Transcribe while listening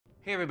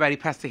Hey everybody,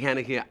 Pastor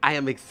Hannah here. I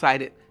am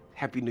excited.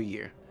 Happy New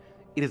Year.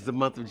 It is the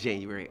month of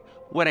January.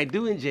 What I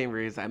do in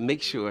January is I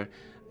make sure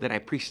that I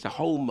preach the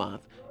whole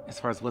month as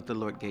far as what the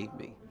Lord gave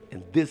me.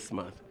 And this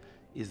month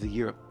is the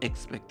year of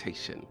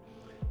expectation.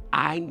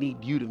 I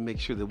need you to make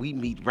sure that we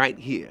meet right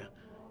here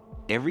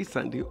every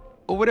Sunday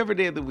or whatever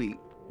day of the week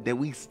that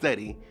we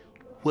study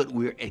what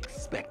we're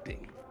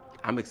expecting.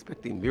 I'm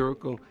expecting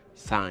miracle,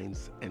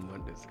 signs, and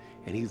wonders.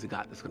 And he's the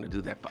God that's going to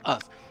do that for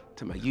us.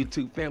 To my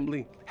YouTube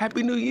family,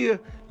 Happy New Year.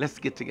 Let's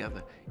get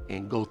together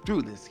and go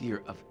through this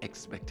year of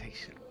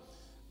expectation.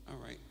 All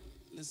right,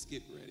 let's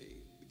get ready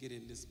to get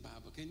in this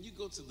Bible. Can you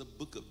go to the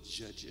book of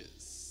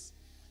Judges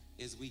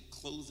as we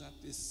close out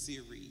this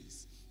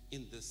series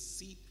in the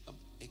seat of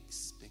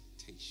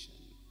expectation?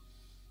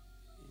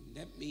 And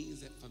that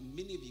means that for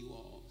many of you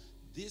all,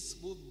 this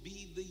will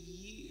be the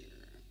year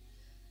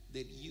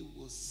that you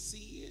will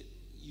see it,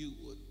 you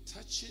will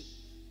touch it,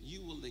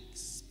 you will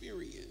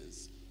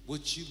experience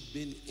what you've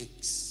been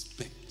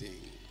expecting.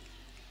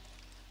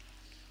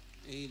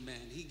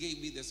 Amen. He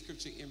gave me the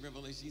scripture in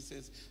Revelation. He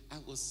says, I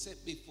will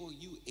set before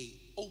you an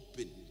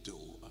open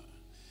door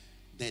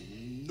that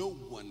no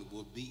one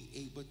will be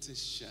able to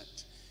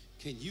shut.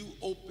 Can you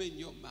open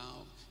your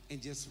mouth and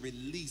just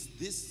release,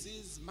 this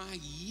is my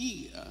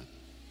year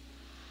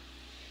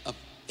of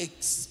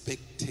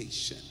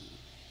expectation.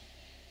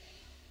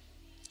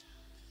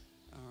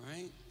 All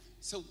right.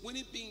 So when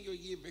it being your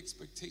year of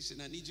expectation,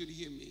 I need you to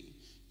hear me.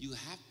 You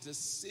have to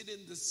sit in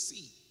the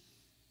seat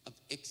of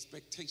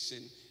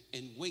expectation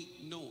and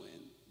wait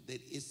knowing that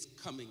it's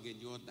coming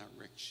in your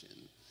direction.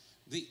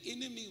 The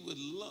enemy would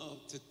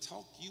love to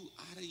talk you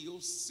out of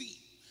your seat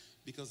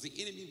because the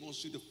enemy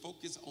wants you to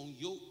focus on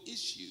your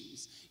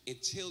issues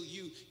and tell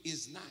you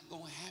it's not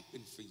going to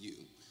happen for you.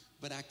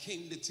 But I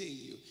came to tell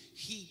you,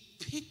 he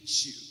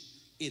picked you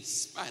in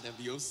spite of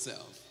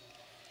yourself.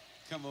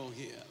 Come on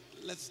here.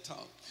 Let's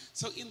talk.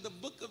 So in the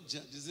book of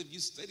Judges, if you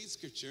study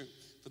scripture,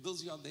 for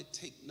those of y'all that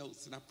take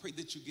notes, and I pray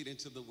that you get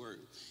into the word.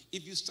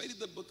 If you study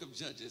the book of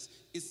Judges,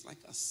 it's like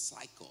a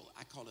cycle.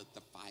 I call it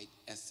the 5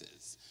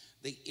 S's.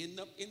 They end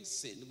up in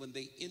sin. When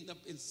they end up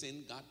in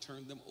sin, God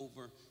turned them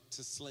over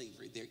to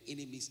slavery. Their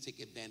enemies take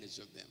advantage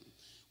of them.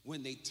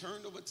 When they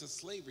turned over to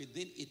slavery,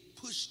 then it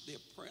pushed their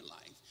prayer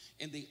life,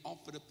 and they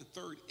offered up the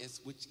 3rd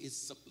S, which is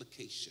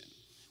supplication.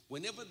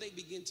 Whenever they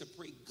begin to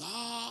pray,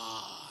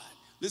 God,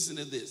 listen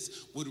to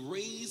this, would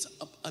raise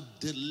up a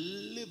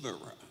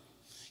deliverer.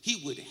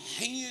 He would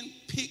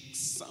handpick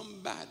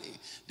somebody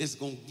that's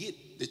going to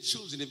get the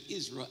children of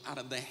Israel out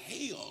of the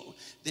hell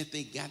that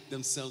they got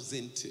themselves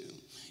into.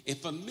 And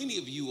for many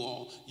of you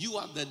all, you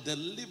are the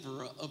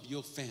deliverer of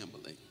your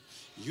family.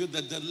 You're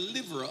the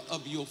deliverer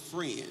of your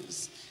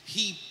friends.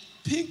 He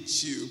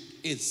picked you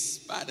in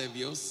spite of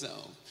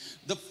yourself.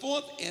 The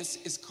 4th S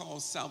is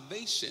called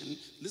salvation.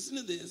 Listen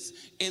to this.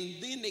 And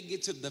then they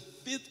get to the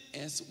 5th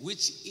S,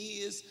 which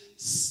is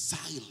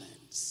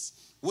silence.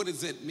 What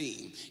does that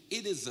mean?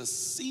 It is a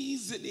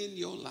season in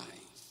your life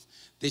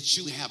that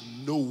you have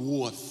no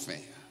warfare.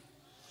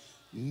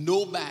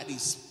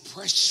 Nobody's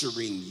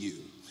pressuring you.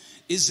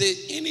 Is there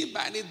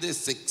anybody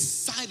that's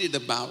excited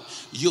about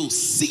your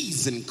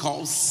season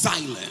called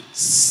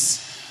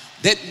silence?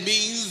 That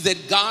means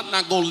that God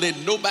not going to let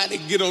nobody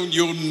get on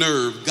your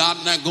nerve.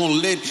 God not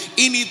going to let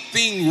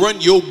anything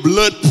run your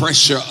blood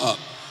pressure up.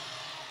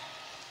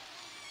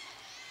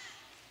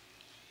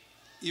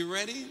 You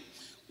ready?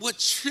 What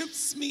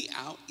trips me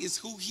out is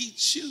who he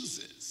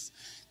chooses.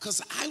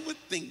 Because I would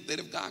think that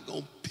if God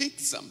going to pick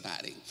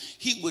somebody,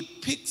 he would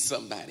pick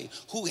somebody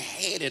who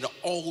had it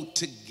all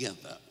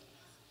together.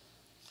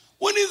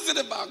 What is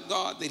it about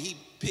God that he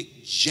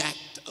picked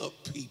jacked up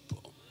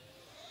people?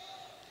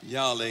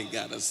 Y'all ain't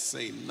got to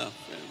say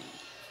nothing.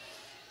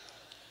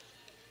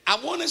 I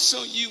want to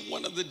show you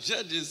one of the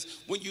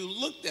judges. When you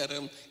looked at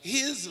him,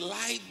 his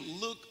life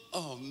looked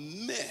a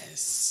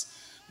mess.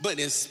 But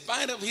in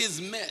spite of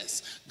his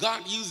mess,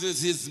 God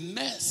uses his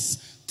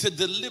mess to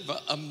deliver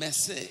a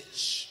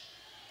message.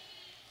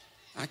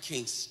 I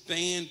can't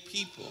stand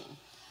people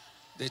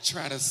that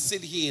try to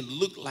sit here and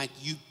look like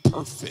you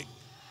perfect.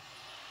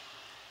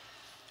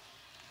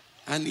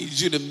 I need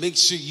you to make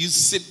sure you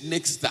sit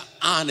next to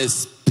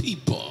honest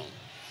people.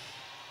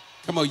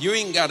 Come on, you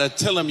ain't got to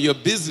tell them your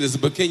business,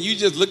 but can you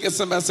just look at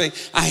somebody and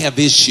say, I have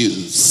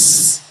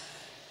issues.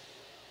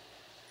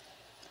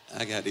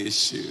 I got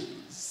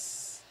issues.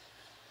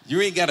 You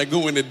ain't got to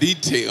go into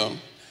detail.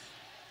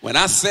 When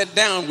I sat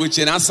down with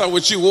you and I saw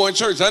what you wore in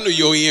church, I knew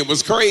your end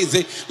was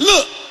crazy.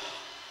 Look,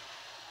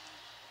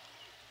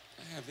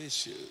 I have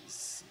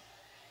issues.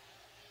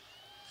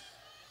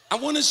 I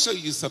want to show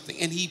you something.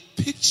 And he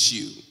picks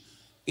you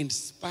in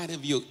spite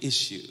of your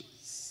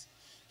issues.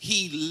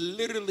 He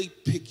literally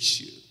picks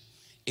you,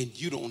 and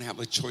you don't have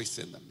a choice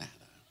in the matter.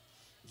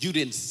 You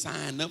didn't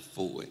sign up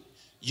for it.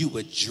 You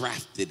were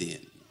drafted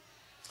in.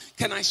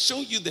 Can I show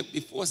you that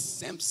before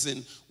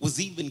Samson was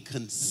even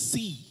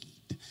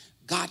conceived,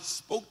 God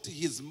spoke to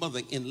his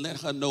mother and let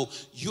her know,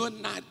 you're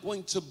not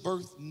going to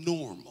birth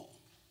normal.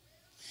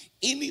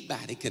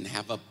 Anybody can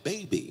have a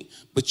baby,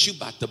 but you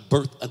about to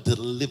birth a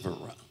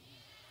deliverer.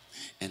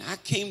 And I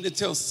came to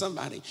tell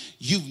somebody,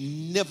 you've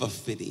never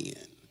fit in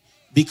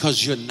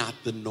because you're not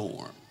the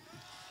norm.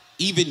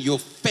 Even your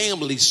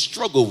family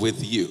struggle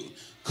with you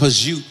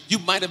because you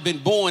might have been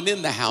born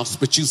in the house,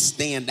 but you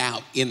stand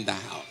out in the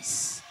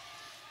house.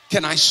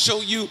 Can I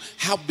show you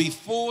how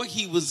before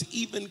he was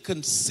even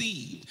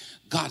conceived,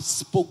 God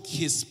spoke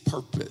his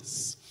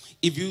purpose?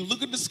 If you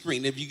look at the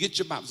screen, if you get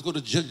your Bibles, go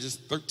to Judges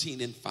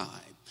 13:5.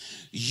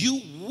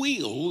 You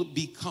will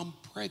become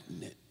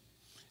pregnant.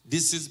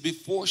 This is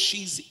before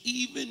she's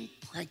even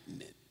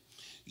pregnant.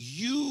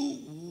 You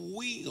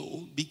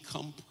will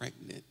become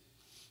pregnant.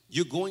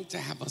 You're going to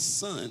have a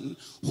son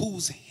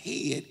whose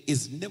head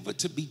is never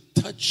to be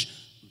touched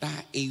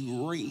by a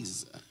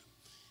razor.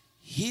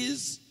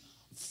 His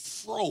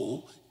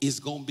fro is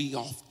going to be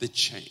off the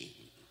chain.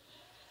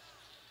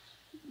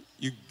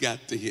 You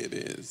got to hear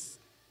this.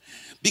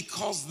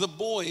 Because the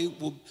boy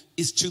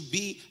is to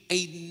be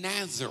a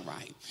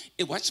Nazarite.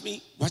 And watch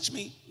me,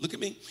 look at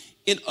me.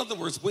 In other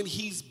words, when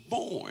he's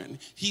born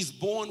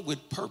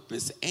with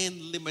purpose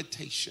and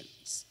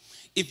limitations.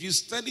 If you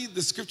study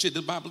the scripture,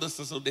 the Bible does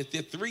so that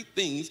there are three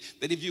things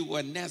that if you were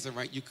a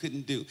Nazarite, you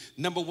couldn't do.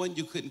 Number one,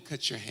 you couldn't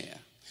cut your hair.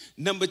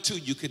 Number two,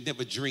 you could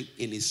never drink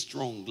any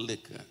strong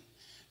liquor.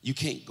 You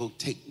can't go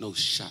take no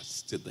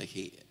shots to the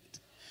head.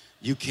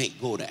 You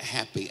can't go to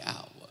happy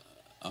hour.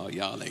 Oh,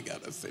 y'all ain't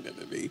got to say that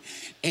to me.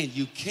 And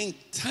you can't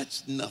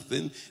touch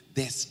nothing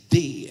that's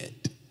dead.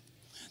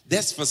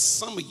 That's for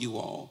some of you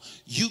all.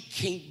 You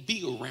can't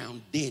be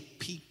around dead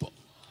people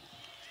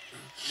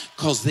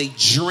because they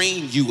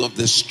drain you of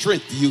the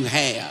strength you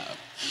have.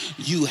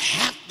 You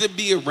have to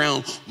be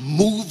around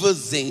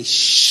movers and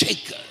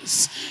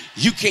shakers.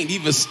 You can't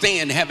even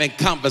stand having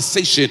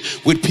conversation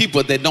with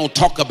people that don't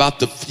talk about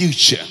the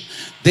future.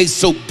 They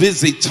so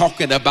busy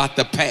talking about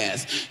the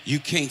past. You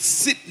can't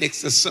sit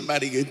next to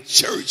somebody in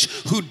church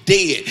who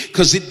dead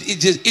because it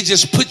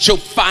just puts your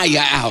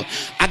fire out.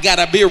 I got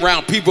to be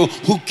around people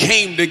who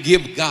came to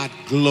give God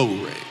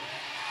glory.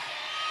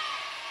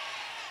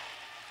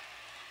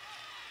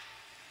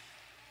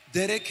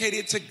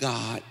 Dedicated to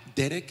God,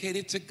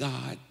 dedicated to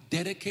God,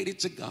 dedicated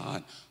to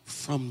God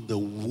from the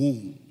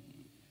womb.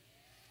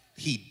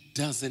 He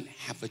doesn't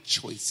have a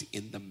choice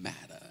in the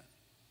matter.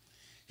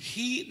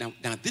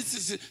 Now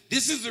this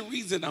is the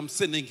reason I'm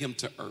sending him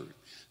to earth.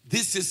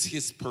 This is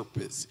his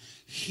purpose.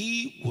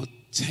 He will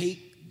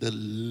take the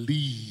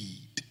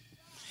lead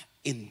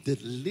in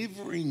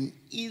delivering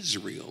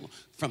Israel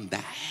from the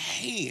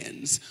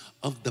hands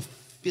of the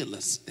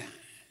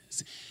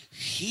Philistines.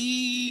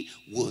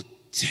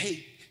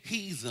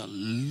 He's a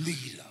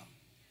leader.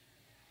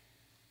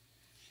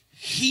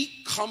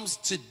 He comes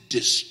to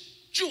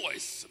destroy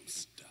some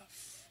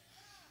stuff.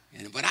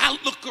 And when I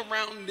look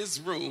around this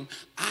room,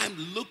 I'm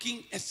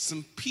looking at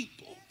some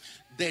people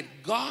that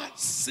God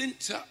sent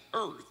to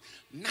earth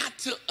not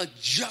to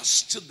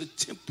adjust to the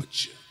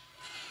temperature,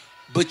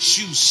 but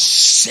you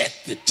set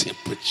the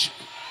temperature.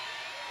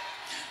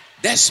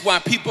 That's why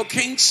people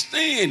can't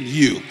stand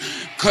you,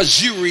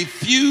 because you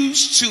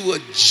refuse to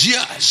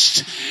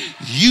adjust.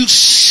 You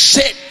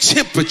set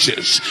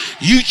temperatures.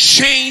 You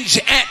change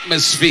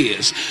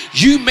atmospheres.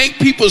 You make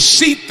people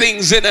see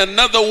things in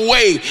another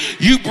way.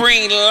 You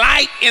bring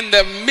light in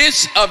the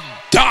midst of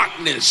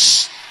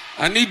darkness.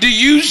 I need to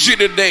use you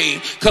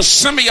today because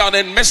some of y'all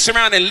didn't mess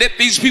around and let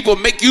these people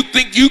make you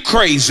think you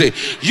crazy.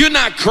 You're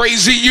not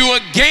crazy. You're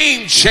a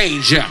game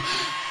changer.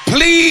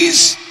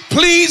 Please,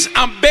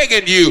 I'm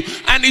begging you.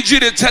 I need you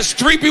to touch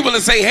 3 people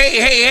and say,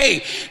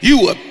 hey,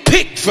 you were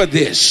picked for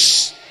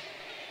this.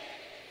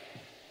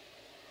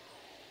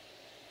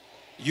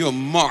 You're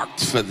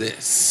marked for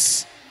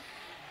this.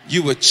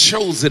 You were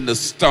chosen to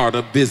start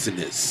a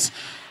business.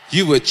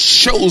 You were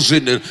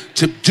chosen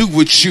to do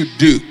what you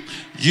do.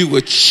 You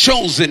were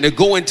chosen to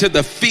go into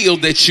the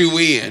field that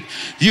you're in.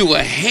 You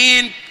were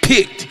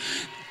handpicked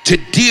to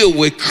deal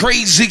with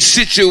crazy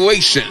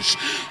situations.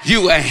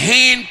 You were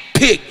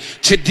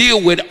handpicked to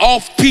deal with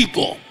off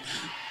people.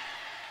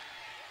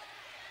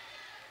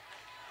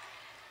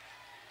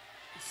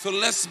 So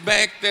let's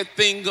back that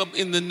thing up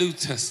in the New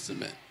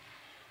Testament.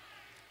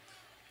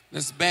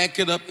 Let's back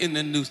it up in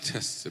the New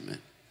Testament.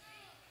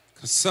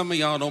 Because some of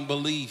y'all don't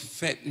believe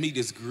fat meat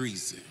is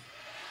greasy.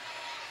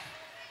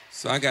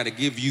 So I got to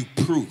give you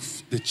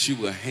proof that you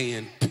were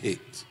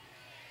handpicked.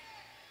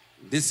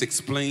 This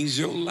explains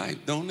your life,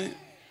 don't it?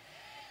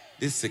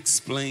 This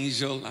explains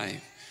your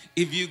life.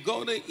 If you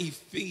go to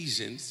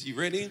Ephesians, you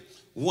ready?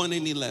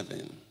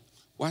 1:11.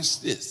 Watch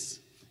this.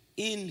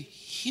 In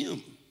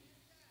him,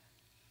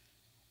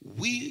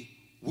 we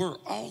were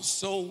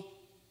also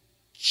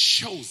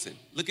chosen.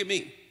 Look at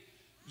me.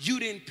 You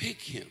didn't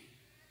pick him.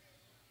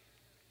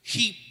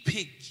 He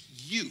picked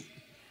you.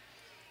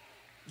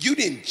 You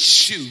didn't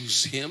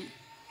choose him.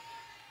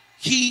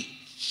 He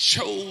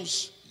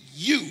chose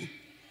you.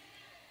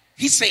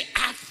 He said,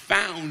 I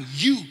found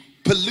you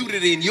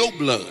polluted in your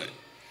blood.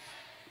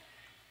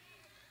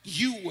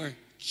 You were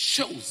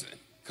chosen.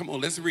 Come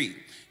on, let's read.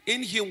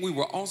 In him we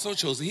were also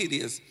chosen. Here it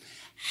is.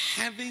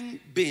 Having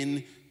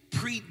been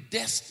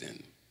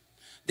predestined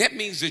That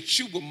means that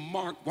you were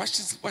marked, watch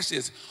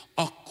this,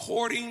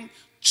 according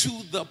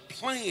to the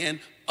plan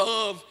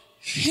of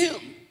him.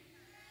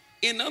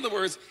 In other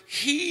words,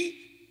 he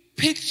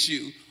picked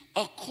you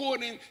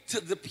according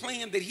to the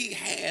plan that he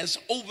has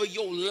over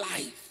your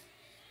life.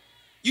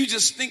 You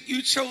just think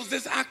you chose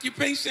this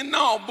occupation?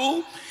 No,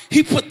 boo.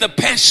 He put the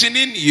passion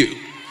in you.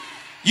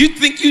 You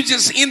think you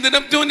just ended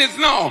up doing this?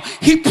 No,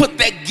 he put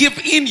that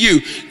gift in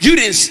you. You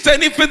didn't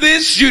study for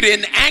this. You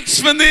didn't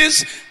ask for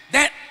this.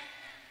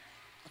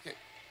 Okay,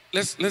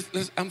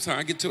 let's, I'm sorry,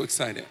 I get too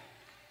excited.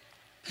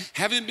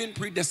 Having been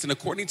predestined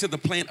according to the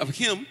plan of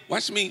him,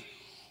 watch me,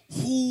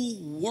 who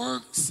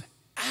works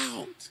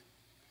out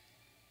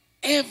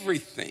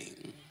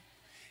everything.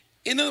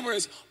 In other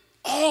words,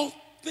 all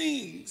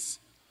things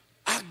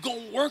are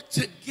going to work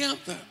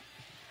together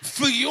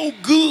for your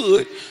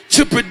good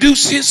to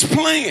produce his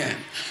plan.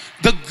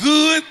 The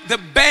good, the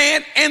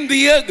bad, and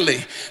the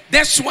ugly.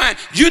 That's why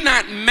you're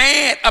not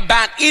mad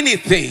about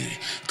anything,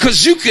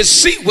 because you can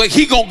see where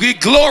he gonna get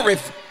glory.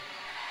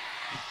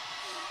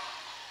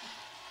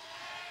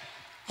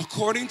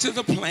 According to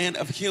the plan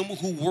of him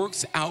who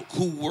works out,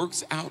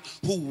 who's going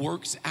to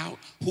work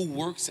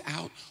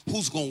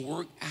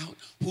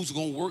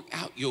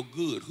out your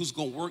good, who's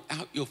going to work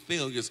out your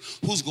failures,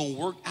 who's going to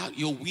work out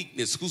your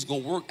weakness, who's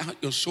going to work out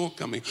your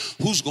shortcoming,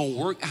 who's going to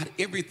work out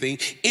everything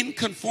in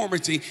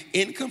conformity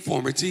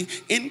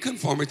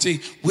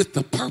with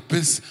the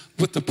purpose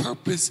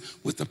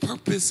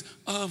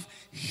of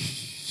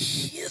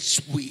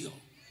his will.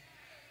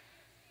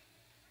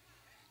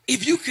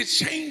 If you could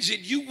change it,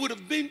 you would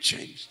have been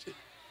changed it.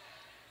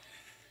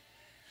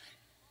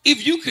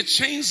 If you could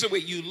change the way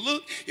you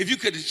look, if you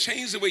could have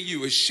changed the way you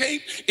were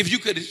shaped, if you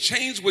could have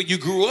changed what you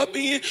grew up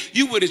in,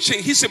 you would have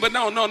changed. He said, but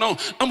no. I'm going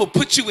to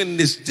put you in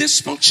this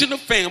dysfunctional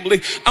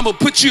family. I'm going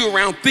to put you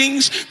around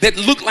things that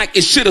look like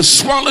it should have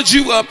swallowed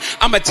you up.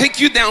 I'm going to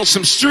take you down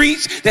some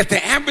streets that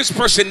the average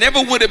person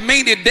never would have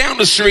made it down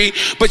the street,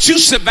 but you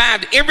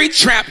survived every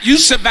trap. You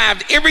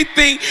survived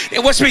everything.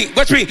 And watch me.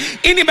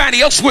 Anybody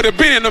else would have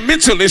been in a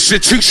mental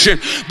institution,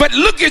 but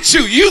look at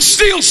you. You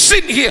still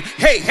sitting here.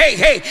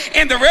 Hey.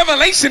 And the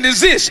revelation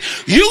is this: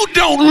 you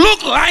don't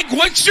look like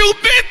what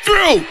you've been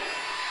through.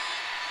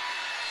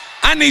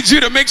 I need you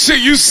to make sure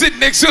you sit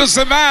next to a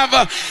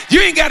survivor.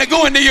 You ain't got to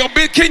go into your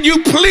bed. Can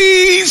you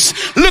please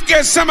look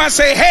at somebody and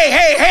say,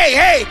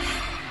 hey,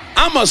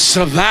 I'm a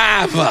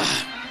survivor.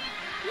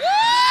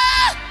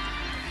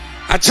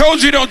 I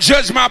told you don't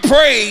judge my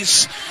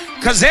praise,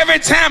 because every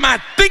time I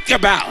think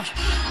about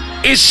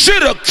it,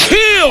 should have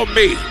killed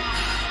me,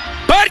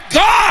 but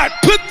God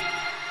put.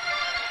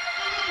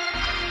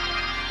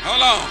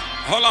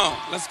 Hold on,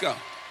 let's go.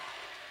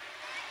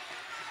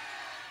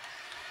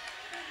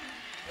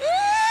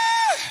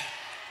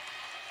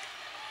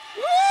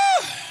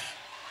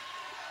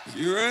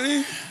 You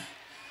ready?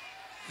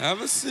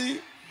 Have a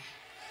seat.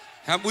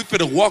 We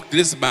finna walk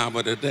this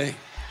Bible today.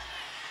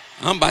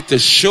 I'm about to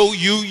show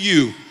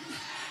you.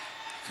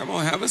 Come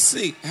on, have a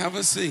seat.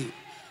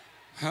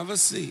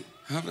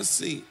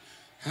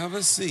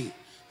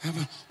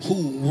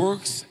 Who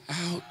works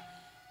out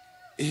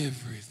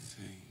everything.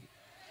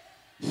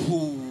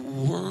 Who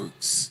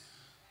works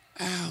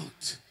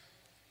out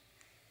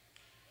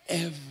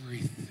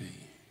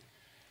everything.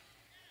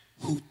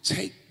 Who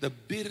take the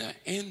bitter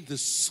and the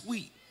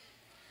sweet,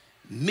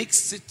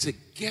 mix it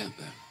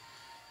together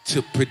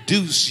to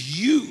produce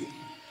you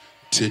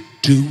to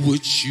do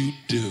what you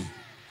do.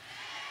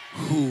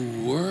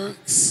 Who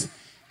works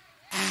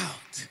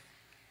out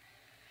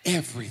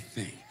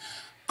everything.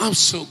 I'm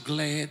so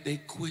glad they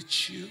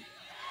quit you.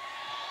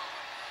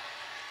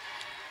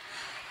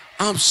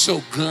 I'm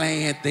so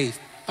glad they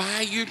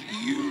fired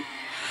you,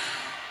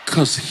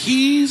 because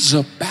he's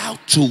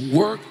about to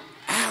work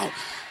out.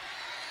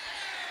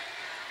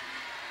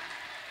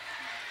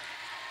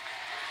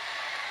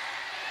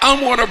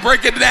 I want to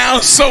break it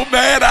down so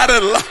bad I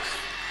didn't love.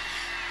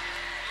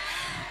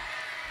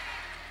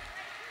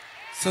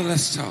 So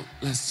let's talk.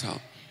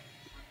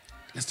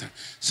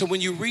 So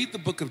when you read the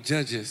book of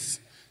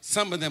Judges,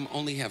 some of them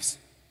only have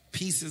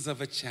pieces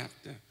of a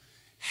chapter,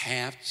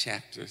 half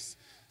chapters.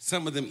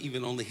 Some of them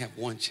even only have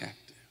one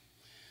chapter.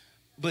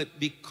 But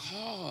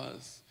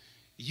because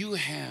you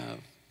have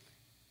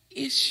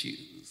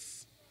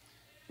issues,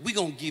 we're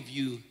going to give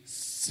you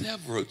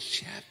several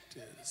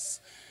chapters,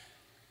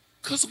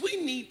 because we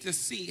need to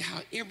see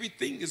how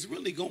everything is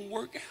really going to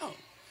work out.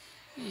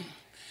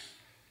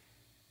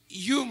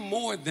 You're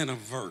more than a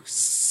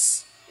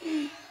verse.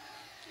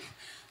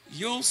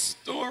 Your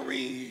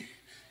story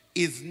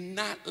is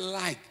not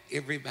like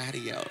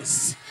everybody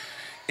else.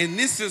 And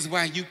this is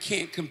why you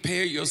can't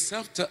compare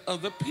yourself to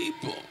other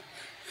people,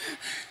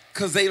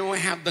 because they don't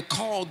have the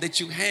call that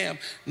you have,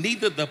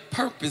 neither the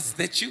purpose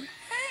that you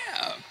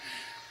have.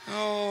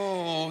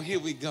 Oh, here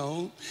we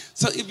go.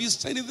 So if you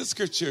study the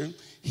scripture,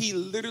 he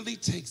literally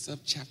takes up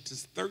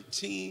chapters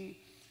 13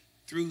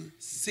 through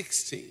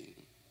 16.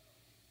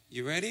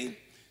 You ready?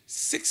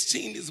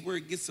 16 is where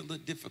it gets a little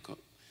difficult.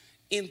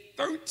 In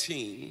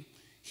 13,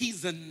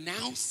 he's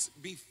announced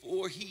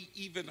before he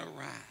even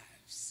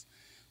arrives.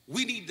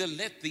 We need to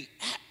let the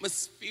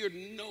atmosphere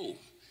know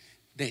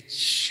that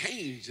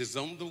change is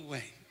on the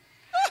way.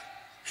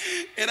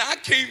 And I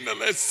came to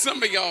let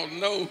some of y'all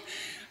know,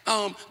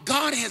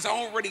 God has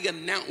already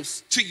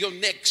announced to your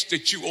next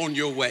that you're on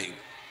your way.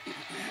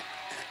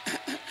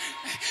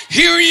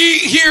 Hear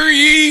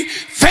ye,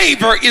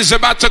 favor is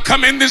about to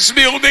come in this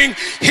building.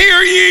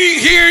 Hear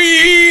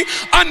ye,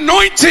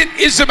 anointed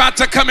is about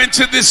to come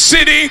into this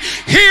city.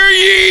 Hear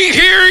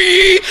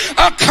ye,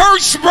 a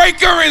curse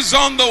breaker is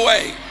on the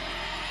way.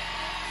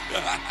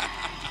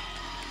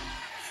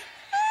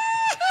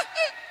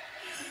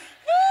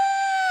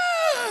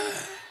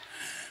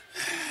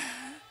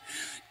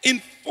 In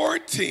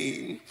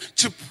 14,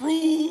 to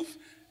prove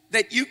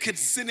that you could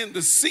sit in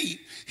the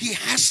seat, he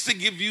has to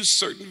give you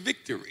certain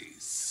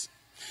victories.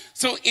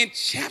 So in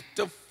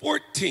chapter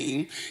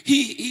 14,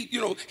 he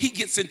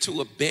gets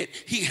into a bet.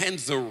 He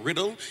hands a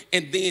riddle,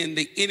 and then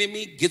the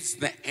enemy gets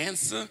the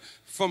answer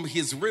from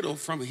his riddle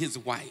from his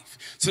wife.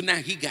 So now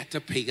he got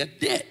to pay a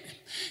debt.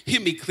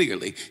 Hear me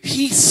clearly.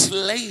 He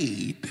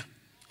slayed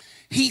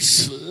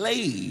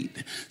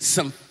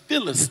some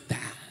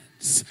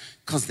Philistines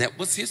because that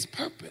was his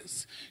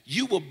purpose.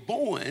 You were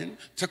born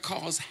to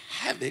cause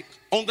havoc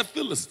on the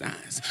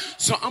Philistines.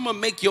 So I'm going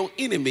to make your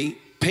enemy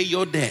pay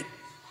your debt.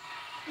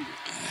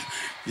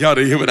 Y'all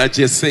didn't hear what I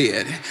just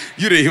said.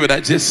 You didn't hear what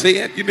I just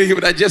said. You didn't hear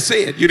what I just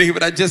said. You didn't hear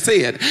what I just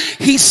said.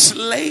 He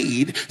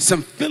slayed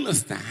some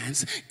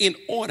Philistines in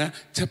order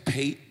to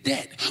pay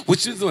debt,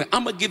 which is why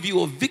I'm going to give you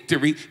a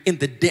victory in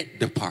the debt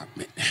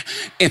department.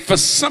 And for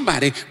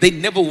somebody, they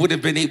never would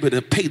have been able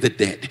to pay the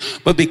debt.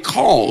 But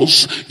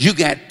because you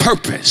got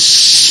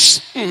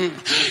purpose,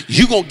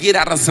 you're going to get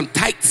out of some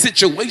tight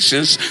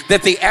situations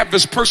that the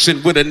average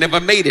person would have never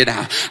made it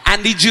out. I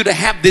need you to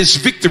have this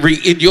victory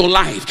in your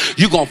life.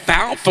 You're going to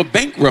file for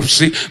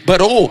bankruptcy,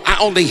 but I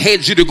only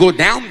had you to go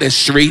down the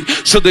street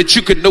so that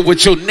you could know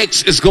what your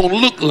next is going to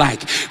look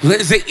like.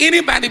 Is there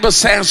anybody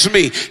besides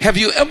me? Have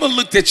you ever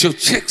looked at your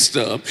check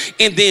stub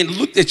and then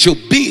looked at your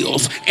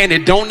bills and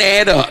it don't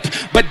add up?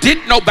 But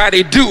didn't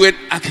nobody do it?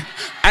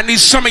 I need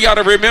some of y'all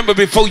to remember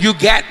before you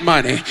got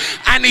money.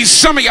 I need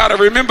some of y'all to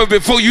remember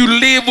before you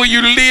live where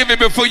you live and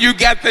before you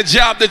got the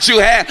job that you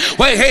had.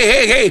 Well,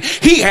 hey,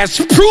 he has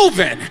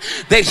proven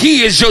that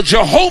he is your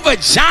Jehovah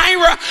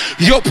Jireh,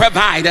 your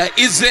provider.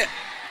 Is it?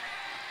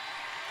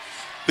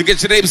 Look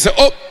at your neighbor and say,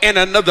 oh, and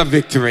another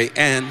victory,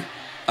 and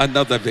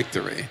another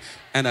victory,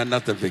 and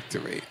another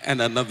victory, and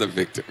another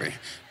victory,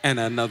 and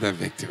another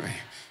victory,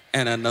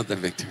 and another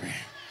victory.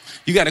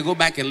 You got to go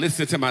back and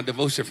listen to my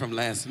devotion from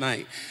last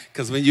night,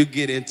 because when you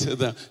get into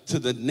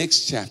the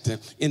next chapter,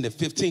 in the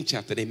 15th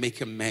chapter, they make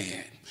him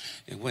mad.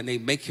 And when they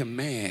make him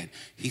mad,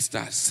 he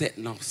starts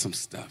setting off some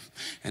stuff.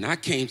 And I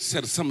came to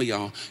tell some of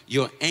y'all,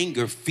 your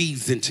anger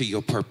feeds into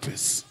your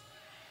purpose.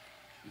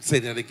 Say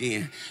that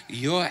again.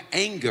 Your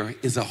anger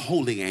is a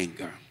holy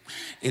anger.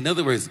 In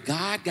other words,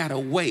 God got a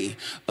way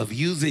of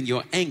using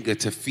your anger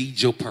to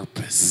feed your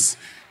purpose.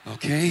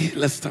 Okay,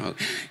 let's talk.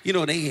 You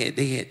know, they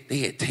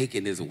had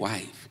taken his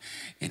wife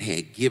and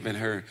had given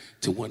her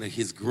to one of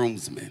his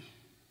groomsmen.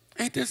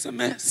 Ain't this a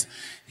mess?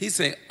 He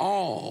said,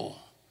 all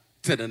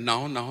to the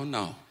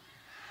no.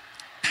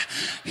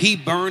 He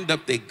burned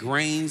up their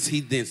grains.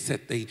 He then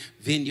set their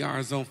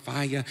vineyards on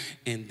fire.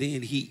 And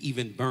then he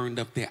even burned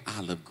up their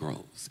olive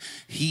groves.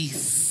 He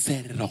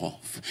set it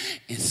off.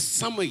 And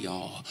some of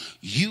y'all,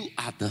 you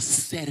are the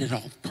set it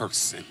off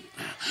person.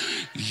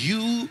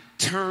 You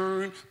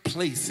turn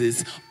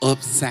places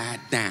upside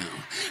down.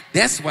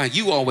 That's why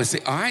you always say,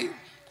 all right,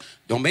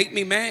 don't make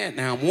me mad.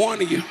 Now I'm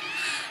warning you.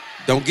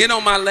 Don't get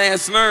on my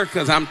last nerve,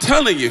 because I'm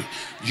telling you,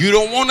 you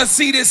don't want to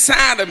see this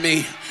side of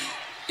me.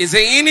 Is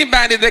there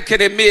anybody that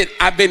can admit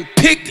I've been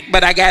picked,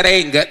 but I got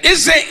anger?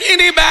 Is there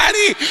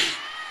anybody?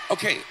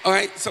 Okay, all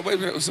right.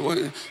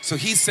 So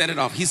he set it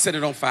off. He set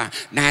it on fire.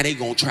 Now they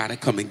gonna try to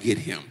come and get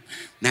him.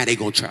 And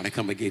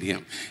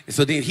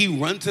so then he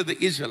run to the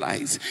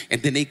Israelites,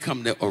 and then they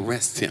come to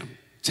arrest him.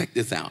 Check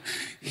this out.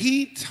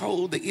 He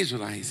told the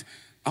Israelites,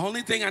 the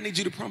only thing I need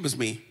you to promise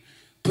me,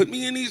 put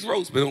me in these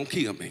ropes, but don't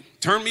kill me.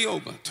 Turn me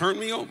over.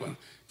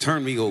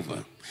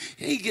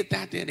 And he get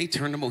out there, and they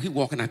turn him over. He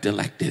walking out there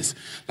like this,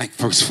 like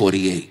verse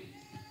 48.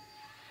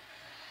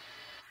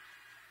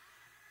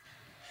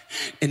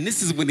 And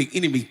this is when the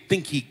enemy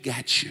think he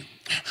got you.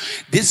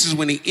 This is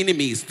when the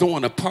enemy is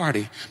throwing a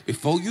party.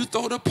 Before you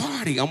throw the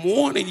party, I'm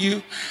warning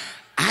you,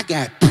 I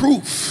got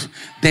proof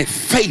that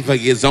favor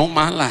is on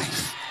my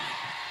life.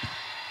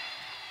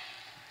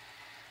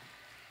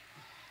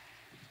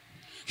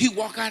 He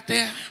walk out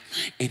there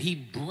and he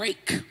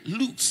break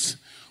loose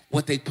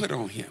what they put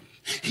on him.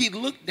 He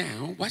looked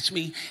down, watch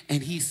me,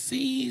 and he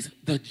sees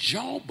the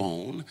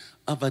jawbone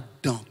of a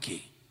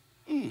donkey.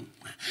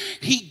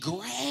 He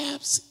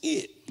grabs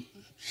it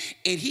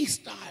and he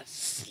starts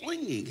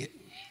slinging it.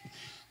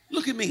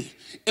 Look at me.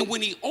 And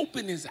when he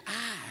opened his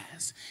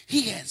eyes,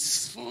 he had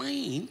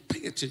slain,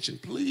 pay attention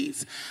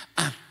please,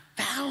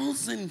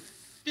 1,000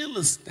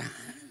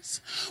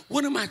 Philistines.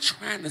 What am I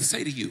trying to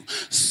say to you?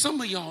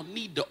 Some of y'all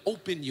need to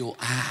open your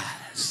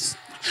eyes.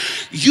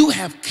 you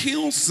have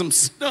killed some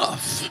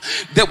stuff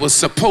that was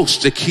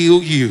supposed to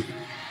kill you.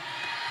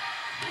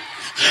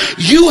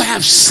 You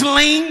have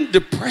slain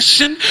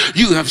depression.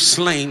 You have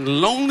slain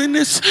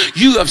loneliness.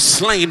 You have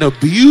slain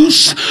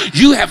abuse.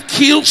 You have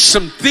killed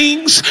some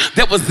things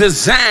that was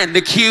designed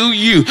to kill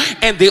you.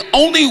 And the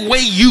only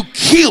way you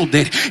killed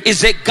it is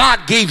that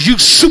God gave you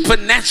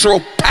supernatural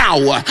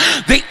power.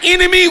 The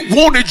enemy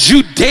wanted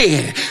you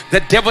dead. The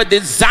devil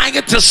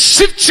desired to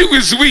sift you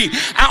as wheat.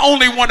 I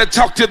only want to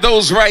talk to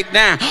those right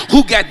now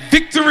who got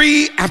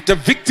victory after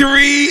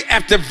victory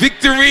after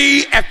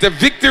victory after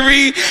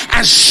victory.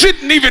 I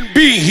shouldn't even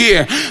be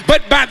here,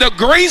 but by the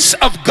grace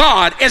of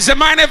God, as a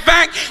matter of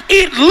fact,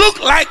 it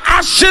looked like I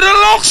should have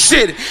lost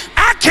it.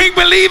 I can't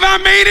believe I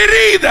made it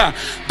either.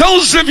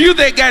 Those of you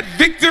that got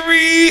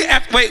victory,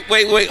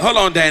 wait, hold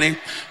on, Danny.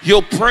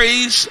 Your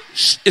praise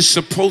is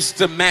supposed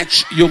to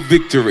match your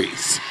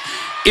victories.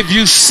 If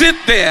you sit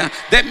there,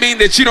 that means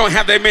that you don't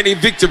have that many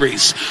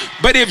victories.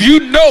 But if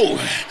you know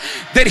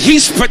that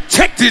he's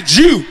protected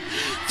you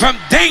from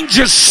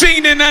danger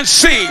seen and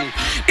unseen,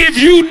 if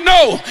you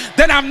know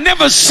that I've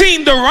never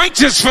seen the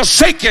righteous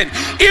forsaken,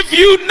 if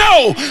you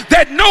know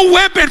that no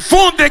weapon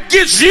formed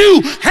against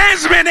you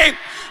has been able,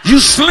 you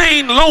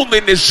slain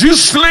loneliness, you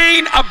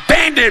slain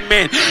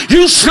abandonment,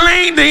 you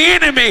slain the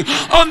enemy.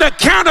 On the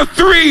count of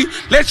three,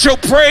 let your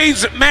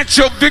praise match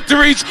your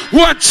victories.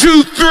 1,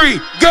 2, 3,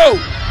 go.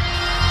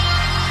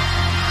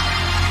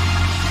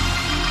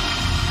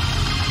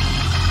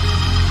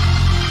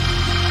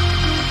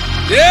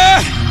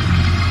 Yeah.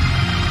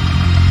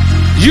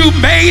 You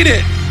made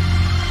it.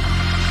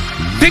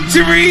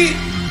 Victory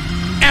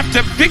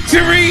after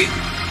victory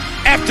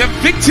after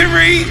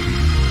victory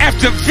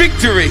after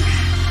victory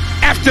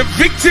after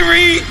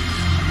victory.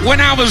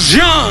 When I was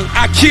young,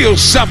 I killed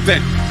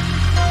something.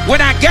 When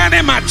I got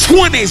in my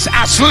 20s,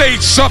 I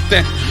slayed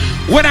something.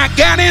 When I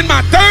got in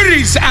my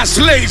 30s, I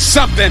slayed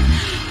something.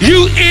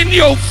 You in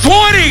your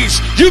 40s,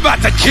 you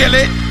about to kill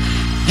it.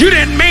 You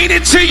done made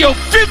it to your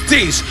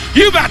 50s,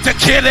 you about to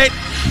kill it.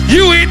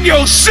 You in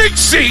your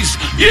 60s,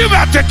 you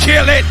about to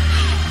kill it.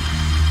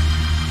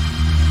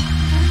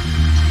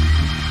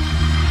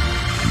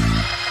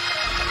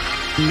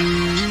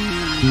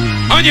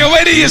 On your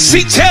way to your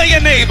seat, tell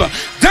your neighbor,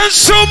 done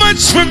so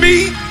much for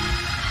me,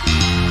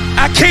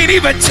 I can't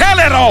even tell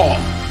it all.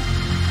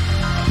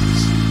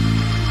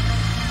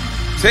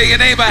 Tell your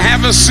neighbor,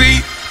 have a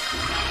seat.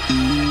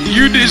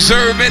 You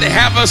deserve it,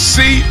 have a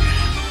seat.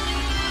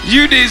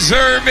 You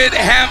deserve it,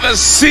 have a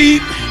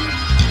seat.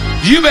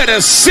 You better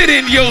sit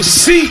in your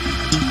seat.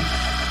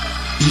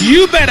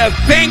 You better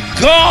thank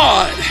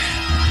God,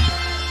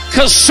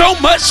 because so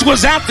much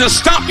was out to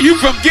stop you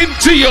from getting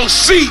to your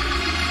seat.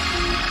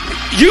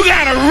 You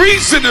got a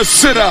reason to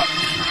sit up.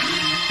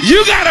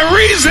 You got a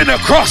reason to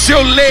cross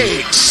your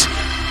legs,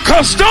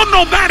 because don't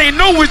nobody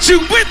know what you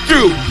went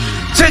through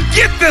to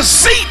get the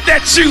seat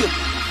that you.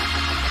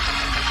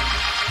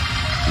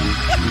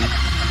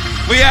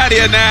 We out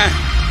here now.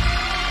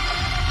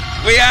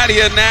 We out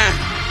here now.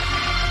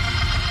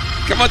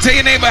 Come on, tell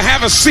your neighbor,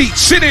 have a seat.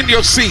 Sit in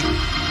your seat.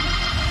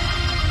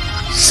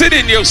 Sit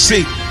in your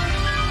seat.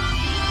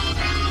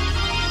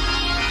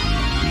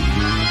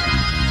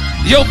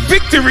 Your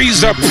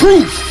victories are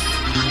proof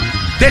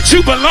that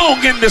you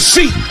belong in the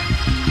seat.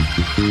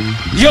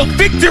 Your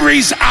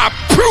victories are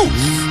proof.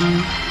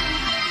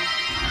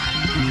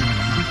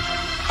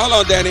 Hold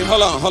on, Daddy.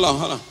 Hold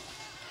on.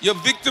 Your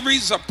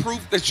victories are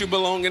proof that you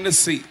belong in the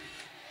seat.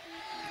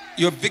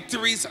 Your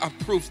victories are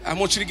proof. I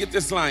want you to get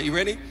this line. You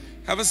ready?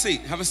 Have a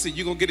seat. Have a seat.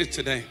 You're going to get it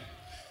today.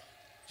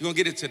 You're going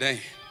to get it today.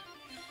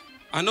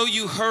 I know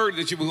you heard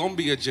that you were going to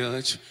be a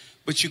judge,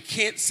 but you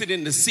can't sit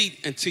in the seat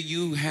until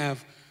you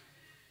have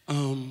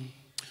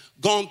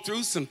gone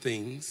through some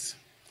things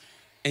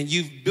and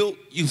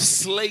you've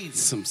slayed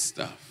some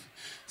stuff.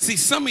 See,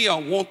 some of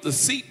y'all want the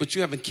seat, but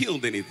you haven't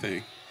killed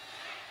anything.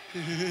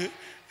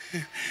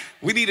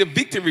 We need a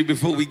victory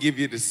before we give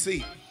you the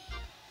seat.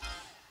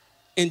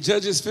 In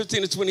Judges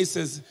 15-20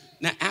 says,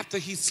 now after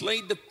he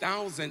slayed the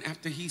 1,000,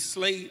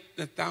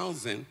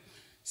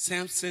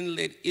 Samson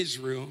led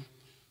Israel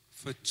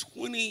for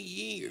 20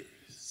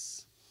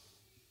 years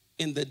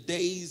in the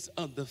days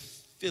of the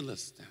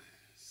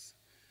Philistines.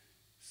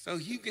 So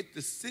you get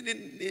to sit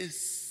in this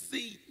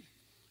seat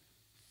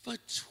for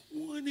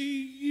 20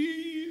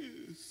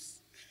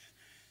 years.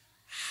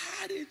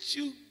 How did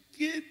you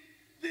get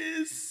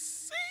this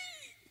seat?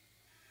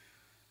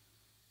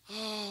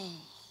 Oh.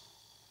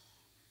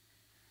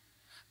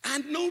 I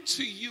know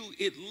to you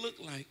it looked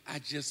like I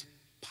just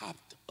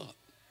popped up.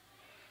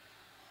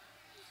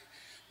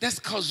 That's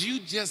because you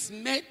just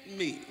met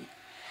me.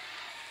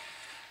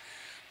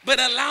 But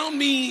allow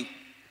me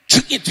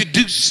to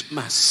introduce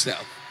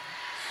myself.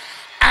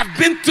 I've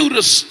been through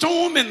the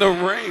storm and the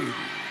rain.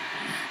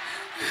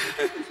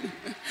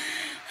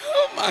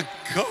 Oh my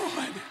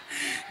God.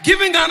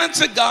 Giving honor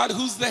to God,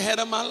 who's the head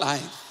of my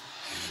life.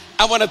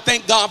 I want to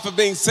thank God for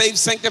being saved,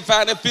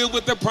 sanctified, and filled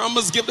with the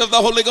promised gift of the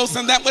Holy Ghost,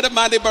 and that with a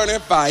mighty burning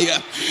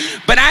fire.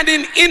 But I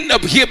didn't end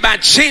up here by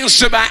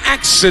chance or by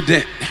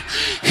accident.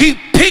 He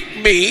picked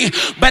me,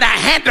 but I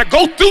had to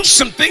go through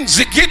some things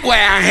to get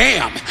where I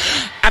am.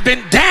 I've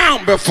been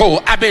down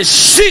before. I've been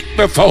sick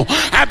before.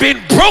 I've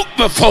been broke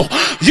before.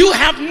 You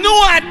have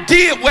no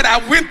idea what I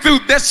went through.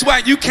 That's why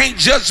you can't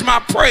judge my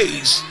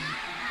praise.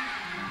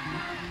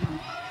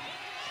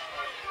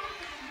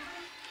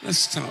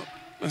 Let's talk.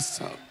 Let's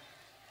talk.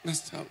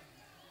 Let's talk.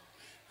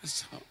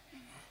 Let's talk.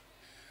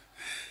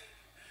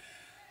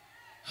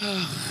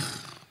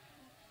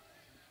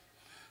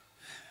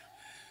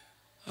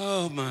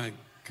 Oh my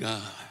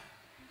God.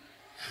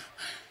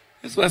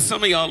 That's why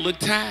some of y'all look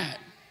tired.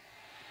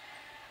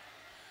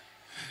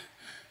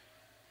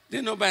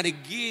 Didn't nobody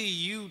give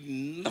you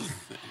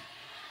nothing.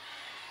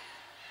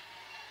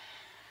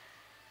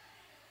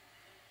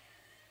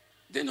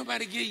 Didn't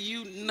nobody give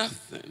you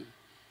nothing.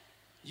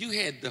 You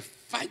had to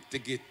fight to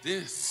get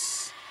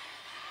this.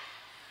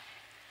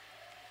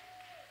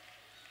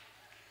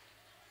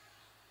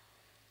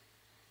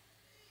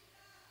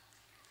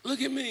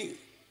 Look at me.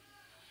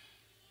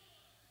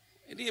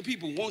 And then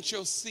people want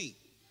your seat.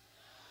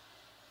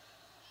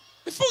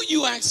 Before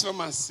you ask for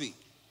my seat,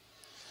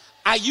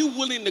 are you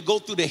willing to go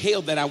through the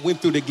hell that I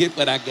went through to get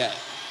what I got?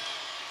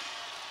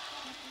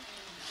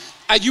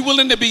 Are you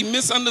willing to be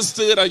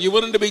misunderstood? Are you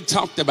willing to be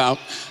talked about?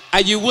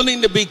 Are you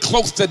willing to be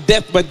close to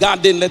death, but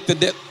God didn't let the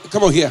death?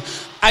 Come on here.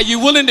 Are you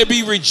willing to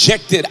be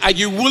rejected? Are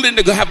you willing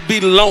to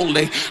be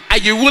lonely? Are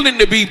you willing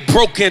to be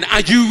broken? Are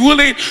you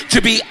willing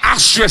to be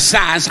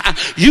ostracized?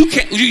 You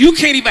can't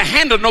even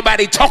handle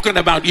nobody talking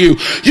about you.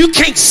 You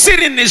can't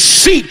sit in this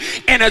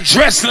seat and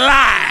address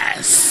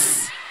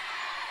lies.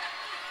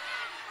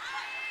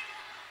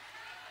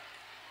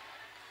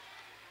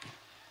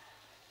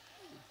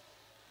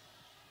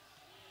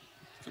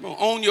 Come on,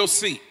 own your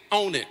seat.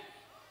 Own it.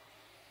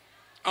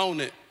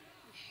 Own it.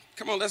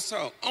 Come on, let's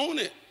talk. Own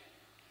it.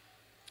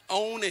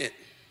 Own it.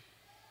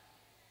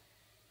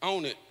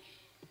 Own it.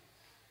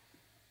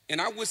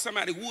 And I wish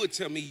somebody would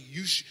tell me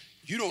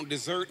you don't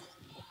deserve.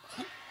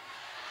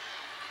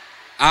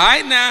 All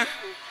right now.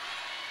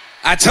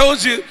 I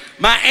told you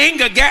my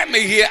anger got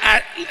me here.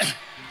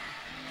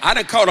 I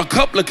done caught a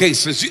couple of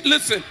cases.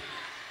 Listen.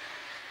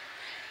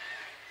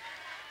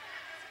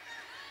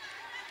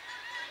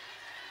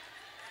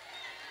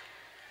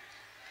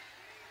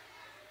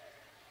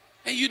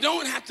 And you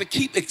don't have to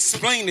keep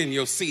explaining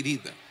your seat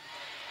either.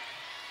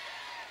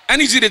 I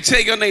need you to tell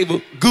your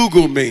neighbor,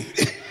 Google me.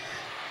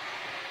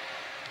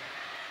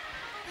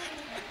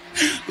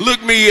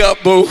 Look me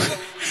up, boo.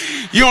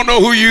 You don't know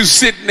who you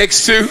sit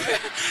next to.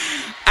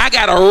 I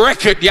got a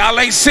record. Y'all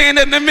ain't saying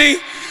it to me.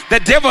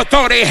 The devil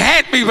thought they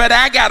had me, but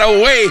I got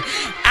away.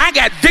 I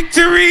got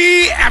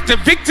victory after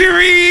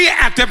victory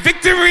after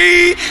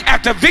victory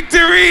after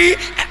victory.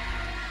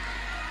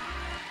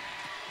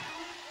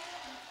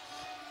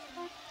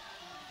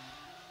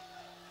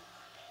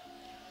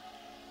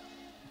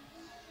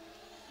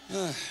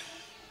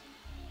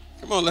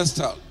 Come on, let's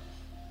talk.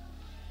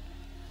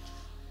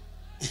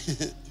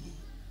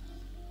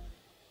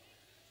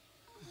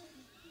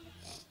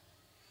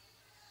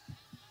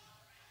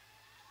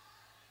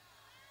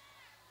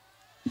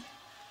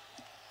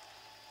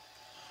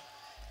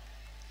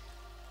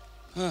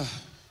 Can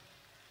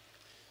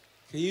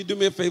you do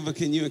me a favor?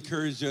 Can you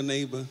encourage your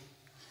neighbor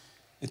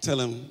and tell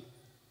him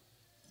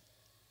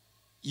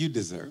you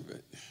deserve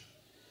it?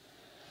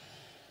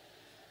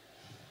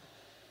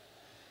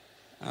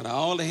 Out of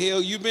all the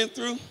hell you've been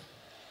through,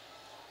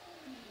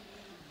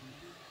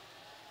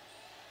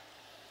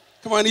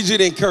 come on, I need you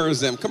to encourage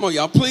them. Come on,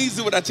 y'all, please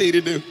do what I tell you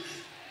to do.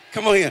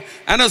 Come on here.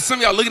 I know some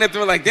of y'all looking at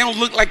them like they don't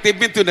look like they've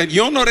been through that.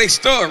 You don't know their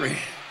story.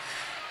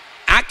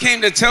 I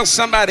came to tell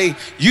somebody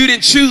you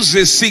didn't choose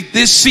this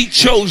seat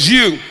chose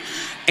you.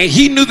 And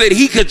he knew that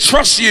he could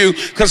trust you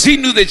because he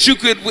knew that you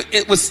could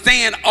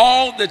withstand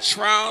all the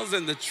trials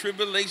and the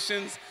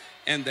tribulations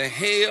and the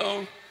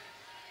hell.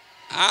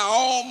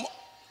 I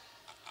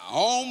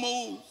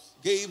almost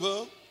gave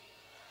up.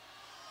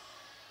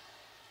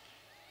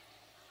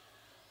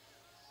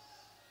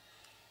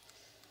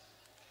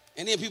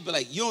 And then people are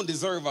like, you don't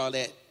deserve all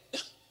that.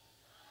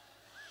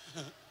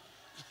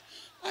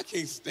 I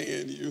can't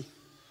stand you.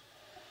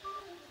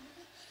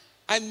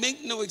 I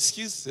make no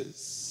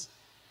excuses.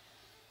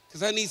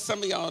 Because I need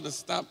some of y'all to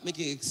stop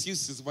making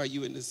excuses while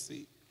you're in this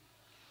seat.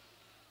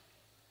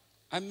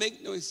 I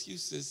make no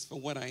excuses for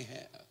what I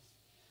have.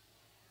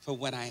 For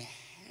what I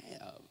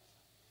have,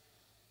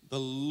 the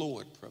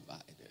Lord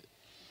provided.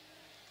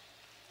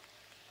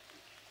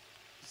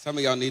 Some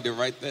of y'all need to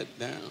write that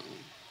down.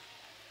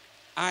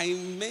 I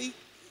make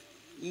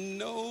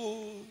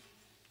no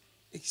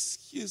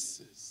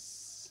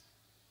excuses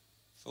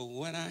for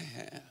what I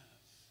have.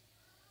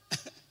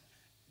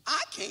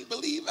 I can't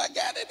believe I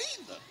got it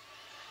either.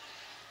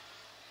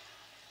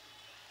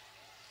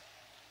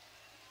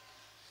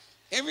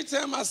 Every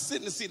time I sit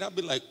in the seat, I'll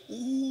be like,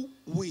 ooh,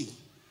 wee.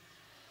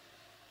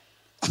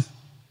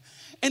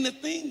 And the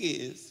thing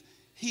is,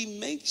 he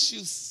makes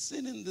you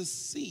sit in the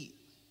seat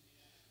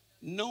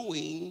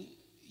knowing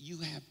you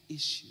have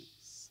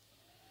issues.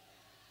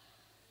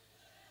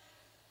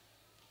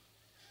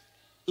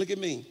 Look at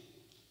me.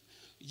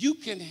 You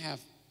can have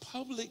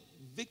public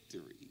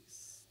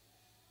victories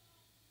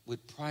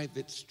with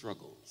private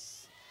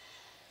struggles.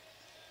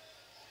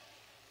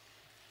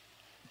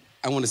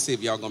 I want to see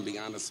if y'all going to be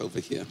honest over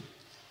here.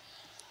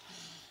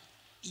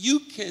 You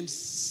can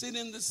sit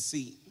in the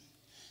seat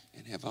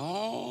and have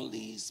all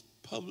these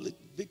public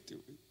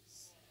victories,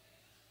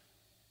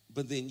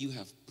 but then you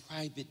have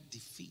private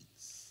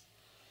defeats.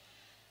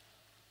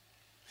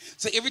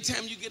 So every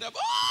time you get up,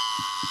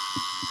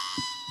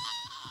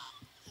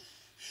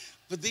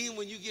 but then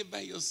when you get by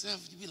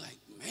yourself, you be like,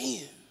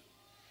 man,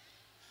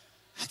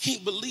 I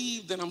can't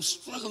believe that I'm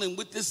struggling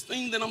with this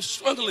thing that I'm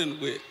struggling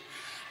with.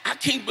 I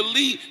can't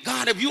believe,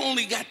 God, if you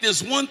only got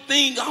this one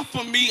thing off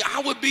of me,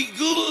 I would be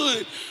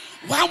good.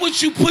 Why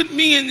would you put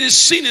me in this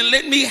seat and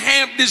let me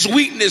have this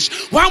weakness?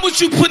 Why would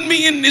you put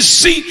me in this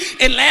seat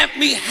and let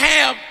me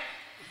have...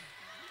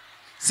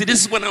 See,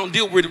 this is when I don't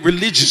deal with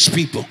religious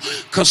people,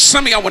 because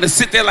some of y'all want to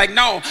sit there like,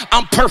 no,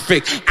 I'm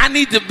perfect. I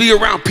need to be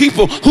around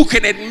people who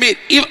can admit,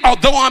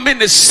 although I'm in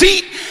the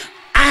seat,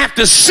 I have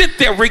to sit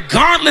there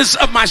regardless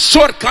of my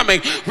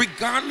shortcoming,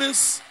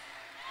 regardless.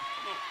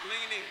 Come on,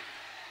 lean in.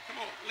 Come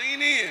on,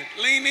 lean in,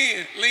 lean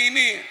in, lean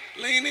in,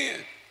 lean in.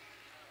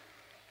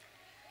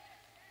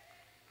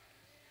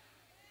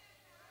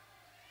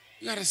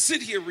 You got to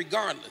sit here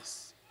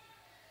regardless.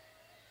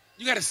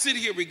 You got to sit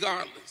here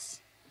regardless.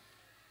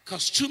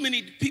 Because too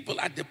many people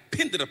are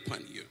dependent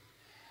upon you.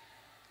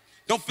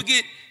 Don't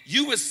forget,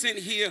 you were sent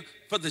here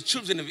for the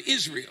children of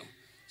Israel.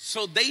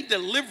 So their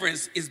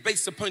deliverance is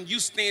based upon you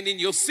standing in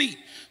your seat.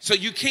 So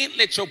you can't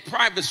let your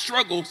private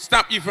struggle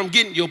stop you from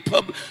getting your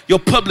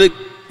public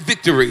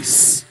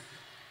victories.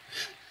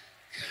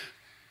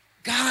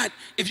 God,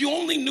 if you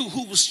only knew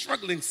who was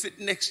struggling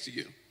sitting next to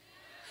you.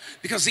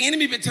 Because the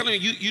enemy been telling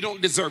you, you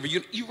don't deserve it.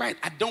 You're right,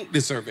 I don't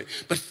deserve it.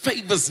 But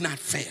favor's not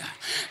fair.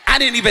 I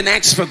didn't even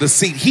ask for the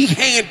seat. He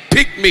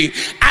handpicked me.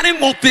 I didn't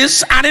want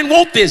this. I didn't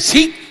want this.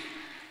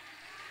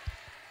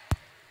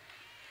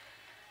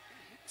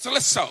 So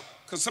let's talk.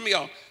 Because some of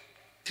y'all,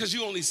 because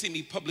you only see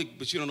me public,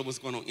 but you don't know what's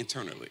going on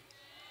internally.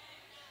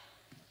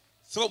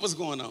 So what was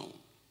going on?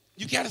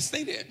 You got to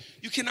stay there.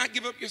 You cannot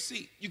give up your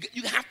seat.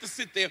 You have to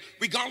sit there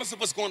regardless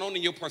of what's going on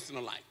in your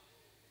personal life.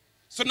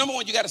 So number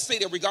one, you got to stay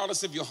there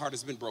regardless if your heart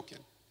has been broken.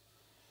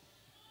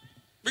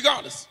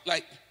 Regardless.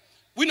 Like,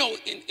 we know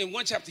in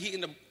one chapter, he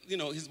ended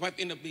up, his wife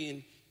ended up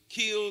being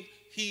killed.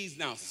 He's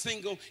now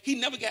single. He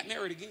never got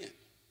married again.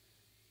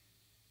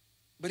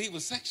 But he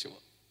was sexual.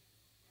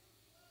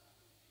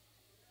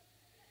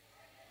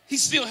 He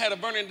still had a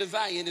burning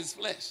desire in his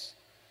flesh.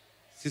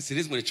 See,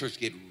 this is when the church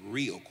get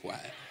real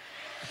quiet.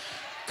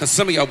 Because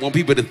some of y'all want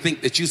people to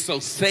think that you're so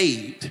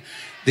saved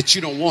that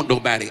you don't want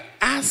nobody.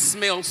 I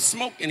smell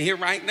smoke in here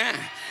right now.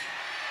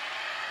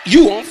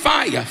 You on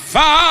fire.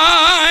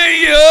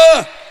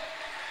 Fire.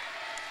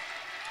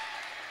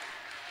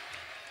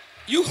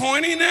 You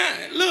horny now.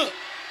 Look.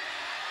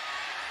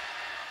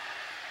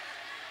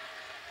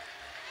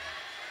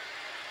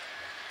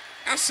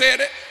 I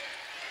said it.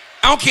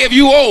 I don't care if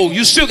you old.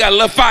 You still got a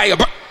little fire.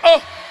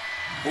 Oh.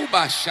 Who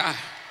by shy?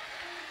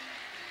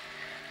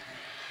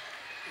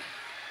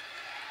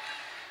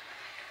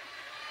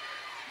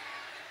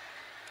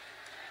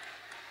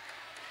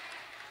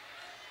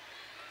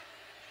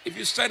 If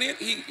you study it,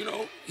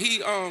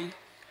 he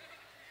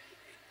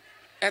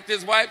after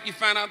his wife, you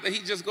find out that he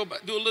just do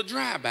a little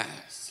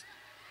drive-bys.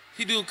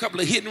 He do a couple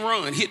of hit and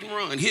run, hit and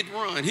run, hit and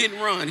run, hit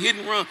and run, hit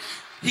and run.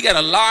 He got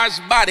a large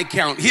body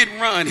count, hit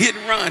and run, hit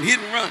and run, hit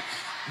and run.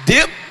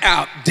 Dip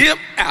out, dip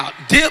out,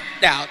 dip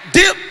out,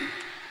 dip.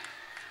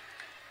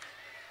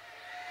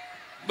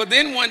 But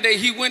then one day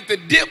he went to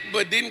dip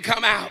but didn't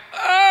come out.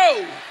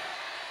 Oh,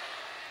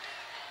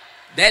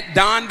 that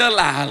Don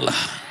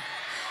Delilah.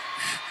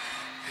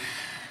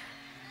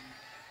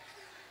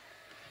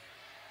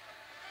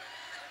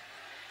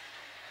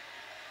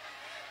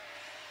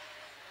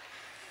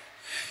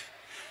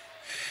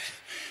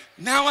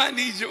 Now I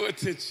need your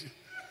attention.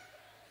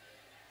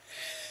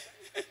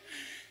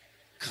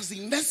 Because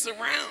he mess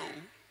around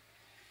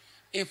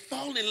and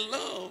fall in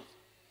love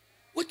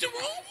with the wrong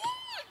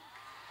one.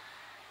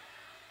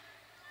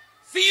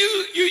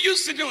 See, you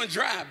used to doing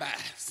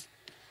drive-bys.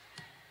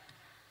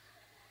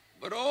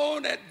 But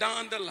oh, that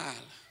Don Delilah.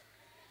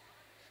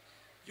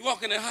 You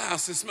walk in the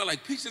house and smell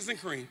like peaches and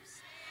creams.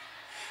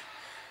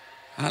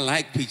 I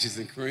like peaches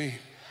and cream.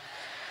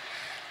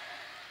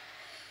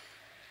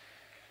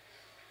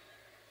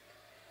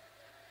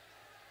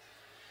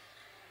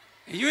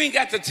 You ain't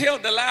got to tell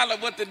Delilah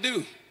what to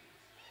do.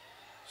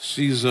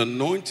 She's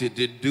anointed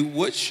to do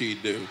what she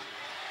do.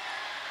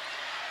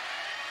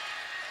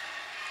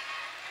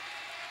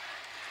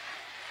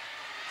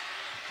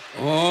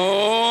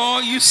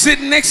 Oh, you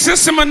sitting next to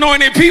some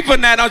anointed people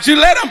now. Don't you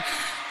let them.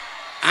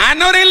 I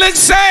know they look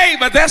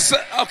saved, but that's...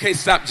 Okay,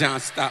 stop, John,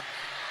 stop.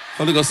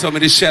 Holy Ghost told me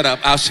to shut up.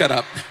 I'll shut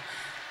up.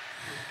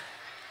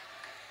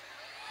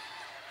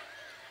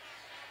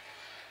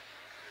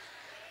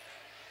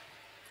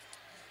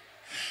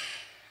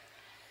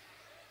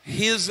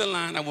 Here's the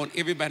line I want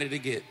everybody to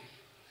get.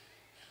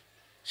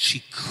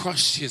 She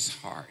crushed his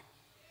heart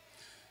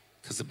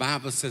Because the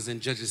Bible says in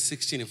Judges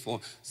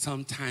 16:4,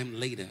 sometime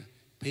later,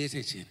 pay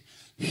attention,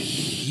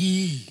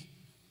 he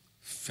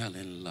fell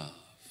in love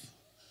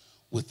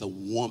with a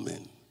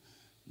woman,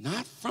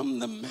 not from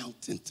the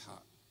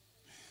mountaintop.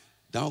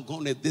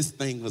 Doggone it, this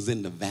thing was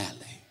in the valley.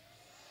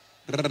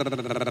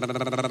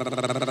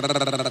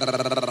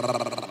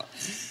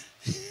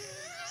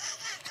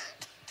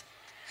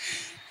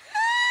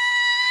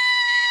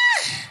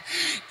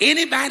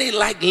 Anybody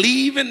like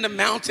leaving the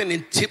mountain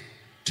and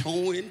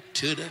tiptoeing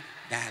to the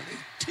valley?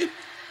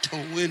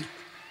 Tiptoeing.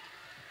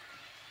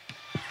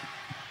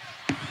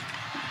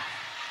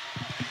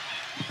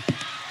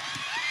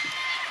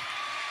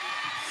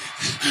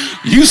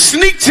 You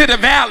sneak to the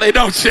valley,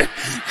 don't you?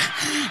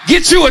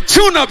 Get you a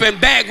tune-up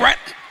and bag right.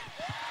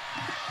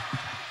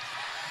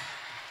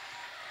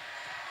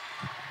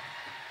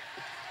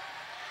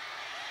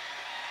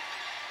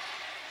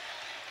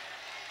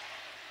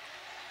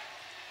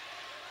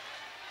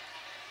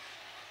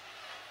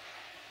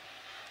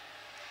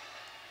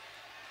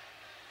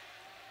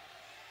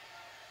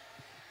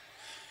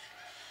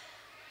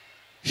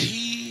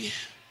 He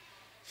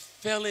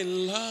fell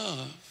in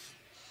love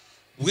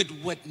with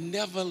what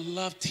never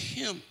loved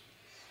him.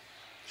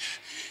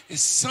 And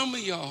some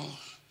of y'all,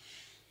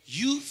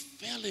 you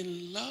fell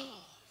in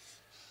love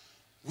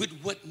with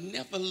what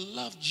never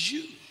loved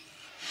you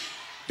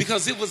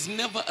because it was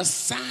never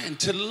assigned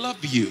to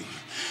love you.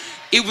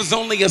 It was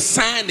only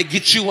assigned to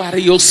get you out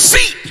of your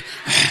seat.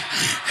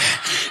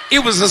 It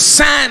was a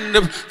sign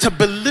to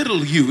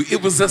belittle you. It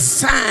was a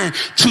sign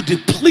to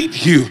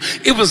deplete you.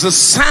 It was a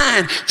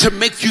sign to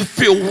make you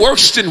feel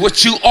worse than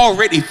what you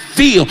already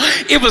feel.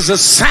 It was a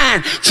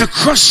sign to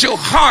crush your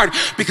heart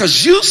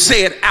because you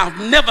said, I'll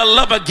never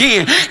love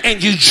again.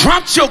 And you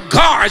dropped your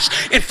guards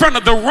in front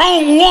of the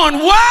wrong one.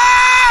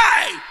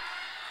 Why?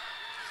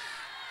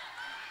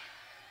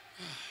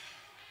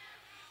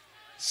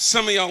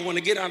 Some of y'all want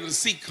to get out of the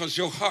seat because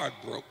your heart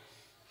broke.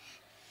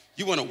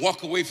 You want to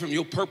walk away from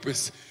your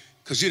purpose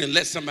because you didn't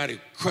let somebody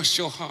crush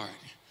your heart.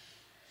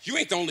 You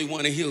ain't the only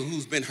one in here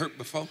who's been hurt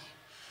before.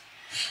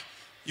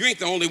 You ain't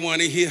the only one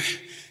in here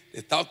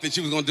that thought that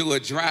you was going to do a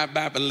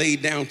drive-by but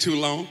laid down too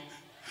long.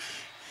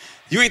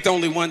 You ain't the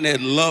only one that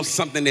loved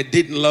something that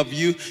didn't love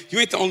you. You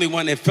ain't the only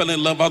one that fell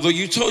in love, although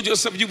you told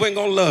yourself you weren't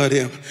going to love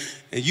them.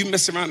 And you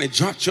messed around and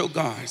dropped your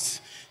guards.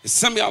 And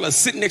some of y'all are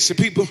sitting next to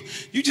people,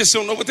 you just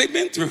don't know what they've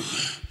been through.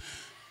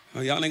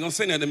 Oh, y'all ain't going to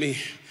say nothing to me.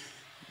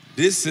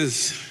 This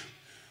is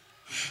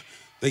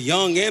the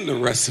young and the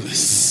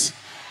restless.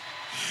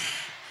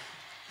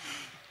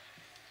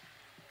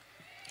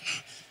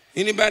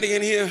 Anybody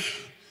in here,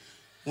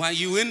 while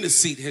you in the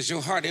seat, has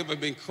your heart ever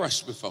been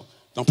crushed before?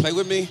 Don't play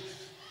with me.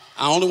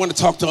 I only want to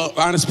talk to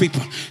honest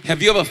people.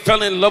 Have you ever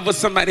fell in love with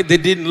somebody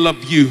that didn't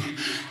love you?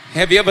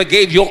 Have you ever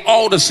gave your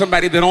all to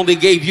somebody that only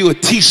gave you a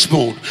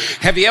teaspoon?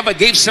 Have you ever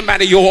gave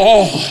somebody your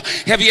all?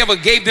 Have you ever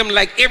gave them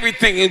like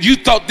everything and you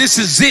thought this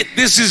is it,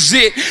 this is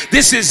it,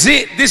 this is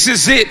it, this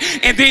is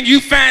it, and then you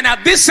find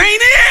out this ain't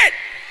it?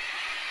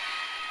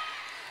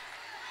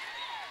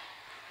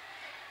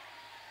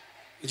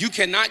 You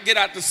cannot get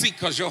out the seat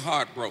because your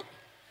heart broke.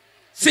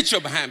 Sit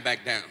your behind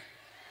back down.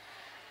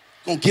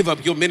 Gonna give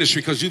up your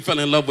ministry because you fell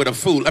in love with a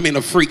fool.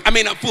 A freak.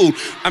 A fool.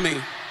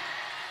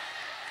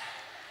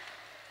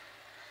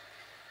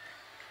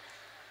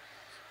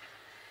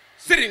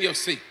 Sit in your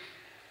seat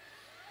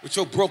with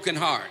your broken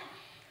heart.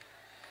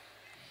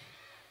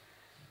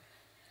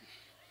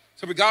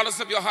 So regardless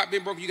of your heart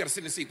being broken, you got to sit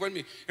in the seat. Wait a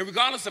minute. And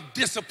regardless of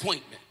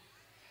disappointment,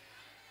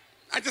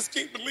 I just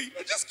can't believe it.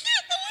 I just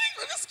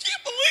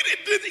can't believe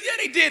it. Yeah,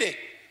 they did it.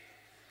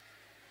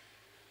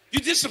 You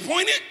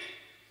disappointed?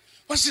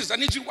 Watch this. I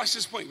need you to watch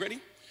this point. Ready?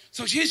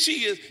 So here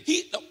she is.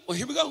 Here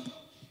we go.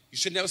 You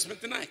should never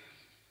spend the night.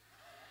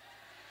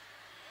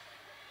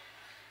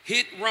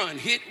 Hit, run,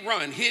 hit,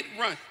 run, hit,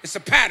 run. It's a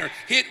pattern.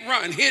 Hit,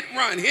 run, hit,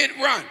 run, hit,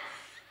 run.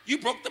 You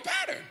broke the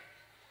pattern.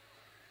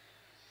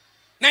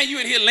 Now you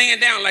in here laying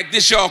down like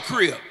this y'all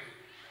crib.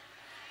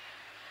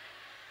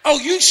 Oh,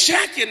 you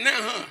shacking now,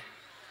 huh?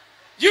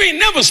 You ain't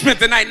never spent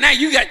the night. Now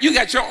you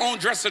got your own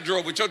dresser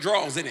drawer with your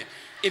drawers in it.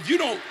 If you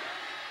don't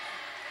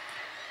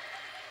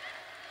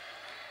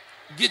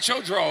get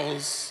your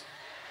drawers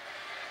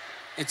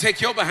and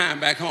take your behind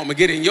back home and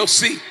get in your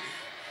seat,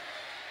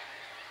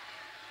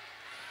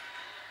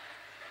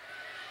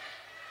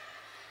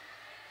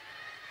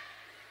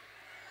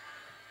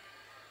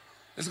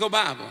 let's go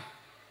Bible.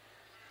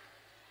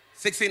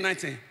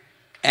 16:19.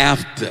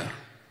 After.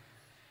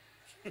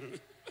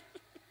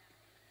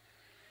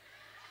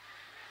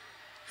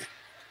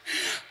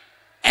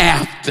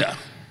 After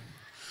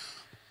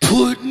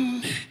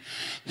putting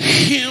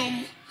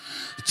him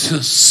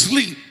to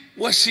sleep,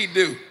 what she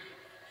do?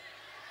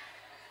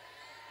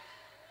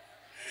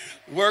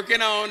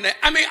 Working on that.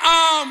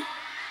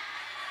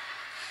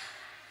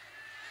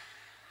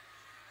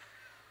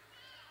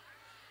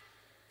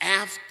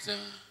 After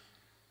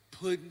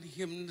putting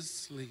him to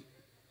sleep,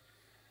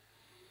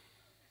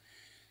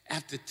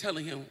 after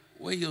telling him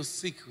where your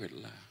secret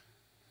lie,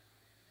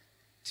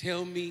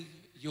 tell me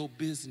your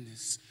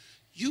business.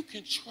 You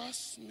can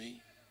trust me.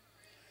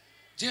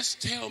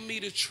 Just tell me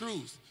the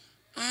truth.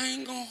 I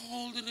ain't going to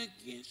hold it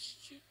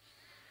against you.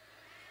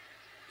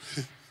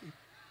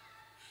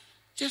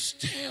 Just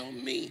tell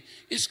me.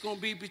 It's going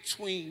to be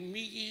between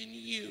me and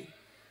you.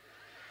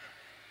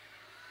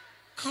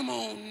 Come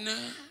on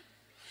now.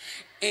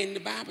 And the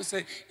Bible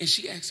said, and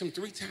she asked him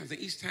 3 times, and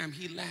each time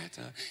he lied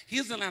to her.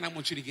 Here's the line I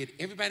want you to get.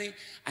 Everybody,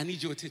 I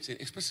need your attention,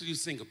 especially you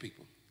single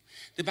people.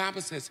 The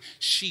Bible says,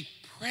 she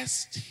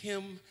pressed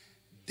him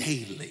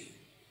daily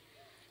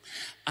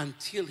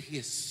until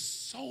his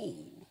soul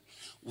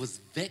was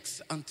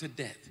vexed unto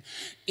death.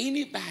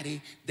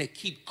 Anybody that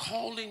keep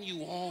calling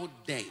you all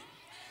day,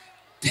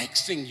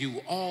 texting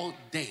you all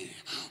day,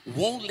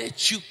 won't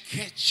let you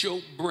catch your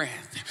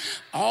breath,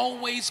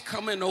 always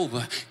coming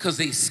over because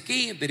they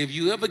scared that if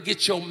you ever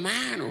get your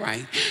mind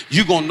right,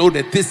 you're going to know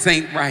that this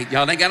ain't right.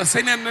 Y'all ain't got to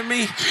say nothing to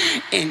me.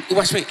 And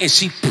watch me. And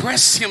she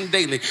pressed him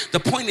daily. The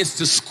point is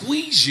to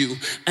squeeze you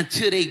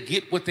until they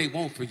get what they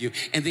want for you.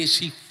 And then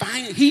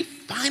he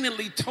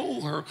finally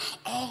told her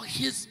all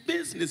his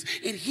business,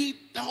 and he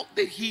thought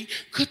that he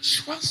could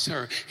trust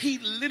her. He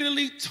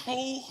literally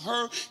told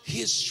her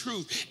his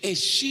truth, and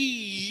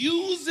she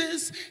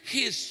uses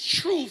his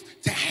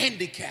truth to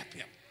handicap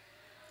him.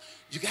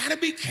 You got to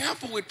be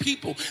careful with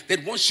people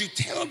that once you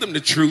tell them the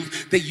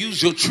truth, they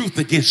use your truth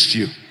against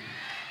you.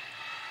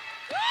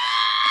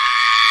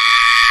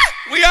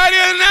 We are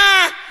there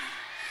now.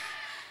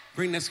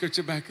 Bring that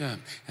scripture back up.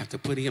 After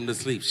putting him to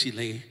sleep, she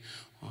lay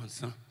on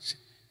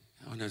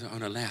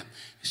her lap.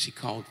 She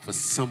called for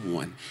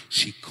someone.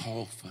 She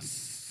called for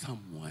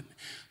someone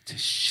to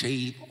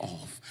shave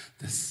off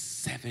the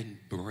 7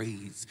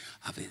 braids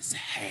of his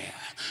hair.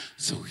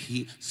 So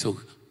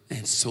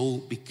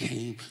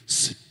became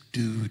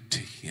subdued to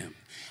him.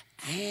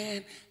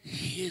 And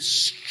his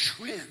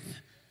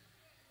strength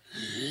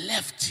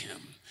left him.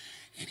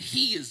 And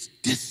he is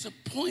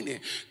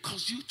disappointed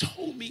because you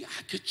told me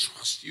I could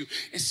trust you.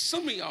 And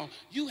some of y'all,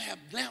 you have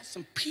allowed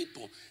some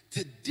people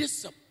to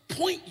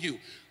disappoint you.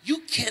 You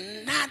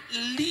cannot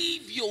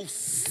leave your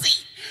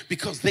seat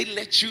because they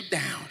let you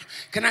down.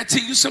 Can I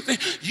tell you something?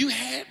 You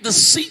had the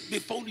seat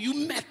before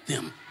you met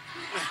them.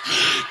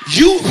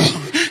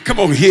 Come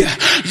on here.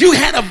 You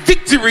had a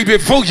victory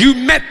before you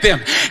met them.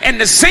 And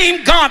the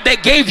same God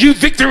that gave you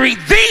victory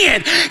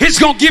then is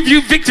going to give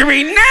you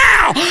victory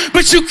now.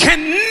 But you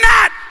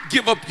cannot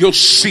give up your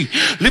seat.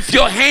 Lift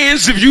your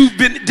hands if you've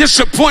been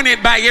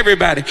disappointed by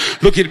everybody.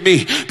 Look at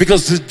me,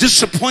 because the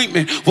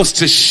disappointment was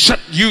to shut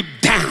you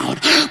down.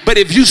 But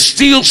if you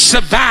still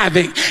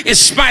surviving in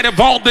spite of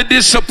all the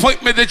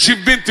disappointment that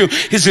you've been through,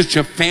 is it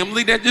your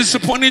family that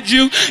disappointed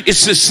you?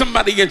 Is it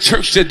somebody in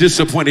church that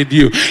disappointed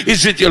you?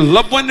 Is it your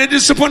loved one that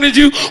disappointed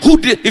you? Who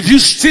did? If you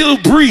still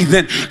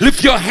breathing,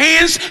 lift your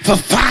hands for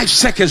 5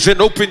 seconds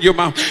and open your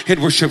mouth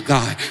and worship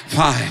God.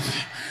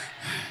 5,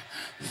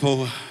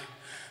 4,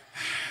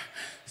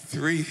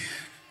 3,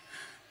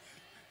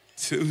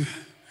 2,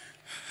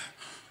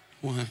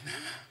 1.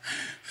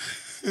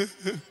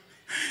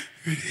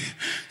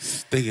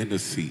 Stay in the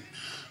seat.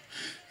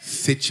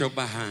 Sit your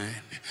behind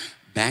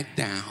back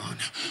down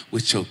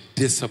with your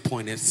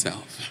disappointed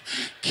self.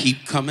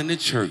 Keep coming to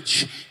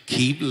church.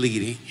 Keep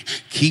leading.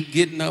 Keep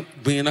getting up,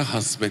 being a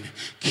husband.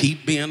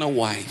 Keep being a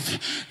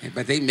wife.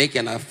 But they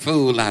making a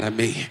fool out of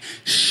me.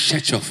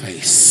 Shut your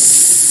face.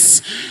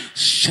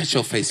 Shut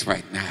your face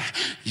right now.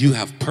 You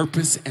have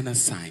purpose and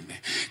assignment.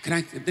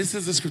 This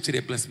is a scripture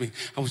that blessed me.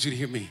 I want you to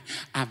hear me.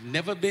 I've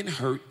never been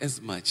hurt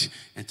as much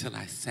until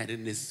I sat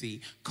in this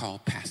seat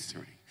called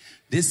pastoring.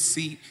 This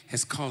seat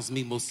has caused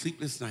me more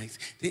sleepless nights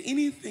than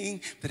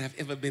anything that I've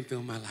ever been through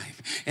in my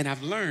life. And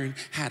I've learned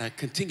how to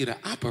continue to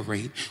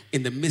operate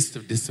in the midst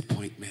of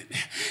disappointment.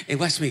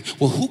 And watch me.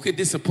 Well, who could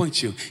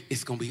disappoint you?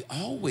 It's going to be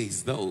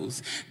always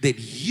those that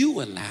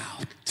you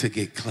allowed to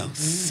get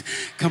close.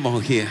 Come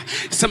on here.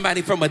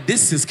 Somebody from a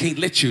distance can't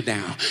let you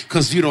down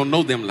because you don't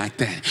know them like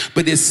that.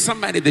 But there's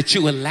somebody that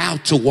you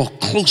allowed to walk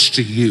close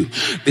to you,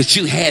 that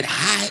you had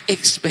high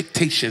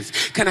expectations.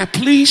 Can I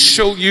please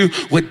show you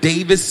what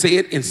David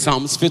said in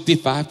Psalms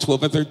 55,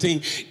 12 and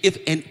 13? If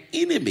an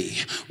enemy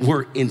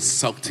were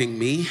insulting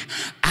me,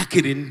 I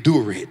could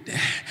endure it.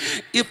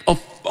 If a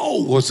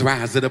foe was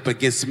rising up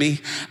against me,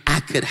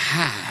 I could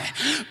hide.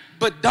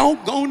 But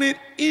doggone it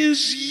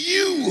is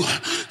you.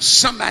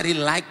 Somebody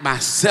like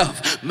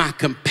myself, my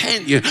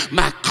companion,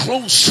 my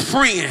close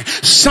friend,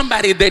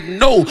 somebody that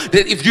know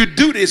that if you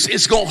do this,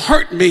 it's going to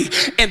hurt me.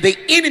 And the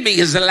enemy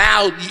is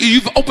allowed,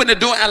 you've opened the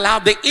door and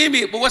allowed the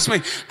enemy, but what's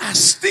my, I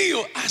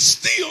still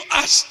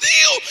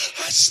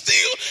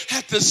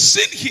have to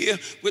sit here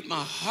with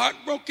my heart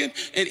broken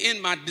and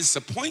in my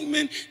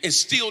disappointment and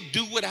still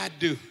do what I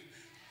do.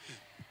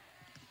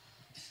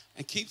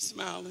 And keep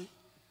smiling.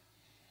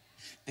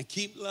 And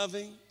keep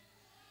loving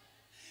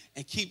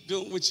and keep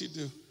doing what you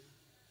do.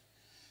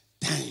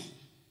 Dang.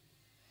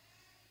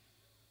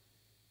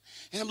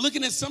 And I'm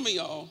looking at some of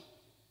y'all.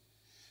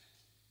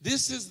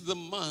 This is the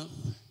month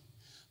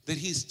that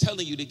he's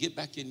telling you to get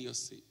back in your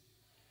seat.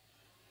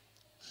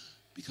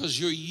 Because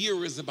your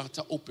year is about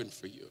to open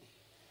for you.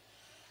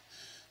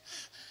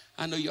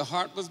 I know your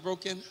heart was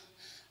broken.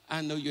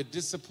 I know you're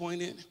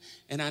disappointed,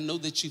 and I know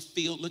that you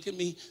feel, look at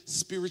me,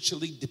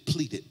 spiritually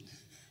depleted.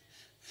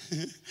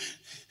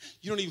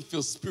 You don't even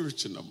feel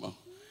spiritual no more.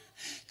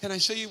 Can I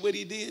show you what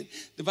he did?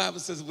 The Bible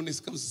says when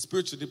it comes to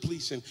spiritual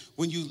depletion,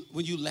 when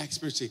you lack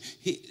spiritually,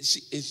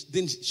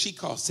 then she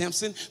called,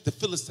 Samson, the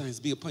Philistines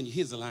be upon you.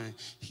 Here's a line.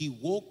 He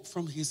woke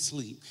from his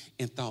sleep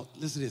and thought,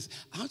 listen to this,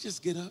 I'll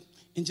just get up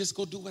and just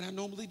go do what I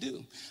normally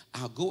do.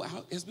 I'll go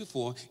out as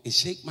before and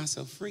shake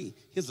myself free.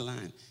 Here's a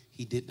line.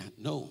 He did not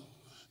know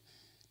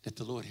that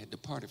the Lord had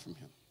departed from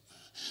him.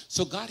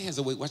 So God has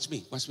a way, watch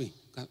me.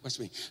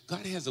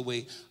 God has a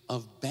way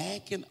of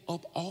backing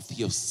up off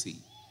your seat.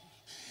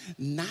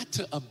 Not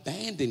to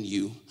abandon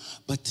you,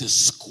 but to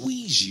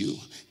squeeze you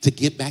to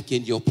get back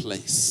in your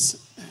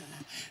place.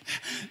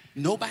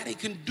 Nobody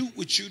can do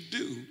what you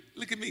do.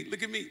 Look at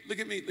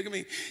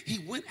me. He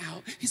went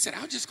out. He said,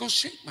 I'll just go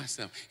shake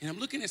myself. And I'm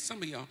looking at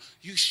some of y'all.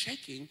 You're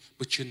shaking,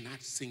 but you're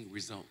not seeing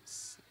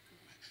results.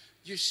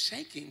 You're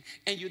shaking,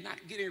 and you're not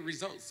getting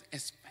results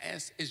as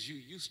fast as you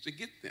used to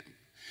get them.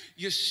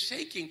 You're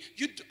shaking.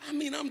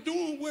 I'm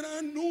doing what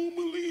I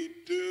normally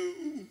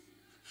do.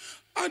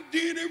 I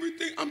did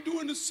everything. I'm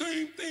doing the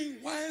same thing.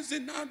 Why is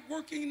it not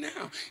working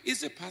now?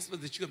 Is it possible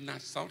that you have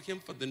not sought him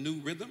for the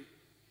new rhythm?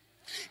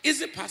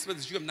 Is it possible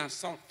that you have not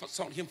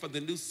sought him for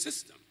the new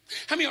system?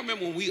 How many of y'all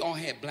remember when we all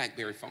had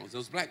BlackBerry phones?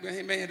 Those BlackBerry,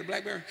 anybody had a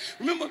BlackBerry?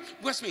 Remember,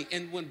 watch me,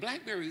 and when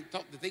BlackBerry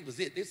thought that they was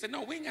it, they said,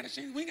 no, we ain't got to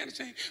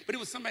change. But it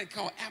was somebody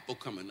called Apple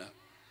coming up.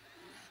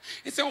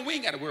 And so we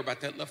ain't got to worry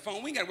about that little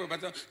phone. We ain't got to worry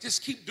about that.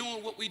 Just keep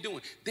doing what we're doing.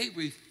 They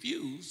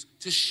refuse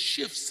to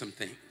shift some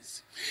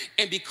things.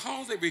 And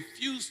because they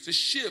refuse to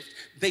shift,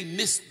 they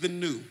miss the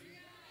new.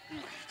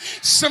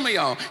 Some of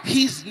y'all,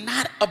 he's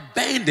not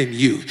abandoning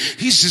you.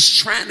 He's just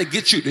trying to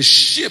get you to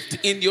shift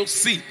in your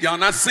seat. Y'all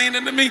not saying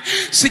it to me?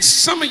 See,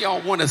 some of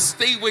y'all want to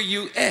stay where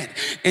you at.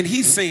 And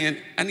he's saying,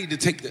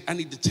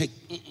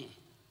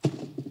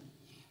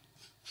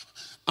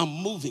 I'm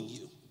moving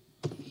you.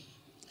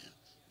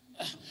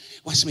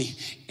 Watch me.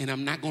 And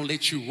I'm not going to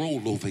let you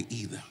roll over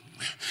either.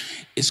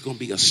 It's going to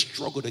be a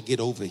struggle to get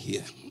over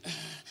here.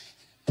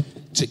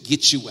 To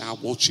get you where I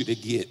want you to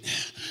get.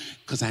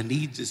 Because I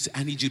need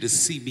you to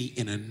see me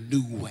in a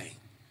new way.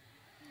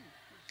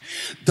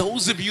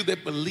 Those of you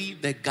that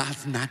believe that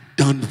God's not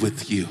done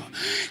with you,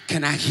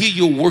 can I hear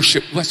your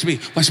worship? Watch me.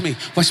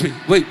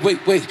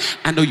 Wait.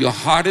 I know your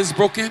heart is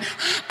broken.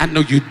 I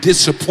know you're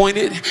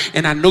disappointed.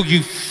 And I know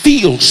you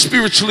feel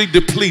spiritually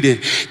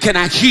depleted. Can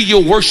I hear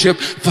your worship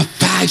for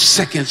 5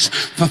 seconds?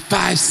 For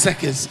 5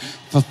 seconds.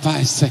 For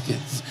 5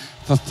 seconds.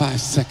 For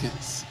 5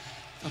 seconds.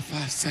 For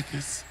 5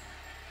 seconds.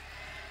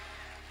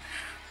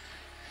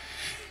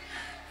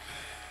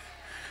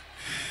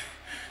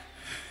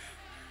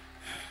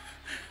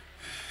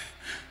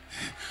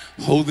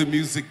 Hold the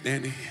music,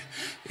 Danny.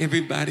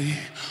 Everybody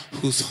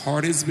whose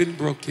heart has been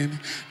broken,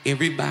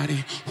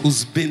 everybody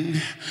who's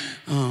been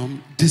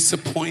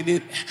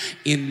disappointed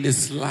in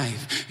this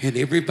life, and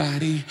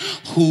everybody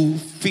who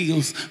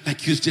feels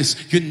like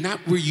you're not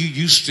where you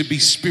used to be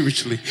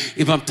spiritually.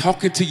 If I'm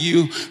talking to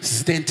you,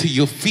 stand to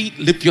your feet,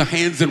 lift your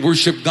hands and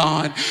worship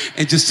God,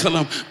 and just tell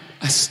him,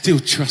 I still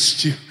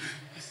trust you.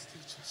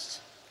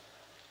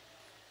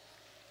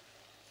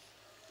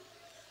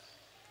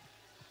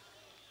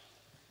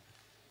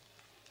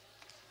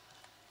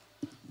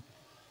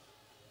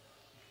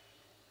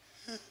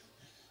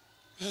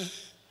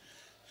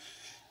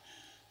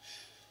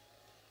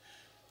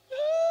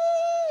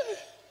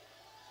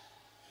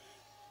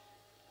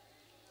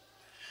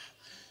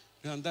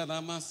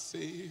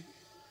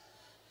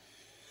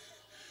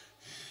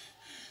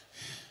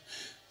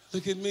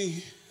 Look at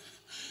me.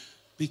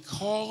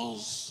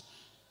 Because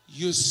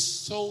you're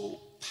so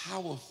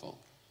powerful,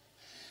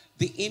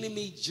 the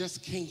enemy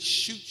just can't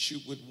shoot you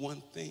with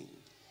one thing.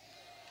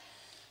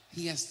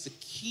 He has to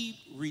keep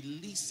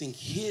releasing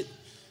hit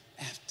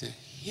after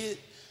hit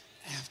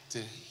after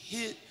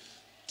hit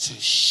to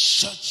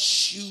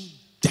shut you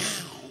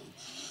down,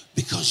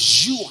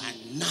 because you are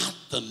not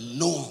the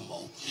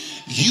normal.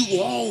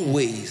 You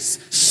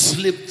always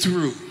slip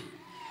through.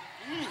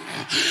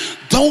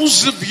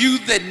 Those of you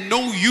that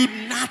know you're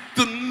not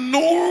the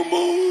normal,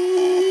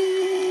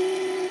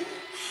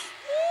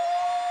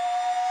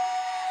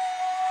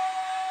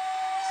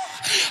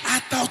 I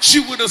thought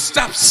you would have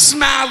stopped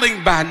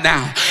smiling by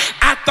now.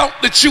 I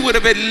thought that you would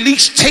have at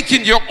least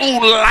taken your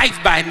own life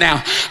by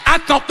now. I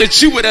thought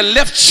that you would have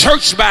left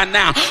church by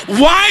now.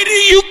 Why do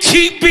you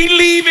keep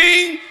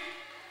believing?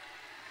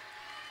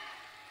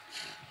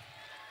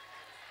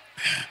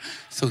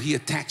 So he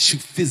attacks you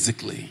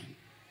physically.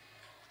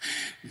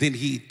 Then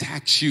he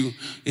attacks you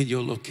in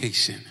your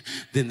location.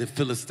 Then the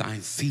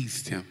Philistine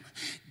seized him,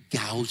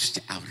 gouged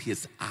out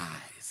his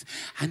eyes.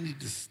 I need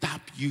to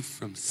stop you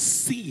from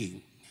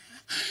seeing,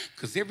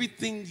 because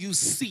everything you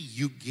see,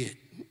 you get.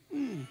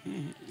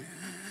 And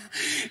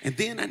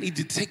then I need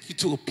to take you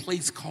to a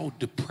place called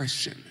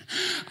depression.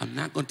 I'm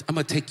going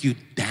to take you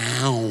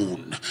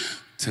down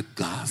to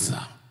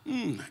Gaza.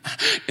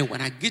 And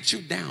when I get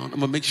you down, I'm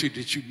going to make sure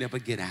that you never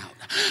get out.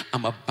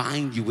 I'm going to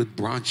bind you with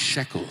bronze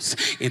shackles.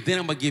 And then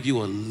I'm going to give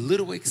you a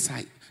little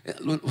excitement.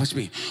 Watch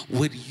me.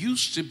 What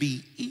used to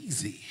be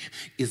easy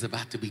is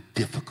about to be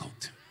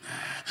difficult.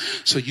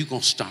 So you're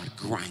going to start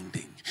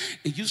grinding.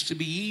 It used to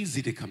be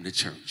easy to come to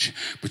church,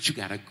 but you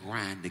got to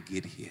grind to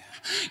get here.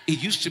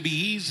 It used to be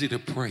easy to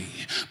pray,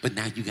 but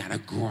now you got to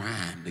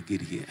grind to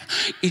get here.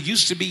 It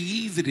used to be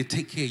easy to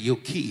take care of your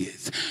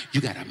kids.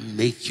 You got to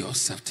make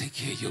yourself take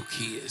care of your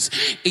kids.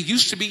 It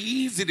used to be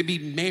easy to be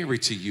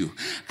married to you.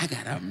 I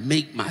got to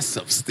make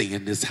myself stay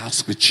in this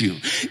house with you.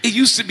 It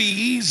used to be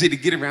easy to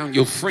get around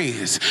your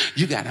friends.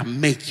 You got to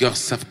make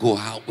yourself go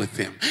out with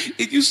them.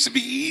 It used to be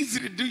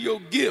easy to do your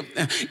gift.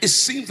 It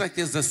seems like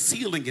there's a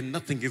ceiling and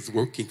nothing is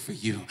working for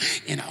you.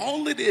 And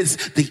all it is,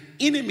 the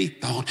enemy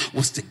thought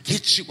was to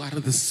get you out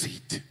of the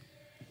seat.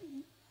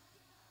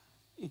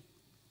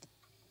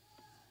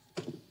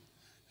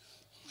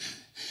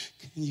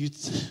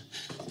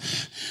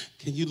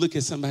 Can you look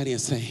at somebody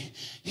and say,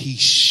 he's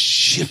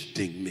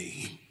shifting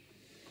me?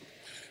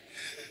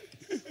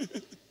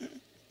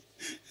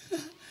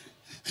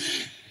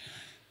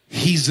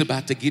 He's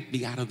about to get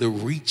me out of the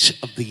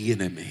reach of the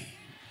enemy.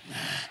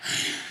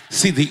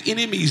 See, the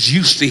enemy's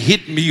used to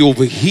hit me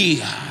over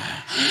here,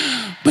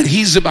 but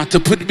he's about to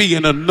put me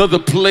in another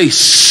place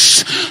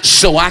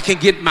so I can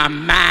get my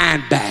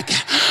mind back.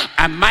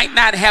 I might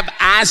not have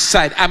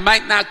eyesight. I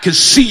might not can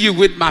see you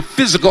with my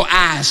physical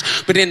eyes,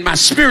 but in my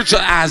spiritual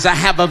eyes, I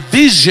have a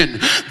vision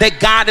that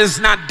God is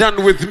not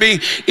done with me.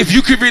 If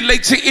you can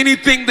relate to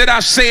anything that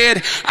I've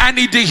said, I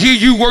need to hear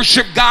you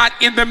worship God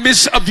in the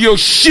midst of your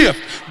shift.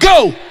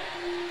 Go.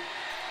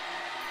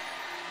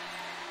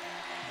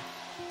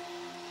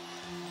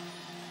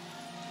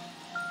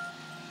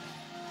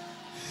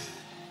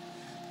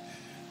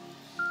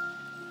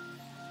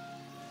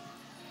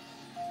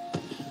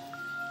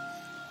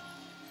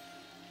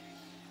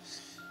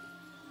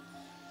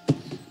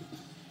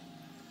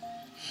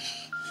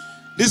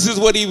 This is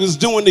what he was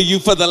doing to you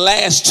for the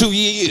last 2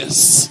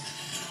 years.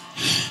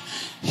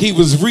 He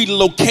was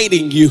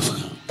relocating you.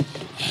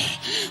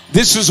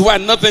 This is why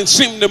nothing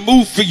seemed to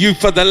move for you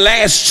for the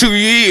last 2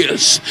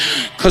 years,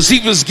 because he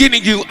was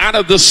getting you out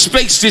of the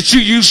space that you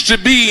used to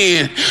be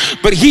in.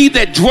 But he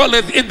that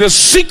dwelleth in the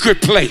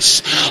secret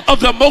place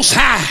of the Most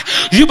High,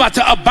 you about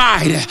to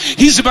abide.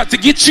 He's about to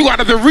get you out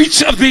of the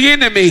reach of the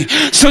enemy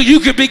so you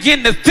can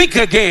begin to think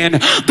again.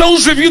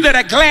 Those of you that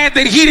are glad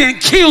that he didn't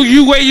kill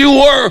you where you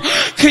were,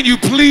 can you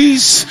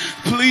please,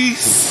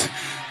 please,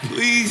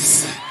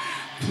 please,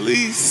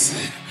 please,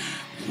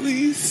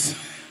 please?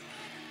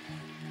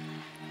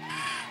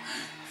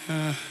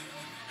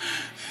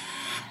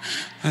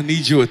 I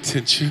need your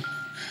attention.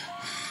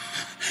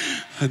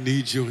 I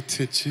need your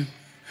attention.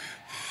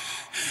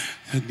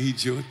 I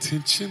need your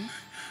attention.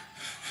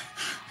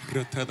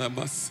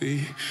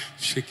 Ratadamasi,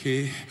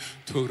 sheke,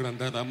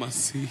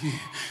 torandadamasi,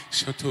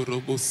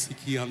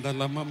 shatorobosiki,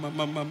 andala mama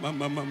mama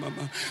mama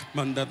mama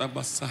mandada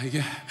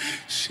basaya,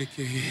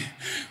 sheke.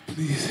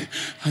 Please,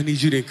 I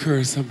need you to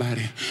encourage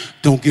somebody.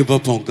 Don't give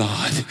up on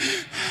God,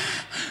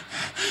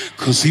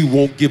 because he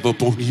won't give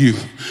up on you.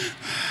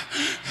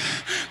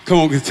 Come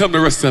on, tell me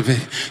the rest of it.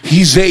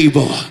 He's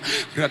able.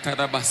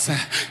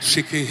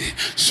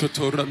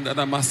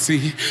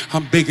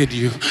 I'm begging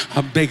you.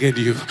 I'm begging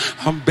you.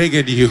 I'm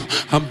begging you.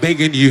 I'm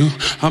begging you.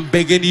 I'm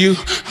begging you.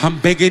 I'm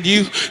begging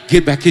you.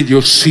 Get back in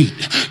your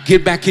seat.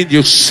 Get back in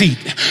your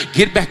seat.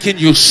 Get back in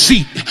your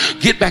seat.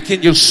 Get back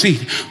in your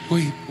seat.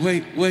 Wait.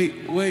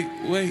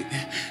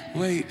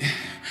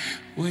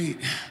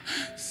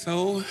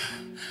 So.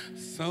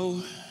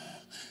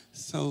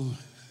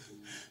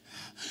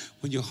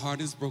 When your heart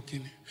is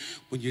broken,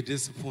 when you're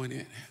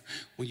disappointed,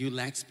 when you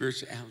lack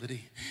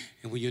spirituality,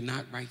 and when you're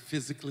not right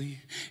physically,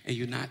 and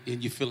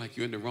you feel like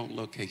you're in the wrong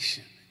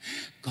location,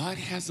 God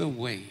has a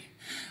way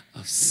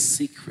of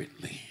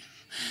secretly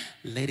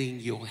letting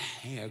your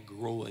hair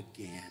grow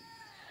again.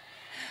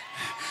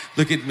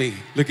 Look at me.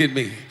 Look at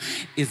me.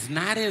 It's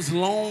not as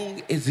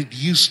long as it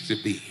used to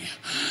be,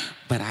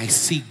 but I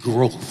see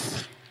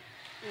growth.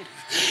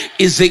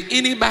 Is there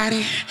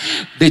anybody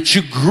that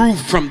you grew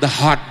from the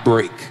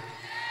heartbreak?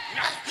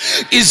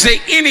 Is there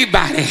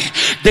anybody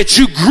that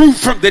you grew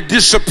from the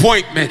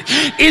disappointment?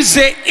 Is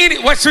there any,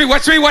 watch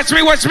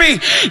me.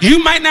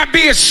 You might not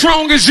be as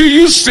strong as you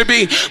used to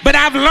be, but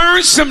I've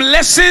learned some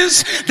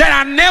lessons that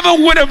I never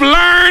would have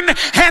learned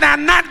had I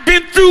not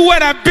been through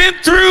what I've been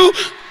through.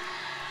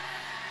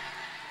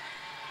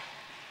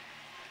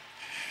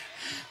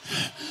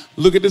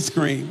 Look at the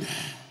screen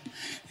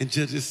in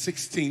Judges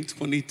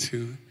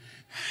 16:22.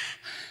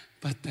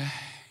 But the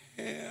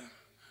hair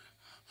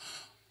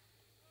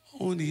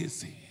on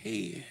his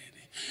head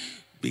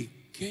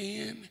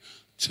began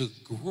to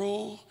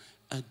grow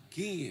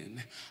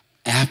again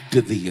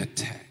after the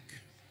attack.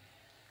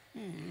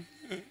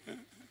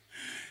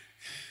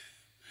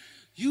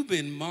 You've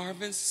been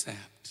Marvin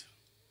Sapped.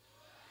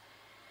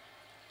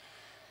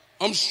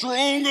 I'm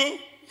stronger,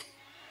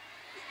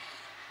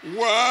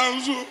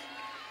 wiser.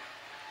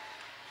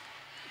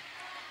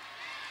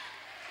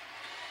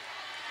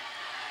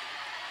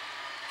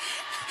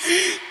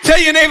 Tell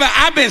your neighbor,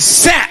 I've been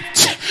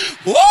sapped.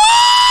 Woo!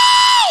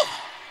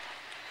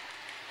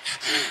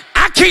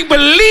 I can't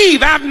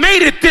believe I've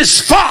made it this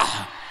far.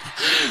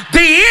 The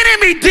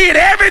enemy did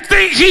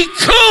everything he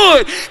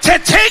could to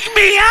take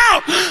me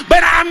out,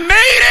 but I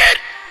made it.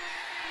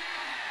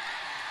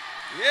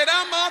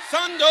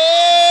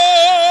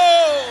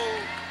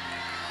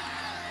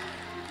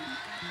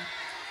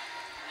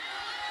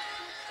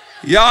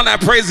 Y'all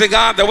not praising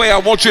God the way I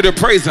want you to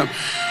praise him.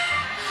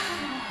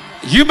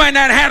 You might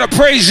not have the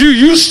praise you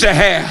used to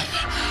have,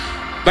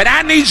 but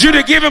I need you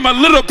to give him a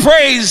little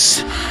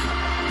praise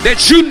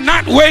that you're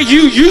not where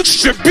you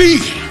used to be.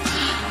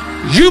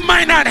 You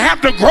might not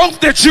have the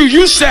growth that you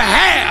used to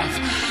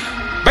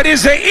have, but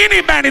is there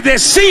anybody that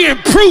see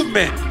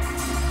improvement?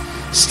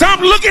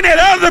 Stop looking at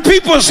other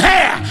people's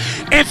hair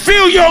and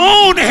feel your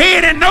own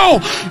head and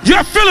know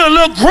you're feeling a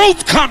little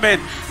growth coming.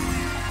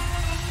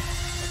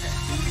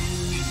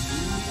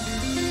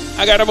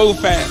 I gotta move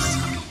fast.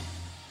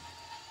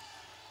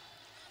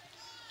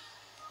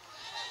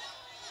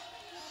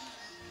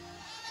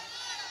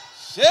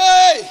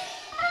 Hey!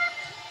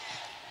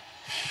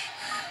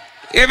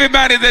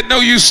 Everybody that know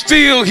you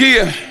still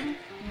here,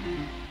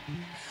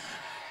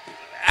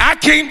 I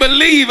can't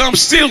believe I'm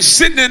still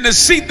sitting in the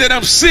seat that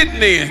I'm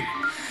sitting in,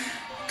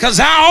 because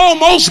I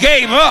almost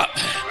gave up.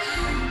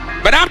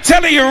 But I'm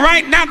telling you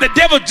right now, the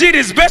devil did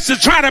his best to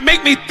try to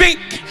make me think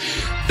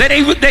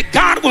that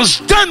God was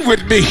done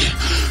with me.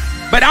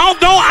 But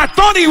although I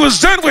thought he was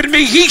done with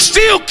me, he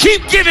still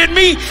keep giving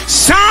me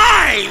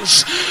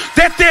signs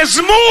that there's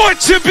more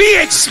to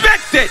be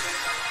expected.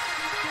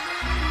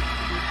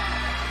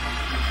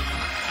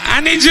 I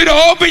need you to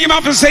open your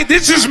mouth and say,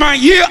 this is my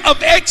year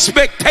of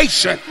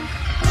expectation.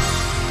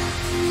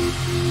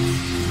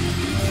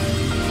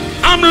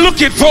 I'm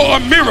looking for a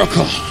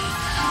miracle.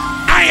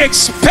 I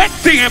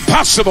expect the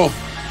impossible.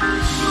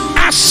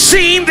 I've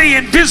seen the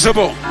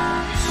invisible.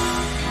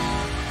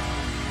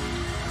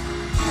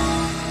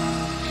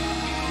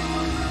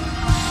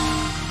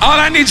 All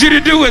I need you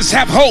to do is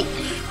have hope.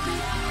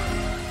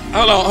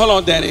 Hold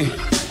on, Daddy.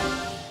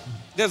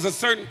 There's a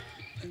certain,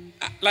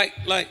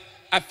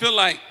 I feel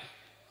like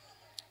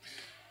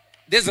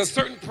there's a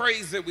certain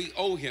praise that we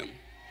owe him.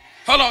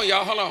 Hold on,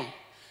 y'all, hold on.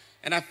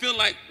 And I feel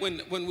like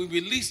when we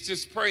release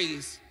this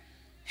praise,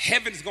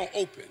 heaven's gonna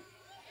open.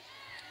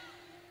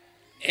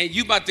 And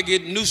you about to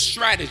get new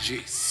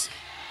strategies.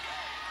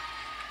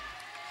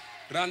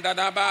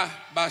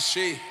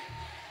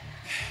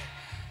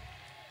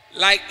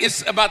 Like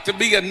it's about to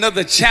be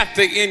another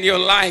chapter in your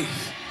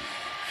life.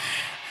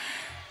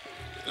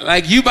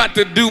 Like you about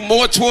to do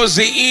more towards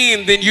the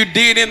end than you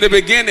did in the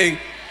beginning.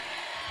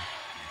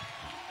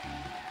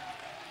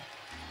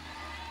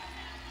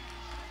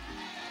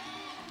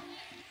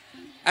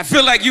 I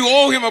feel like you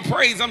owe him a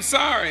praise. I'm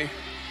sorry.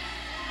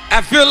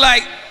 I feel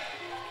like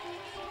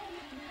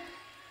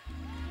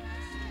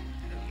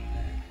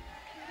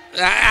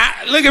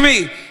look at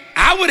me.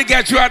 I would have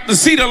got you out the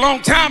seat a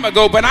long time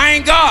ago, but I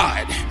ain't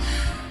God.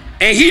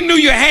 And he knew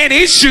you had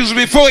issues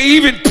before he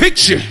even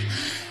picked you.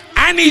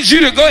 I need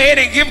you to go ahead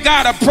and give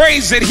God a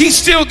praise that he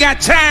still got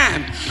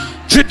time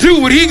to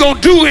do what he gonna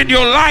do in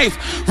your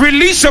life.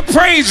 Release a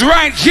praise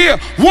right here.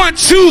 1,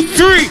 2,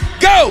 3,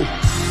 go.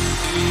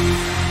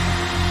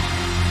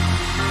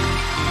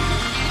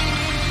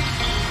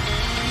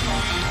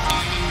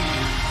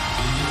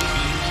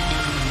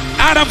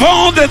 Out of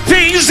all the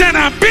things that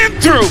I've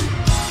been through,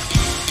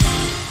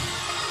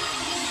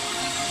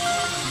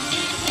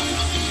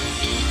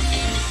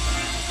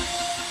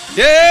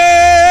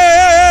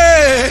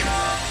 yeah,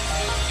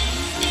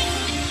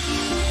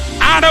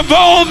 out of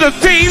all the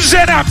things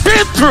that I've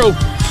been through,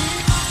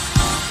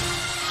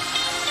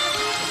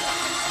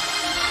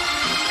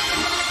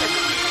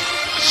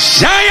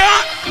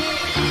 Shia,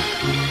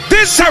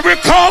 this I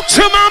recall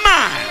to my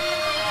mind.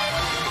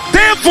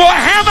 Therefore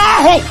have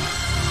I hope.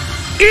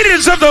 It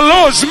is of the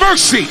Lord's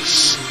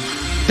mercies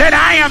that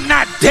I am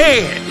not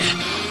dead.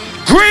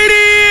 Great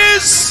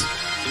is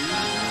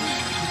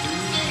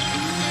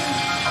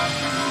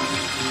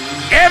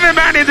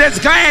everybody that's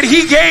glad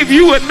he gave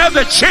you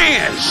another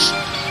chance.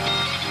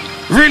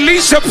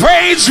 Release a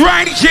praise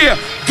right here.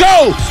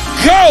 Go,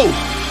 go.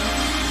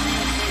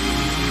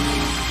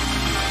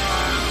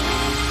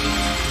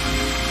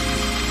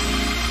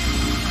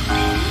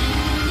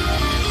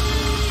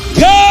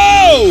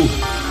 Go.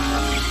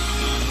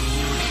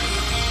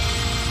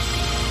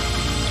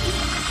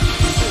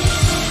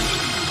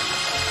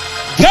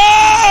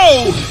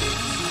 Go!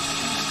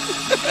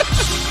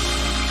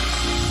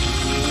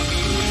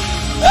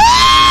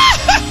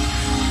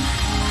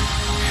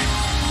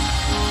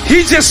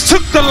 He just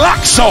took the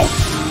locks off.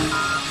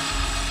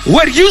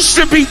 What used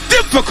to be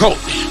difficult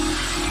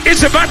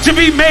is about to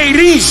be made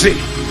easy.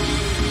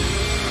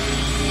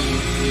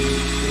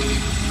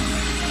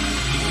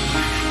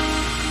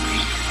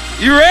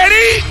 You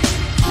ready?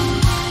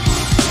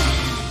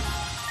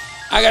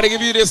 I got to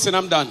give you this and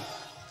I'm done.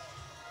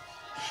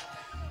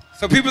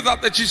 So people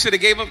thought that you should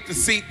have gave up the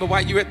seat, but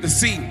while you're at the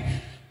seat,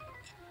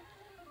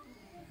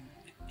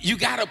 you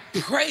got to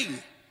pray.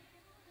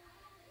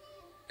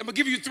 I'm going to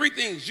give you three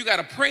things. You got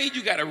to pray,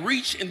 you got to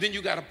reach, and then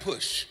you got to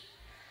push.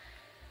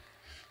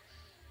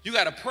 You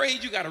got to pray,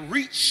 you got to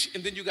reach,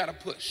 and then you got to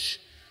push.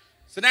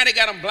 So now they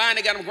got them blind,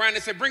 they got them grinding.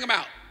 They said, bring them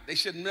out. They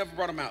should have never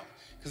brought them out.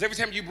 Because every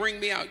time you bring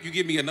me out, you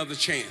give me another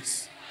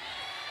chance.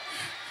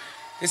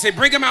 They say,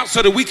 bring him out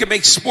so that we can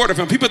make sport of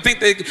him. People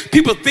think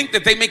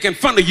that they're making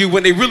fun of you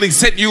when they really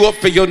set you up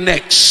for your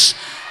next.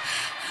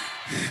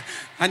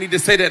 I need to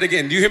say that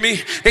again. Do you hear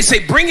me? They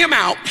say, bring him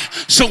out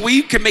so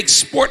we can make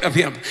sport of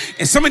him.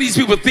 And some of these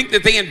people think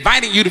that they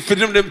invited you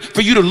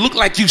for you to look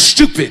like you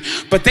stupid.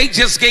 But they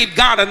just gave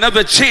God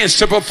another chance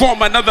to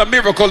perform another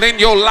miracle in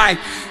your life.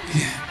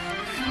 Yeah.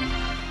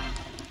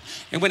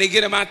 And when they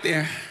get him out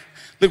there,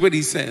 look what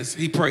he says.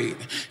 He prayed.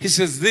 He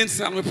says, then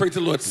Solomon prayed to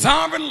the Lord,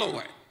 sovereign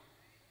Lord,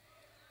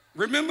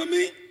 remember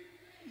me?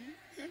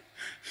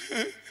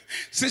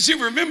 Since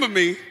you remember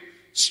me,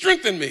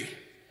 strengthen me.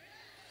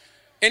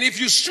 And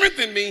if you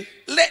strengthen me,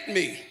 let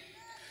me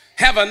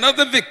have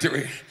another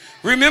victory.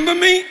 Remember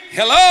me?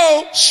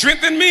 Hello?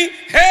 Strengthen me?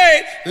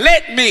 Hey,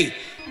 let me.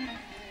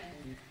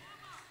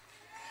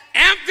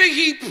 After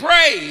he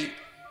prayed,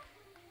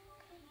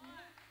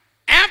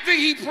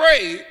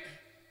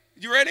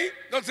 you ready?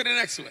 Go to the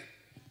next one.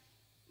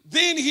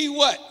 Then he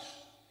what?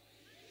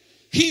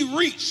 He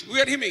reached.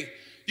 You hear me?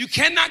 You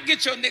cannot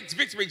get your next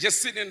victory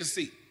just sitting in the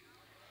seat.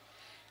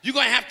 You're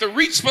going to have to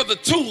reach for the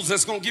tools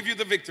that's going to give you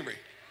the victory.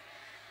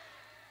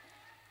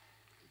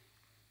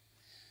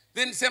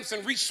 Then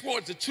Samson reached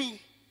towards the two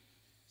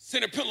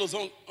center pillars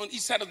on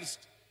each side of the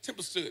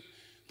temple stood,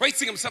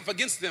 bracing himself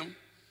against them,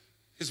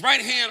 his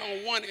right hand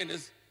on one and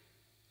his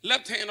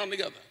left hand on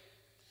the other.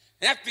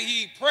 And after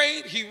he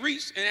prayed, he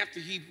reached, and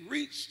after he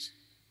reached,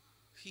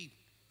 he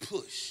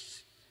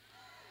pushed.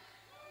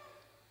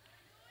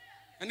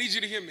 I need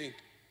you to hear me.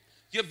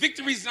 Your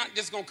victory is not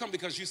just going to come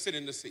because you sit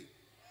in the seat.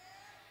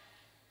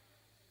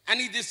 I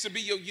need this to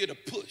be your year to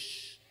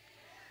push.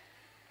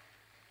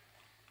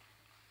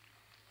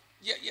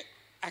 Yeah,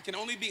 I can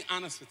only be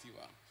honest with you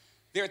all.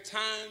 There are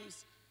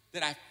times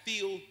that I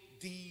feel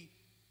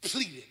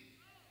depleted.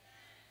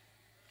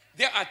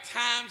 There are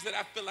times that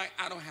I feel like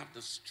I don't have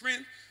the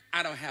strength,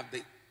 I don't have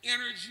the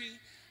energy.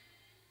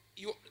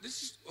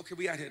 Okay,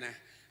 we out here now.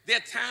 There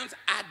are times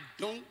I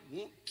don't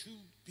want to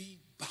be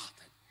bothered.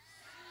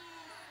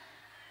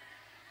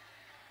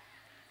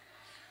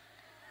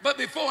 But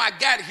before I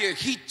got here,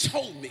 he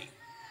told me,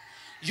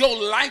 your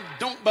life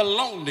don't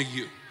belong to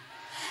you.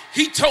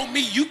 He told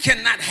me you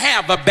cannot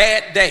have a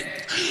bad day.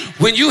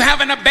 When you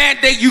having a bad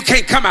day, you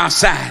can't come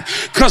outside.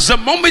 Because the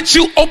moment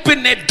you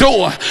open that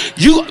door,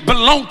 you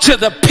belong to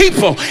the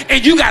people,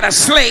 and you got to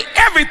slay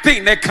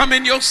everything that come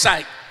in your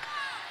sight.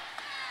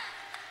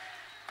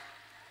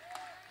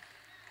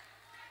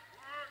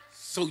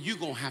 So you're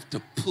going to have to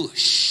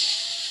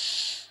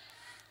push.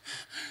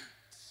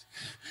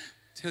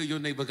 Tell your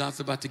neighbor, God's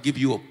about to give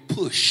you a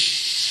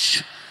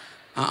push.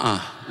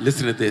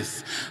 Listen to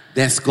this.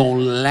 That's going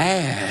to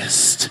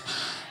last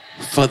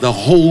for the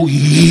whole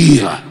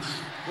year.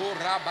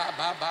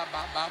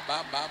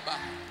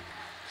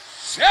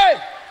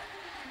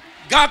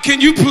 God,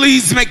 can you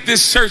please make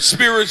this church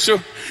spiritual?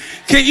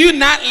 Can you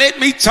not let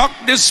me talk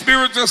this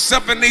spiritual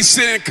stuff and they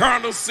sit in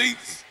carnal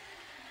seats?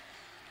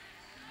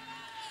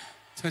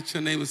 Touch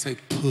your neighbor and say,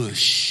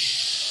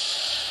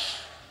 push.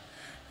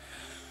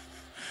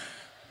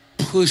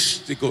 Push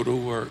to go to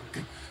work.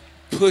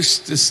 Push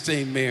to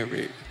stay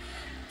married.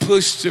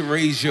 Push to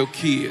raise your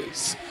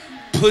kids.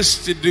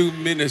 Push to do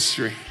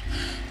ministry.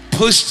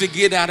 Push to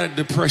get out of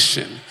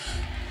depression.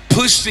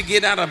 Push to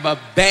get out of a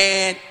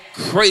bad,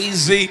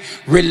 crazy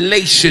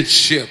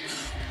relationship.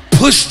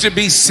 Push to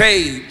be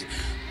saved.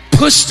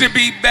 Push to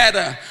be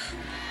better.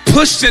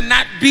 Push to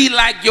not be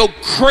like your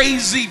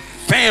crazy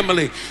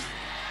family.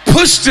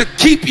 Push to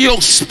keep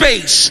your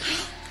space.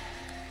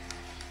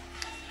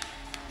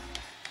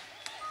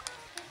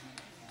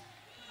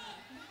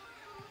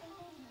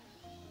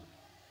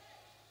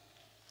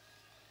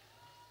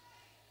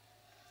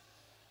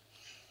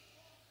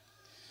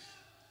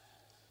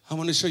 I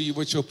want to show you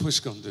what your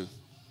push going to do.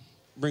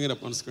 Bring it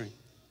up on the screen.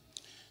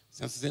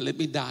 Samson said, let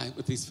me die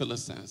with these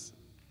Philistines.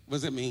 What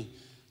does it mean?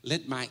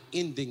 Let my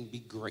ending be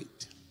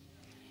great.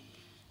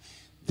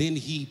 Then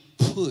he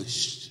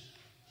pushed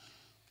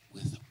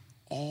with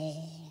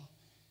all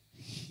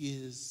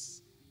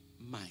his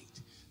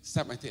might.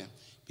 Stop right there.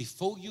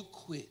 Before you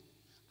quit,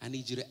 I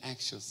need you to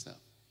ask yourself,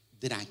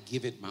 did I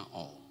give it my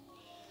all?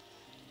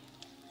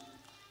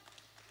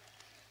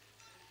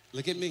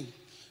 Look at me.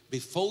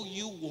 Before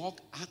you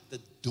walk out the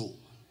door,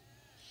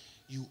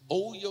 you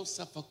owe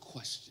yourself a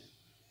question.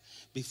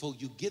 Before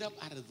you get up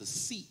out of the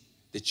seat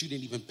that you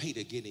didn't even pay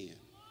to get in,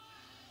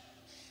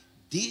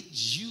 did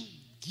you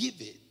give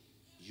it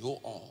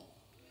your all?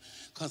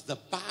 Because the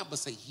Bible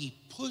says he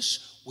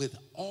pushed with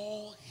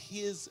all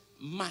his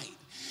might,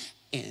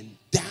 and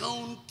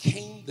down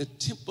came the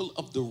temple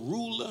of the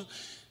ruler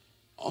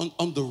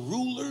on the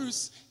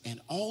rulers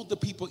and all the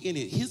people in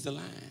it. Here's the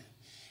line.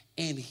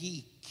 And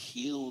he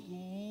killed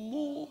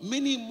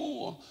many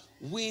more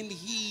when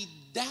he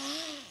died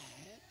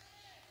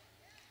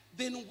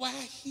than while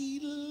he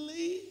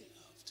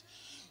lived.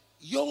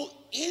 Your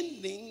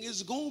ending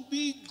is going to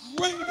be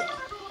greater.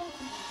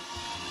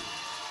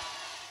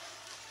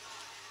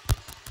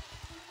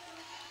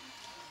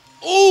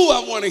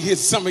 Oh, I want to hit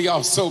some of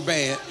y'all so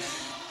bad.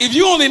 If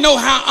you only know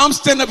how I'm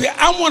standing up here,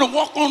 I want to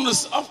walk on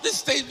off this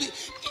stage.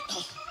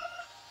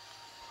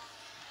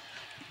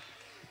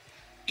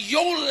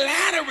 Your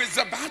ladder is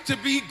about to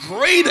be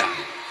greater.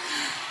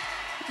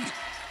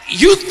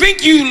 You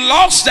think you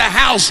lost a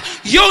house.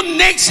 Your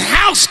next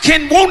house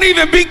won't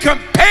even be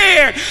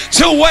compared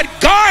to what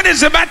God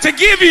is about to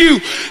give you.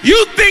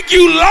 You think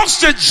you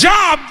lost a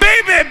job,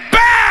 baby,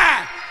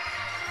 bye.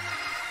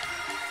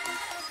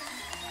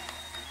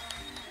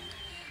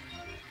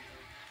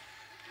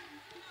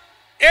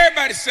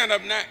 Everybody stand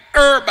up now.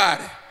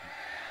 Everybody.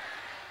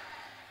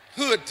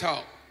 Hood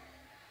talk.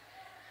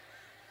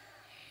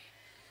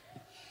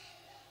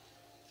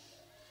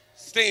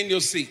 Stay in your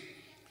seat.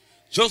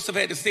 Joseph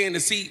had to stay in the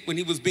seat when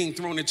he was being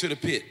thrown into the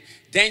pit.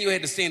 Daniel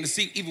had to stay in the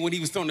seat even when he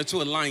was thrown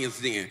into a lion's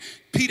den.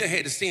 Peter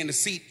had to stay in the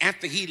seat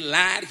after he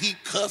lied, he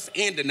cussed,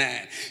 and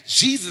denied.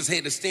 Jesus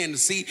had to stay in the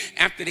seat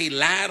after they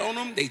lied on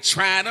him, they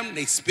tried him,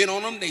 they spit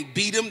on him, they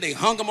beat him, they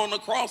hung him on the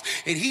cross,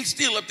 and he's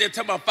still up there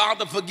talking about,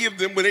 Father, forgive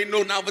them, but they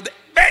know not what they...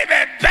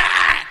 Baby,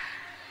 die!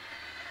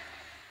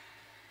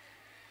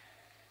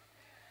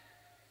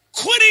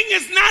 Quitting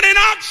is not an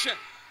option.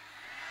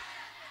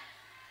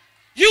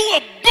 You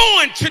were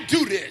born to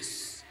do this.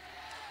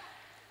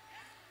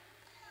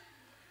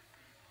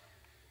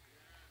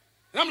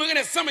 And I'm looking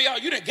at some of y'all,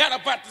 you done got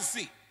up out the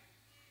seat.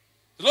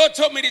 The Lord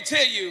told me to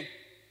tell you,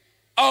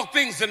 all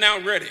things are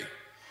now ready.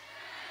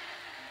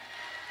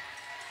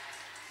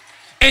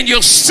 And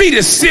your seat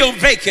is still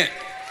vacant.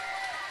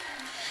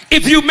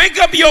 If you make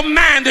up your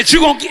mind that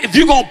if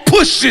you're gonna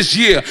push this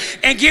year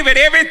and give it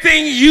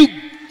everything you...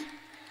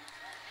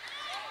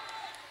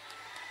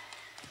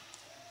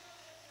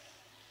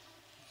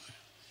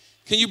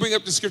 Can you bring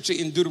up the scripture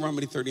in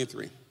Deuteronomy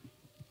 30:3?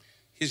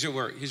 Here's your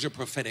word. Here's your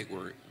prophetic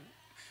word.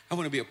 I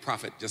want to be a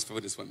prophet just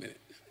for this 1 minute.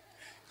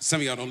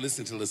 Some of y'all don't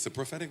listen till it's a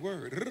prophetic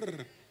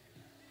word.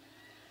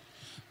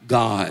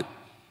 God,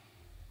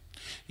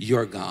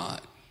 your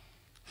God,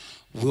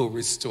 will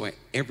restore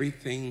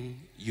everything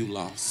you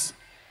lost.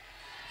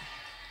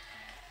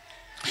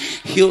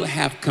 He'll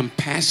have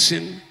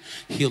compassion.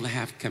 He'll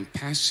have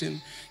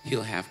compassion.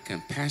 He'll have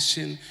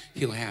compassion.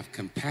 He'll have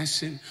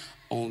compassion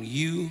on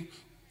you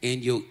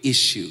and your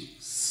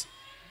issues.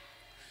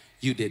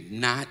 You did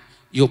not,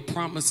 your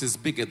promise is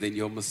bigger than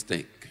your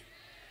mistake.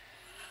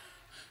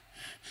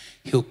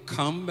 He'll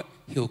come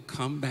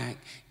back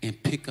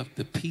and pick up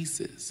the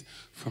pieces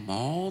from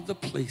all the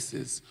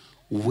places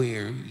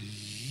where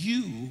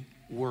you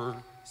were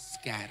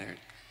scattered.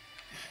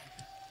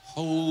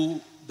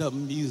 Hold the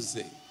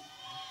music.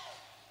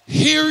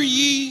 Hear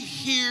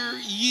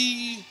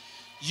ye,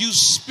 you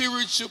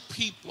spiritual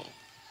people.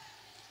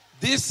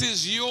 This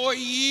is your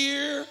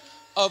year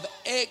of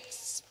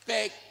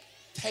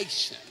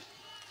expectation.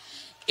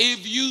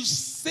 If you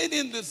sit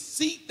in the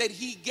seat that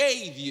he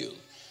gave you,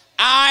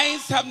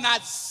 eyes have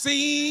not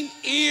seen,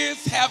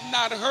 ears have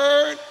not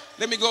heard.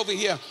 Let me go over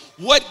here.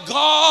 What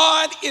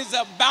God is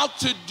about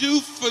to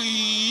do for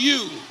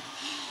you.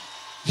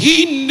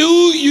 He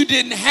knew you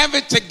didn't have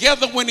it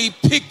together when he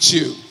picked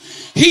you.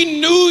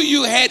 He knew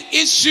you had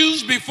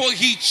issues before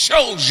he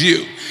chose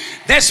you.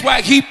 That's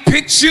why he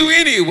picked you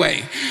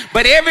anyway.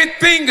 But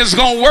everything is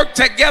going to work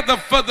together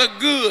for the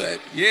good.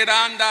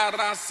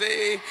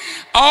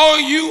 All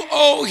you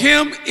owe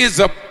him is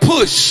a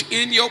push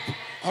in your...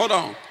 Hold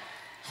on.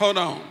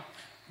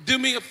 Do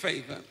me a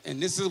favor,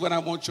 and this is what I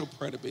want your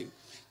prayer to be.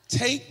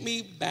 Take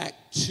me back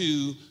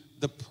to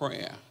the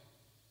prayer.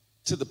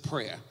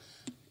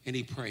 And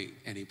he prayed,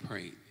 and he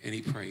prayed, and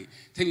he prayed.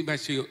 Take me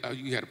back to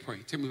you got to pray.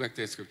 Take me back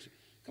to that scripture.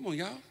 Come on,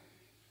 y'all.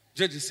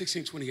 Judges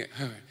 16:28.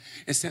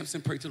 And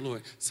Samson prayed to the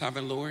Lord.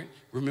 Sovereign Lord,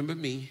 remember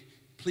me.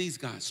 Please,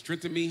 God,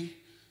 strengthen me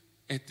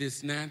at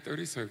this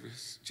 9:30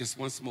 service just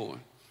once more.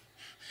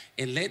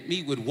 And let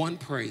me with one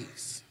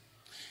praise.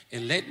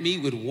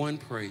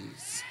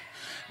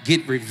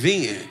 Get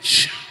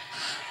revenge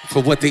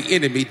for what the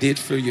enemy did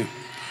for you.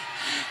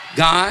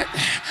 God,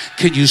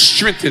 can you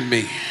strengthen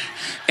me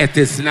at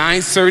this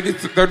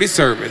 9:30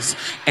 service?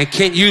 And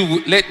can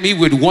you let me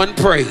with one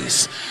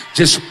praise?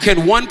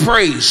 Can one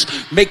praise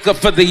make up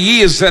for the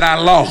years that I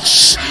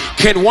lost?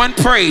 Can one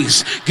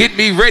praise get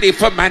me ready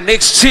for my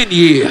next 10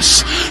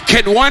 years?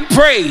 Can one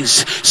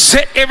praise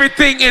set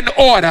everything in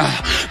order?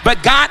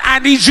 But God, I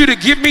need you to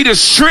give me the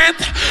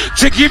strength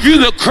to give you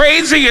the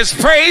craziest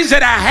praise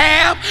that I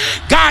have.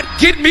 God,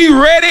 get me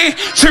ready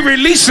to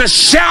release a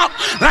shout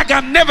like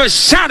I've never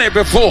shouted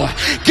before.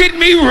 Get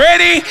me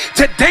ready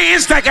to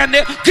dance like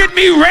get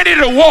me ready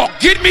to walk.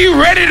 Get me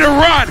ready to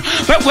run.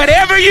 But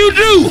whatever you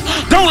do,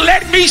 don't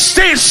let me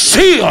stand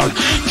still.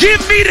 Give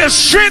me the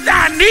strength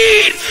I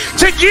need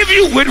to give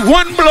you with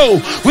one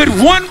blow, with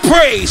one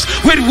praise,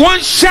 with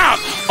one shout.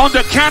 On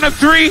the count of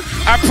 3,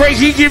 I pray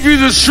he give you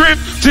the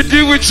strength to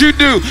do what you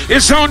do.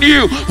 It's on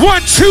you.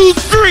 1, 2,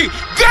 3,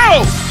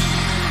 go!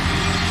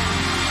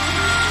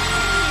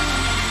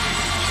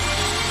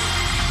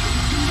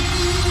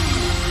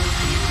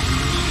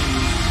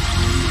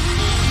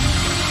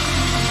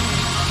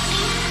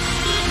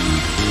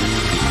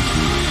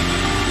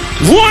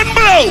 One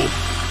blow.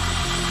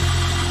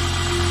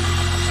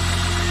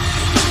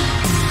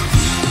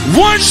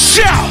 One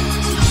shout.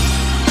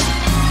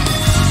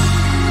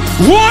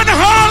 One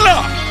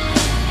holler.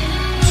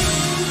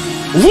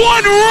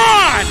 One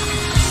run.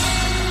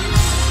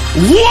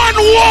 One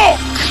walk.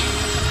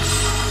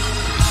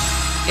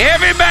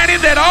 Everybody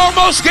that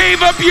almost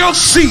gave up your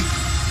seat,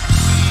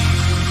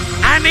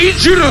 I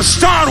need you to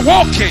start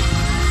walking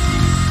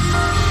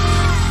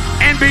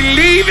and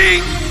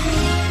believing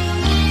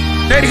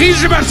that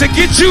he's about to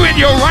get you in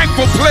your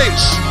rightful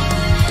place.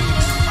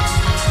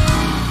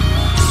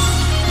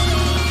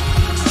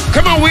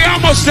 Come on, we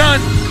almost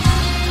done.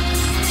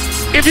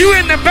 If you're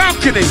in the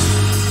balcony,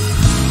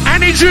 I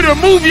need you to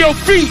move your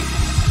feet.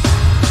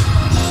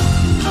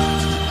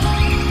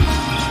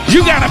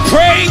 You gotta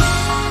pray.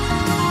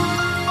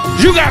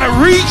 You gotta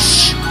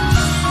reach.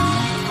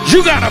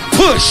 You gotta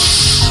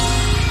push.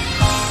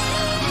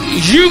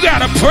 You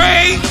gotta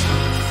pray.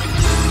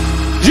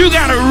 You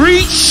gotta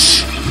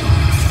reach.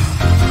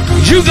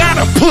 You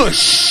gotta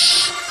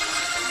push.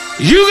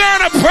 You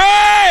gotta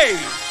pray.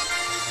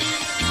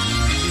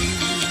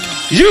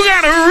 You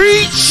gotta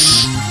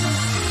reach.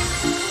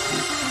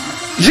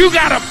 You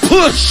gotta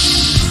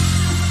push.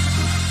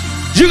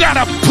 You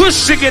gotta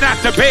push to get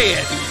out the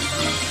bed.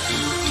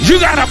 You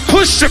gotta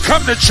push to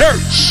come to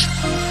church.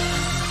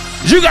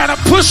 You gotta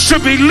push to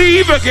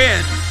believe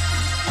again.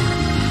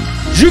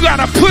 You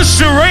gotta push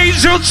to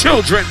raise your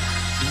children.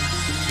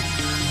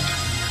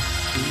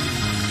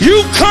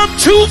 You've come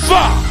too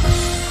far.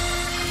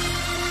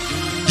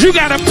 You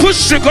gotta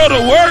push to go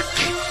to work.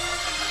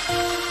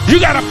 You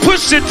gotta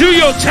push to do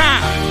your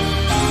time.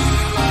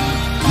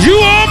 You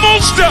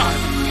almost done.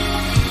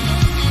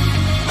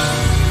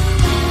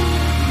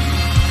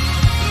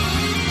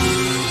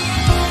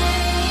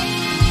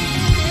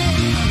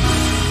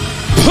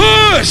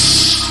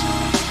 Push.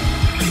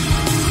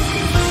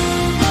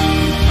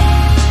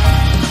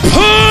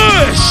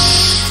 Push.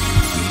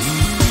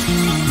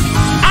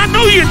 I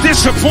know you're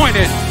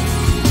disappointed.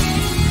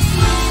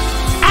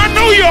 I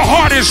know your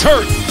heart is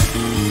hurt.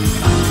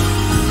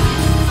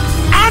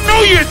 I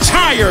know you're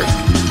tired.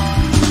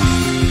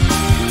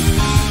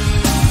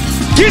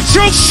 Get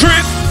your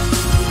strength.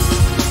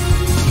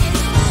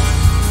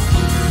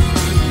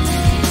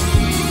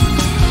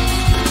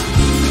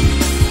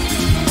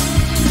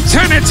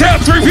 Turn and tell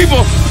 3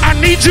 people, I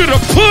need you to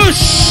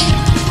push.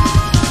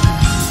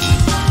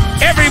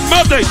 Every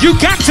mother, you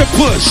got to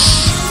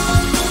push.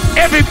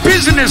 Every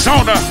business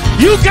owner,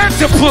 you got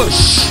to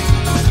push.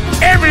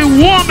 Every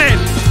woman,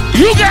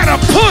 you got to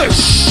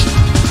push.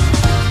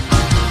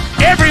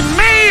 Every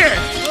man,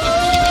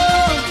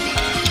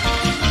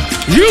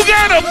 you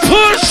got to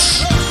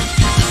push.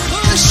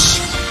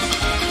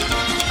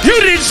 You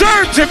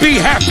deserve to be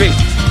happy.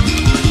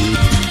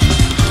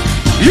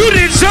 You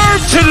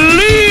deserve to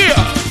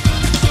live.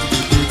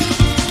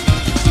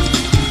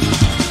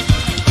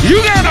 You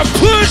gotta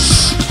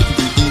push.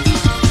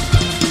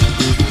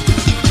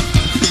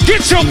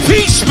 Get your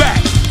peace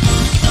back.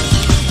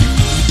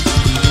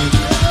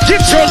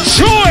 Get your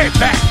joy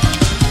back.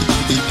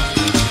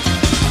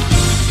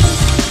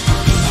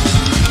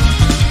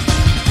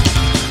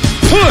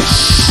 Push.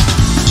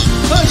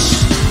 Push.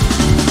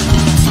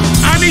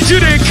 I need you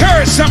to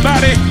encourage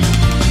somebody.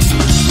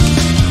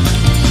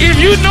 If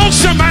you know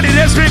somebody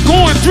that's been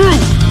going through,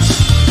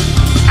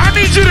 I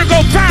need you to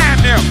go find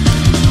them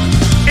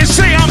and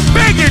say, I'm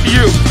begging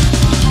you,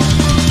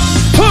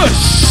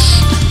 push.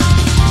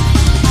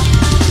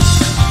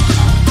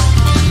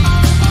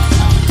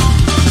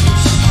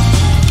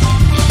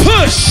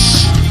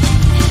 Push.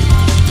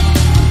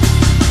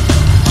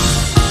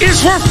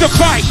 It's worth the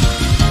fight.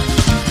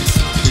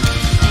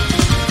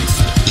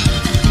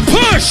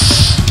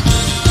 Push.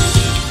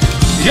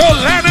 Your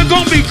ladder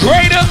gonna be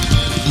greater.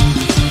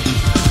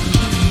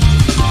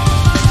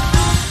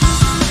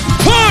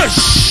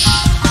 Push.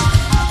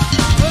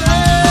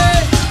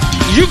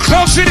 You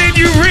closer than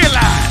you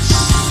realize.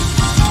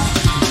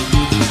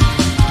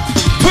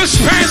 Push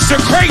past the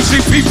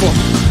crazy people.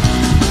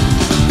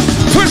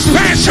 Push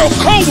past your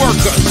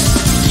co-workers.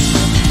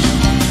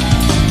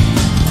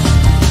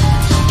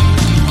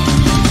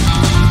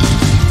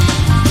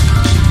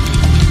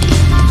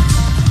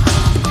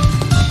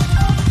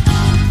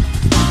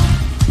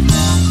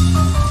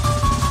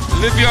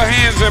 Lift your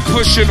hands and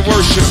push in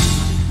worship.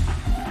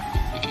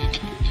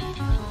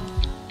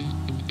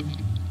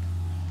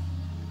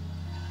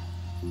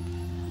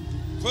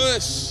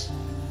 Push.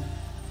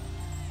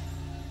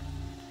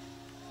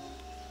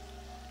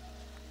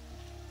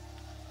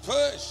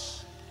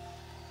 Push.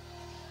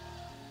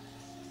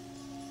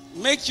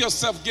 Make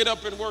yourself get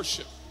up and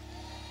worship.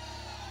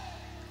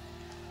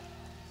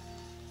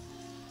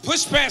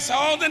 Push past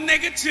all the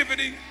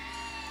negativity.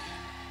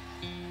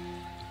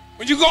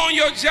 When you go on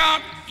your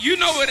job, you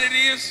know what it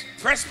is.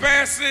 Press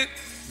past it.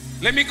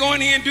 Let me go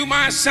in here and do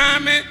my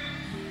assignment.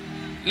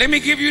 Let me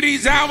give you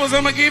these hours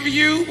I'm going to give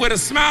you with a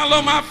smile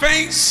on my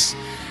face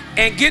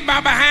and get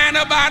my behind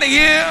up out of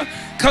here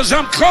because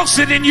I'm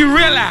closer than you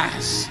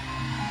realize.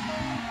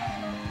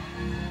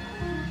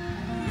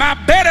 My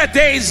better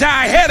days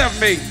are ahead of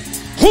me.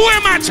 Who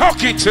am I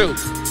talking to?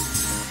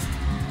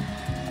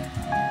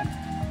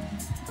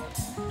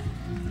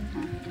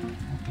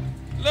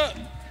 Look,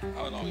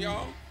 hold on,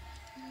 y'all.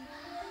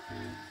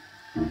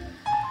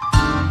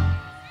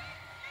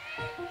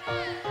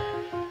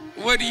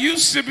 What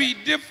used to be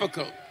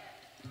difficult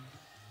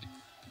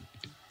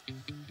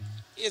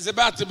is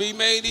about to be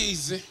made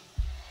easy.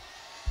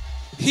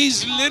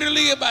 He's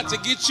literally about to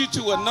get you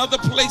to another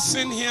place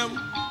in him.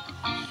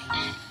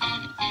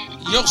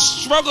 Your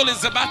struggle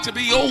is about to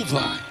be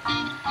over,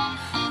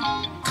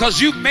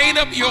 because you've made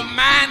up your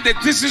mind that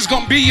this is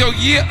going to be your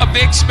year of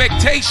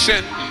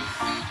expectation.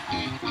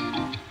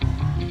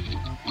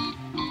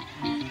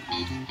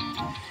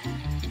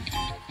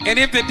 And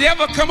if the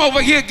devil come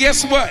over here,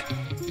 guess what?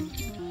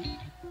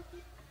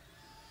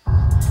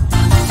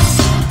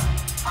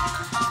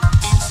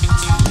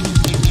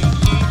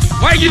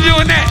 Why are you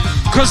doing that?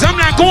 Because I'm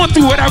not going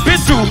through what I've been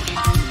through.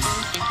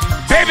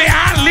 Baby,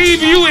 I'll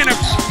leave you in a...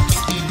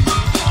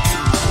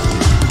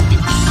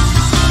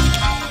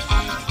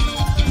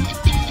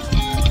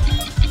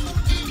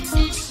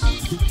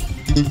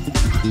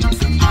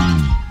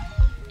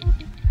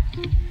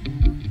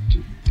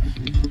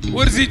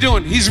 What is he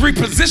doing? He's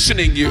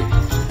repositioning you.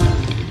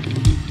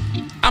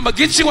 I'm going to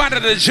get you out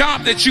of the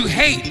job that you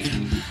hate,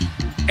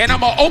 and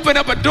I'm going to open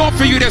up a door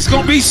for you that's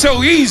going to be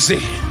so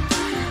easy.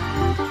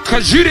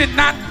 Because you did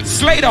not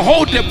slay the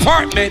whole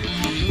department.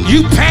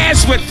 You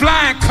passed with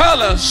flying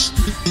colors.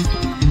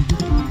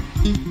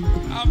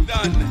 I'm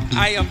done.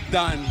 I am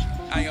done.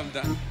 I am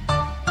done.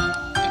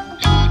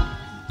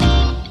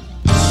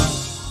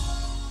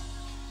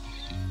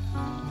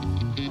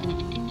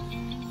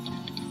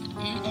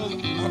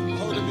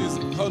 Hold the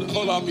music.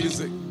 Hold on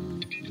music.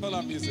 Hold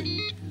on music.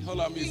 Hold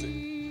on music.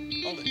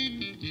 Hold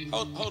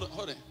it.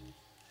 Hold it.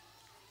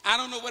 I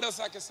don't know what else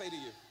I can say to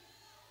you.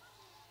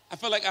 I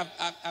feel like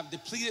I've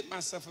depleted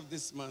myself of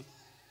this month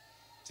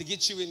to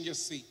get you in your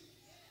seat.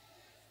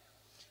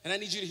 And I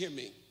need you to hear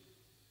me.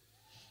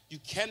 You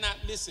cannot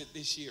miss it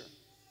this year.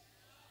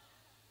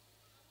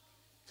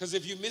 Because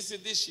if you miss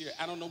it this year,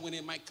 I don't know when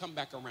it might come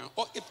back around,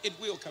 or if it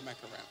will come back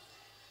around.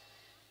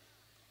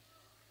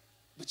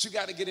 But you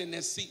got to get in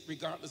that seat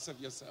regardless of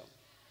yourself.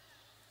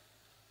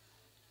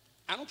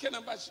 I don't care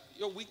about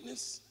your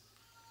weakness.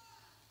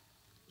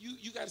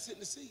 You got to sit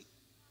in the seat.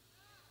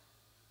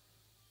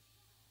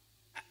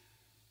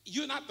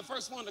 You're not the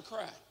first one to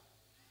cry.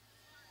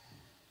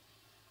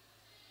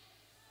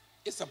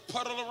 It's a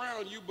puddle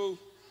around you, boo.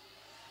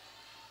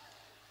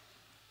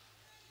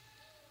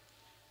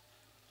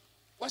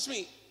 Watch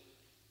me.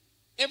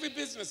 Every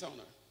business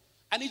owner,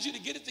 I need you to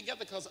get it together,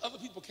 because other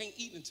people can't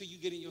eat until you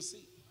get in your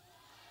seat.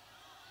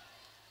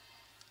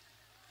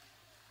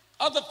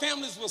 Other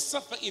families will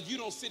suffer if you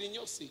don't sit in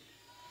your seat.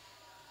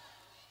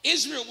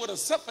 Israel would have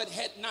suffered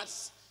had not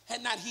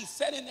he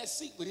sat in that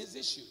seat with his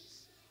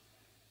issues.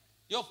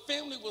 Your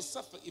family will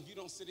suffer if you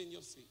don't sit in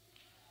your seat.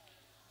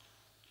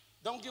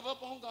 Don't give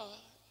up on God,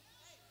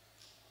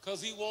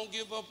 because he won't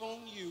give up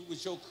on you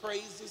with your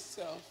crazy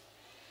self.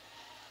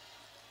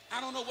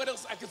 I don't know what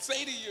else I could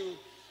say to you.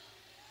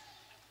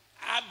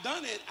 I've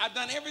done it. I've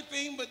done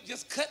everything but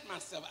just cut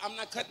myself. I'm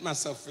not cutting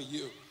myself for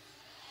you.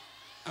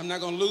 I'm not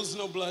going to lose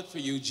no blood for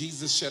you.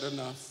 Jesus shed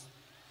enough.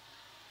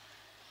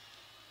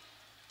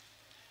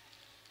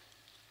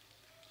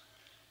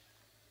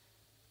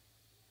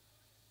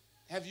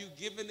 Have you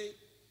given it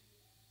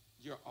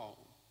your all?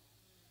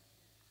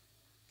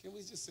 Can we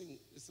just sing?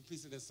 It's a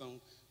piece of that song.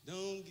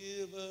 Don't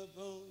give up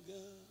on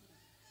God,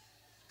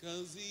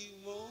 'cause he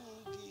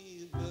won't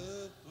give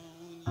up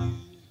on you.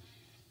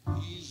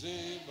 He's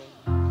able.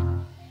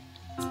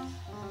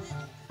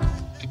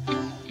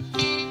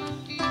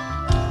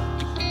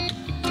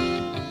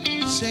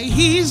 Say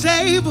he's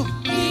able.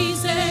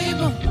 He's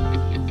able.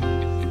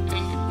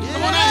 Yeah.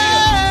 Come on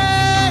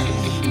out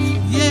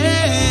here.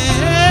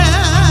 Yeah.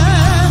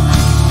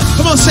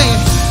 Come on, say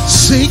it.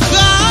 Say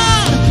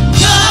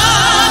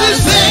God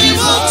is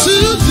able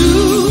to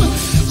do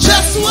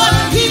just what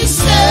he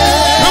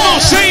said. Come on,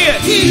 say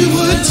it. He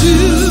would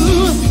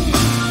do.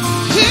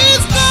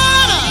 He's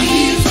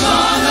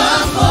gonna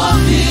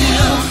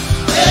fulfill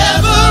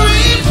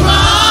every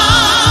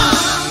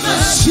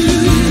promise to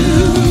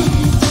you.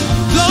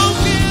 Don't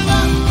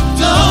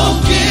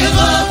give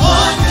up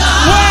on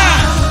God. Why?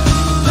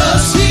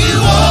 'Cause he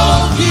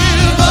won't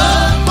give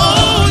up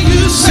on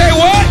you. Say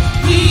what?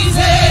 He's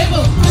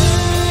able.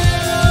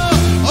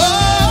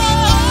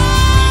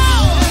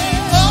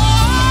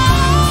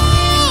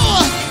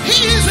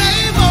 He's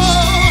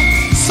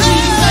able. Say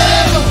He's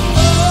able.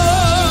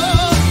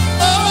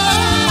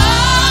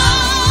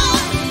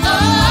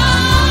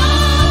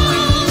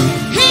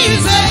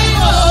 He's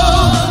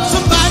able.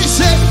 Somebody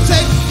say,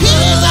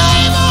 he's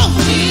able.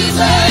 He's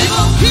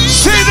able. He's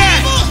Say that.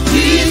 able.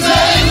 He's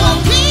able.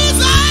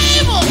 He's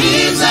able.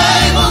 He's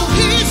able.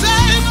 He's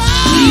able.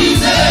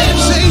 He's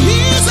able. Say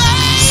he's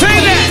able. Say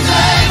He's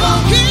that. able.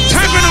 He's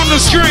Type it on the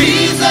screen.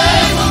 He's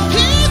able.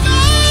 He's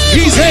able.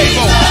 He's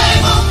able.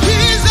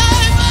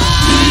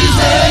 He's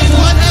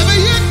able. Whatever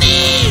you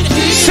need.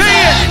 Say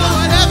it.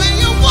 Whatever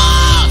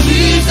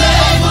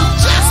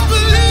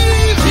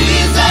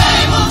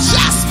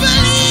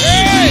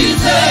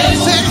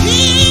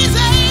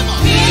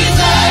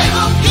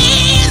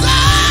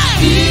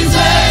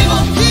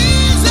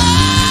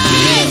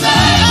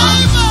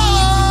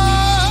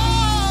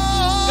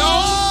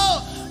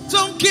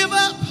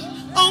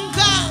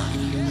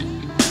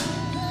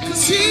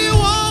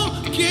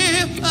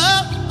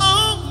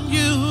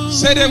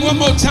Say that one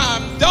more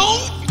time.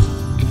 Don't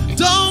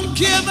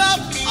give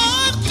up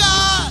on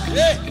God,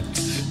 Yeah.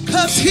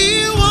 'cause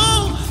He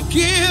won't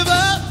give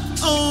up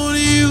on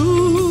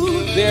you.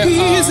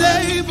 He's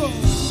able.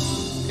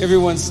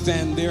 Everyone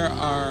stand. There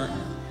are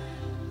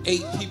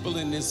 8 people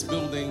in this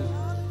building.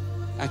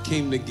 I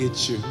came to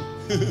get you.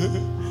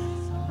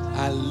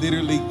 I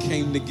literally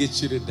came to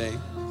get you today.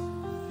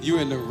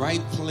 You're in the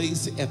right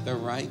place at the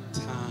right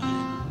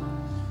time.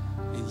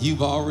 And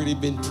you've already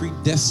been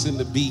predestined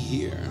to be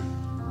here.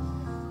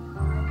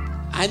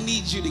 I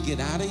need you to get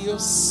out of your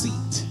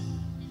seat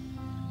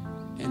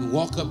and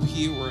walk up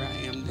here where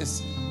I am.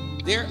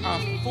 There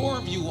are 4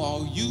 of you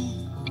all.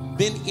 You've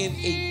been in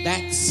a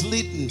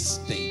backslidden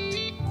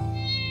state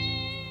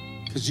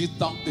because you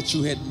thought that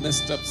you had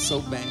messed up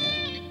so bad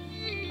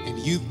and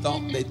you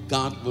thought that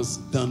God was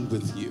done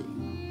with you.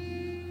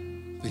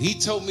 But He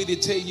told me to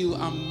tell you,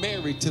 I'm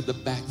married to the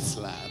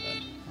backslider.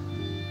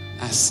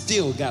 I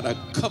still got a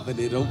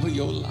covenant over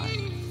your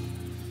life.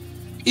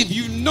 If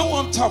you know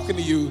I'm talking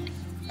to you,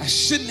 I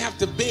shouldn't have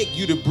to beg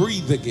you to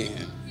breathe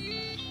again.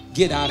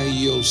 Get out of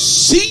your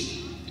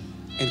seat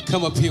and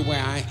come up here where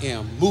I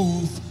am.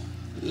 Move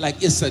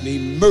like it's an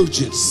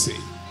emergency.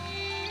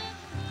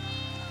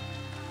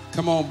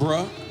 Come on,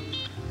 bruh.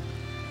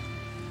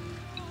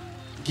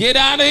 Get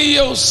out of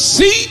your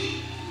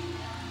seat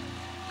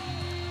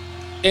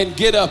and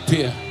get up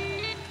here.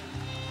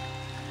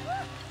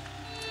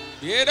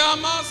 Get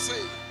on my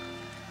seat.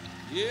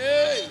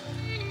 Yeah.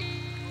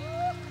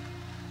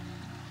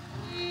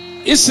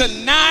 It's a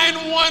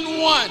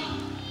 911.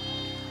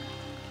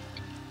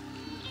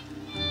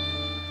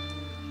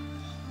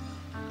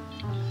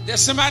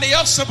 There's somebody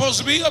else supposed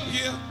to be up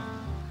here.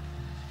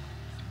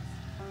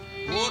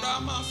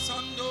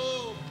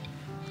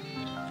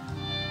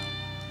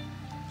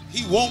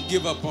 He won't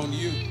give up on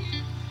you.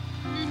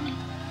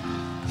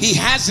 He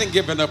hasn't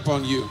given up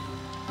on you.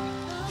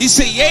 He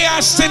said, yea, I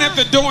stand at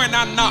the door and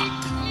I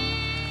knock.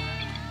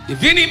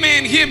 If any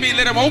man hear me,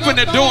 let him open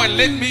the door and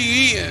let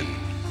me in.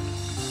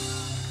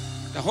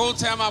 The whole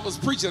time I was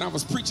preaching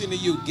to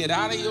you. Get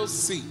out of your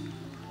seat.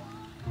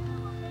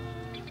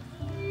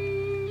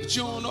 But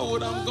you don't know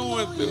what I'm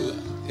going through.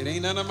 It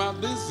ain't none of my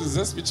business.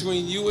 That's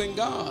between you and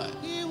God.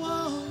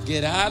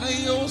 Get out of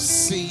your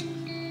seat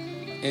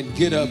and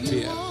get up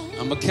here.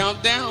 I'm going to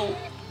count down.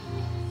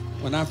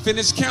 When I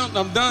finish counting,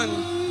 I'm done.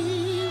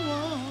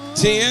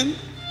 10,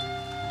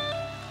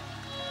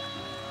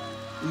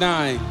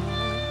 9,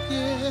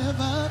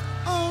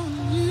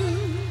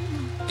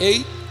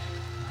 8,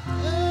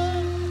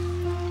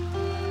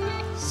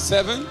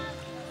 7,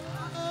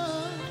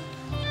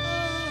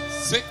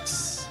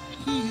 6,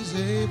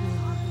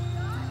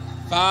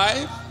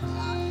 5,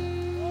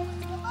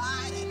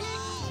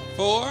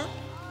 4,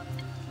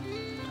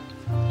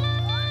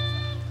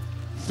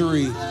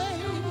 3.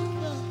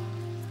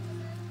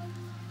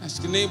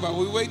 Ask your neighbor, are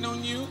we waiting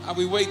on you? Are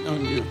we waiting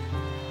on you?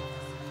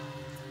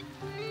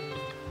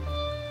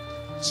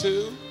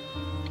 2.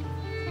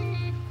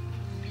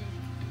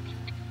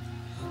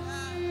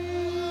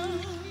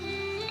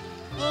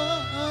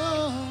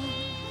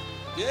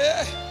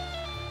 Yeah.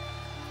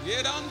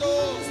 Get on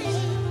those.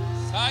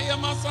 Saya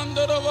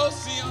masando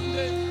robosi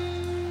ande.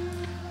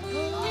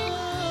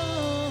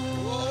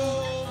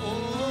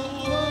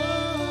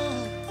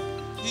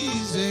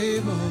 He's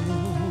able.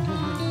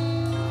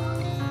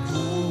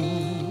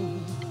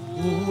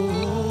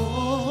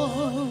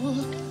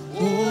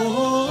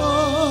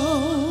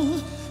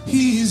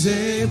 He's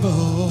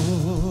able.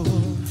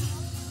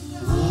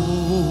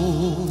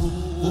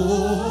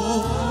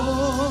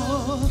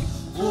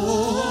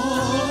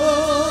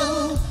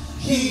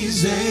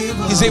 He's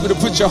able. He's able to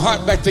put your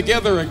heart back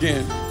together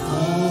again.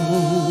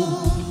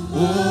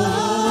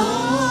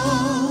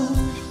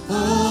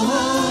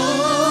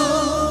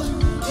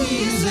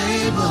 He's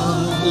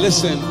able.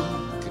 Listen,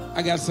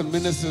 I got some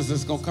ministers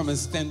that's going to come and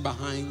stand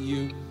behind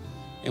you,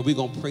 and we're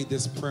going to pray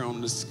this prayer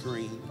on the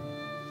screen.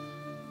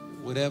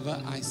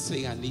 Whatever I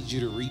say, I need you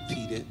to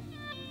repeat it.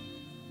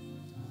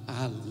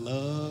 I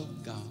love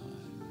God.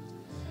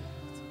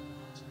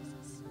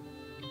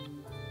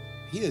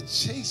 He'll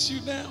chase you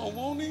down,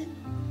 won't he?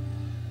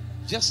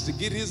 Just to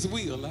get his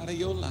will out of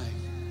your life.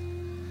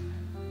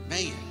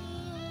 Man.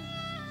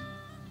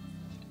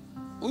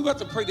 We're about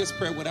to pray this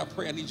prayer. Without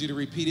prayer, I need you to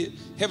repeat it.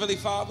 Heavenly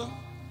Father.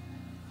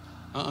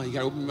 You got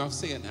to open your mouth,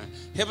 say it now.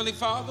 Heavenly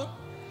Father,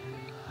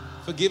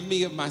 forgive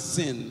me of my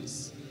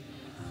sins.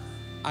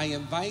 I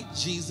invite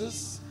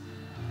Jesus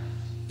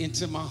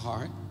into my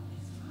heart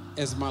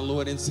as my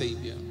Lord and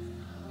Savior.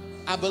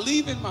 I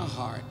believe in my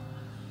heart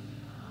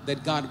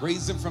that God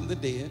raised him from the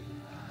dead.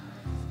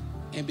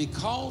 And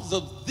because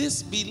of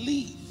this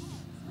belief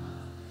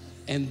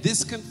and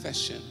this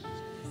confession,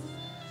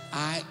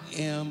 I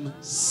am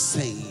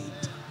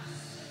saved.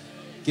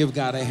 Give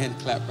God a hand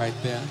clap right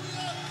there.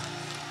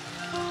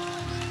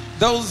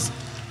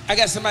 I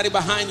got somebody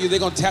behind you. They're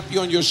going to tap you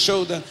on your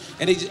shoulder.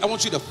 And I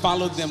want you to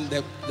follow them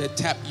that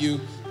tap you.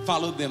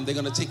 Follow them. They're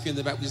going to take you in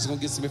the back. We're just going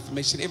to get some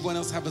information. Everyone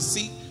else have a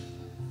seat.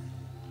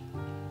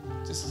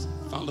 Just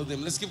follow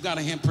them. Let's give God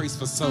a hand praise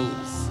for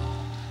souls.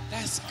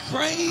 That's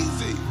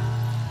crazy.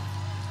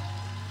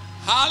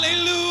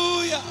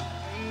 Hallelujah.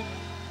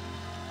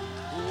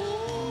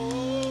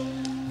 Oh,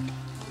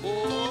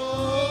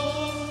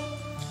 oh,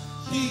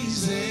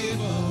 he's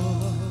able.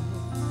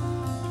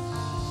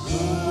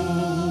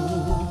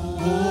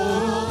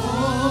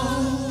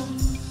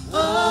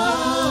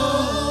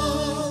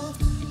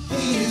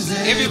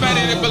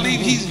 Everybody that believe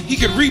he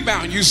can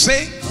rebound, you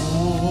say?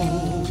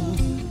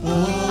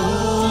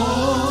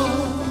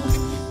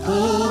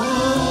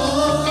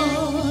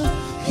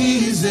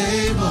 He's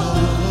able.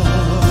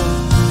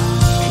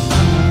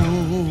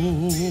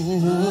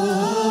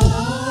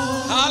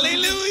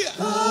 Hallelujah.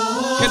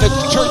 Can the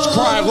church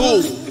cry,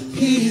 oh?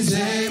 He's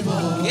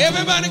able.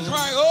 Everybody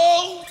cry,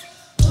 oh.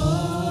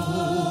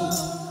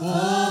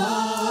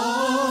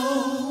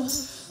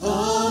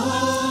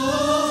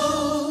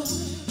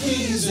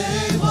 He's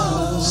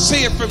able.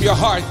 Say it from your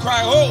heart.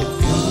 Cry, oh.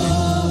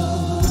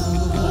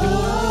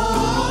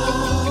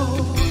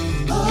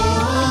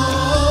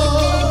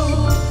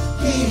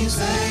 He's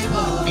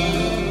able.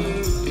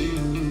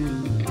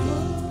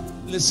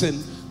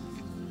 Listen,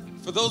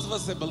 for those of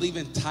us that believe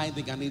in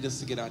tithing, I need us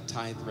to get our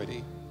tithe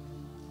ready.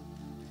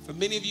 For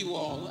many of you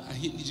all, I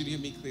need you to hear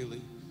me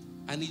clearly.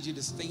 I need you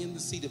to stay in the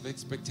seat of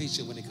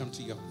expectation when it comes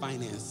to your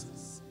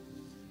finances.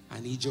 I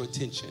need your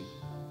attention.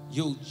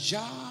 Your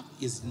job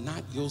is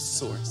not your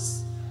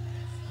source.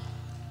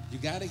 You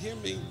got to hear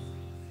me.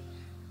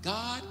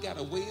 God got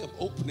a way of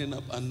opening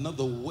up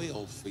another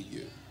well for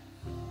you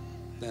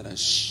that'll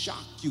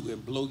shock you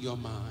and blow your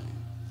mind.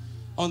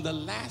 On the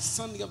last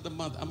Sunday of the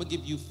month, I'm going to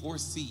give you 4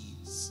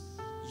 seeds.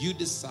 You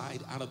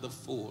decide out of the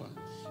 4.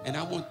 And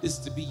I want this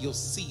to be your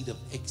seed of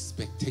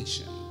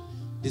expectation.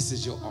 This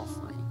is your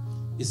offering.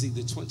 It's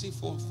either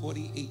 24,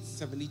 48,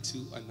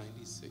 72, or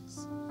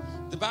 96.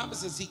 The Bible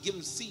says he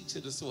gives seed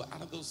to the sower.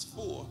 Out of those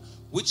 4,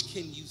 which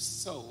can you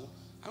sow?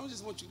 I don't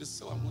just want you to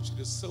sow. I want you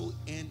to sow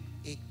and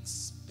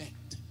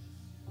expect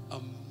a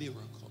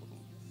miracle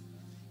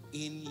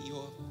in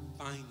your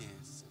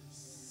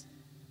finances.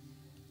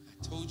 I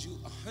told you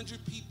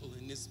 100 people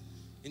in this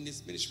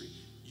ministry,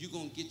 you're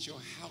going to get your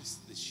house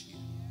this year.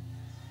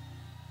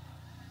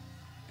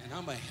 And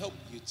I'm going to help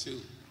you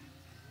too.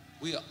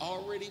 We are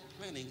already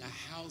planning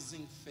a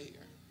housing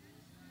fair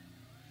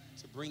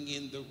to bring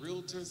in the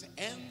realtors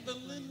and the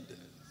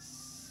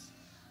lenders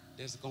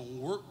that's going to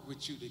work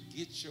with you to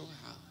get your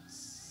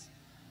house.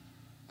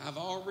 I've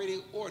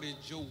already ordered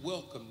your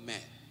welcome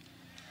mat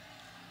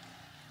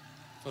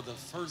for the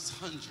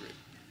first 100.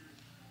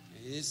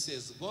 And it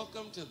says,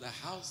 welcome to the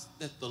house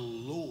that the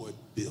Lord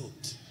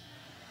built.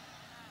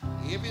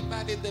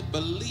 Everybody that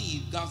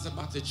believes God's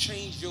about to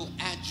change your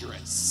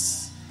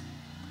address,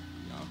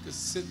 y'all can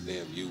sit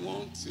there if you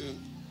want to.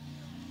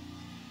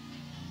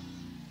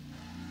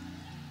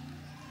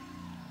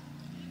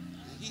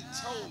 He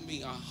told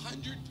me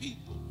 100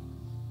 people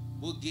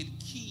will get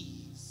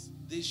keys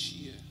this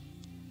year.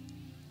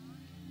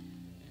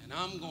 And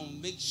I'm going to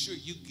make sure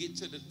you get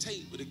to the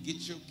table to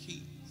get your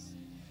keys.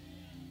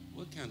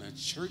 What kind of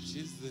church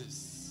is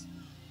this?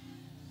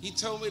 He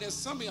told me that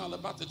some of y'all are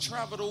about to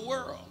travel the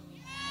world.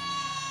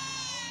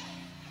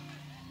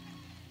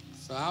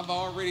 So I've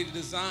already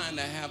designed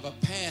to have a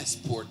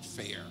passport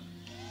fair.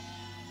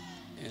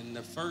 And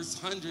the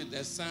first 100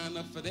 that sign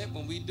up for that,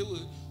 when we do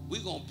it,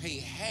 we're going to pay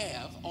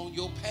half on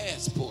your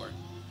passport.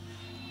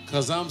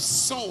 Because I'm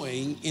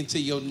sowing into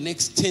your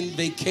next 10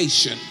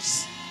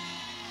 vacations.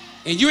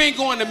 And you ain't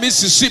going to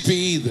Mississippi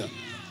either.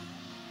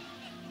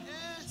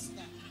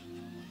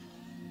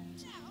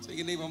 Tell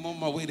your neighbor, I'm on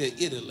my way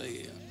to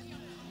Italy.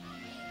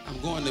 I'm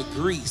going to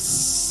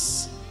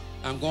Greece.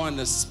 I'm going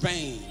to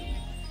Spain.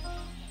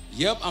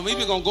 Yep, I'm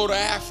even going to go to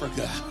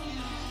Africa.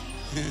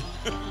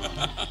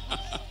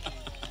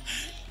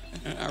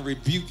 I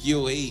rebuke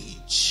your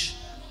age.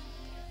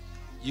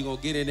 You're going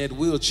to get in that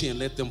wheelchair and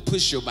let them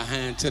push you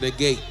behind to the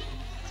gate.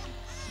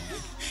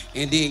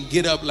 And then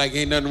get up like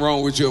ain't nothing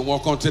wrong with you and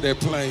walk onto that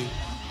plane.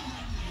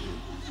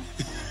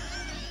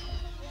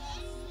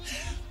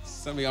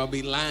 Some of y'all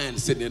be lying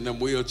sitting in them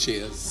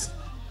wheelchairs.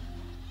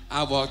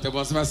 I walked up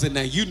on somebody, I said,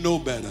 now you know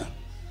better.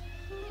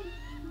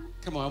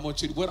 Come on, I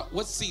want you to,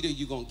 what seed are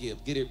you going to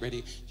give? Get it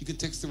ready. You can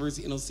text the words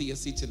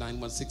NOCSC to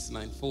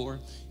 91694.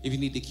 If you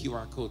need the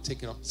QR code,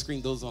 take it off the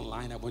screen. Those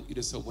online, I want you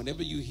to sow.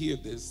 Whenever you hear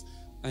this,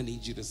 I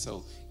need you to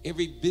sow.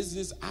 Every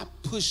business, I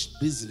push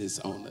business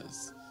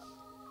owners.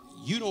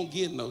 You don't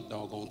get no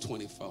doggone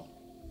 24.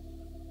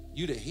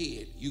 You the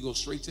head. You go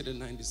straight to the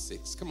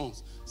 96. Come on,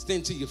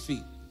 stand to your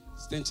feet.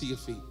 Stand to your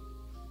feet.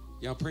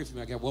 Y'all pray for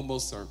me. I got one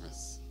more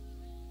service.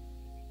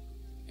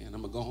 And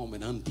I'm going to go home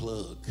and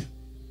unplug.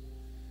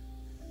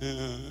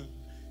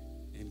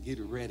 And get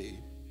ready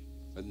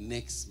for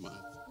next month.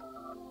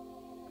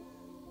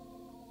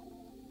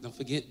 Don't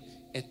forget,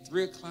 at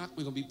 3 o'clock,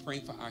 we're going to be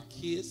praying for our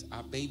kids,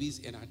 our babies,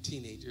 and our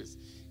teenagers.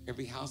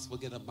 Every house will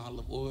get a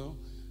bottle of oil.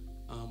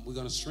 We're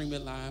going to stream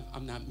it live.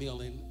 I'm not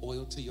mailing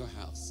oil to your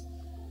house.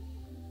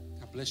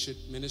 God bless your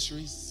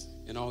ministries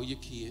and all your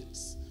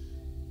kids.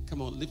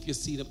 Come on, lift your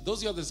seed up. Those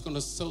of y'all that's going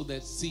to sow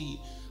that seed,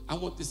 I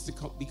want this to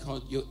be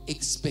called your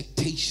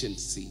expectation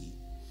seed.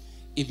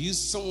 If you're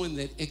sowing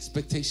that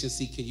expectation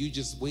seed, can you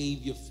just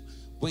wave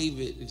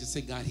it and just say,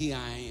 God, here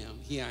I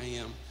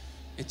am.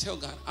 And tell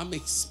God, I'm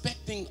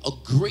expecting a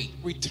great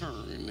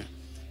return.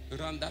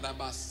 I'm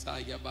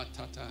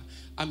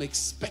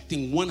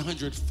expecting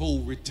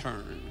 100-fold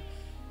return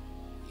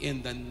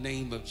in the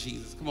name of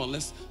Jesus. Come on,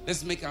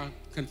 let's make our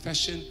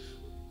confession.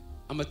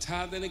 I'm a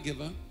tither and a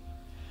giver,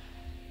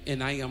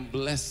 and I am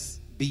blessed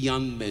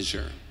beyond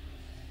measure.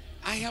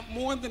 I have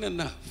more than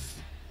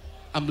enough.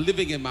 I'm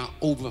living in my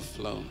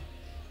overflow.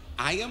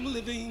 I am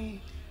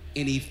living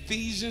in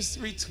Ephesians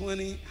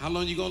 3:20. How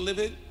long you gonna live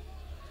it?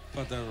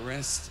 For the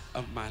rest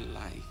of my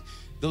life.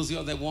 Those of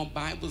y'all that want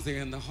Bibles,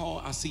 they're in the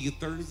hall. I'll see you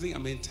Thursday.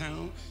 I'm in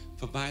town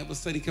for Bible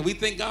study. Can we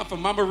thank God for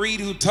Mama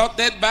Reed, who taught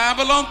that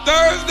Bible on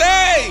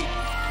Thursday?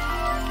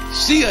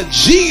 She a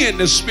G in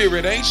the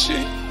spirit, ain't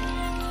she?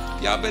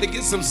 Y'all better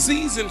get some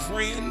seasoned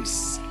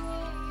friends.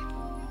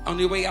 On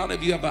your way out,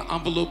 if you have an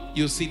envelope,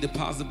 you'll see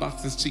deposit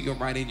boxes to your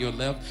right and your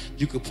left.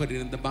 You can put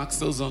it in the box.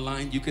 Those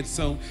online, you can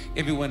sow.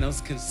 Everyone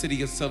else, consider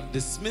yourself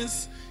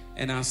dismissed.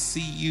 And I'll see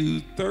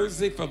you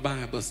Thursday for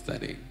Bible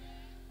study.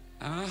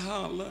 I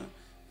holla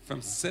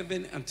from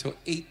 7 until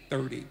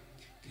 8:30.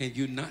 Can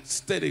you not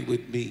study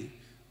with me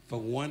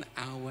for 1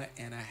 hour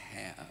and a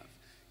half?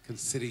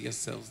 Consider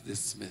yourselves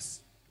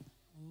dismissed.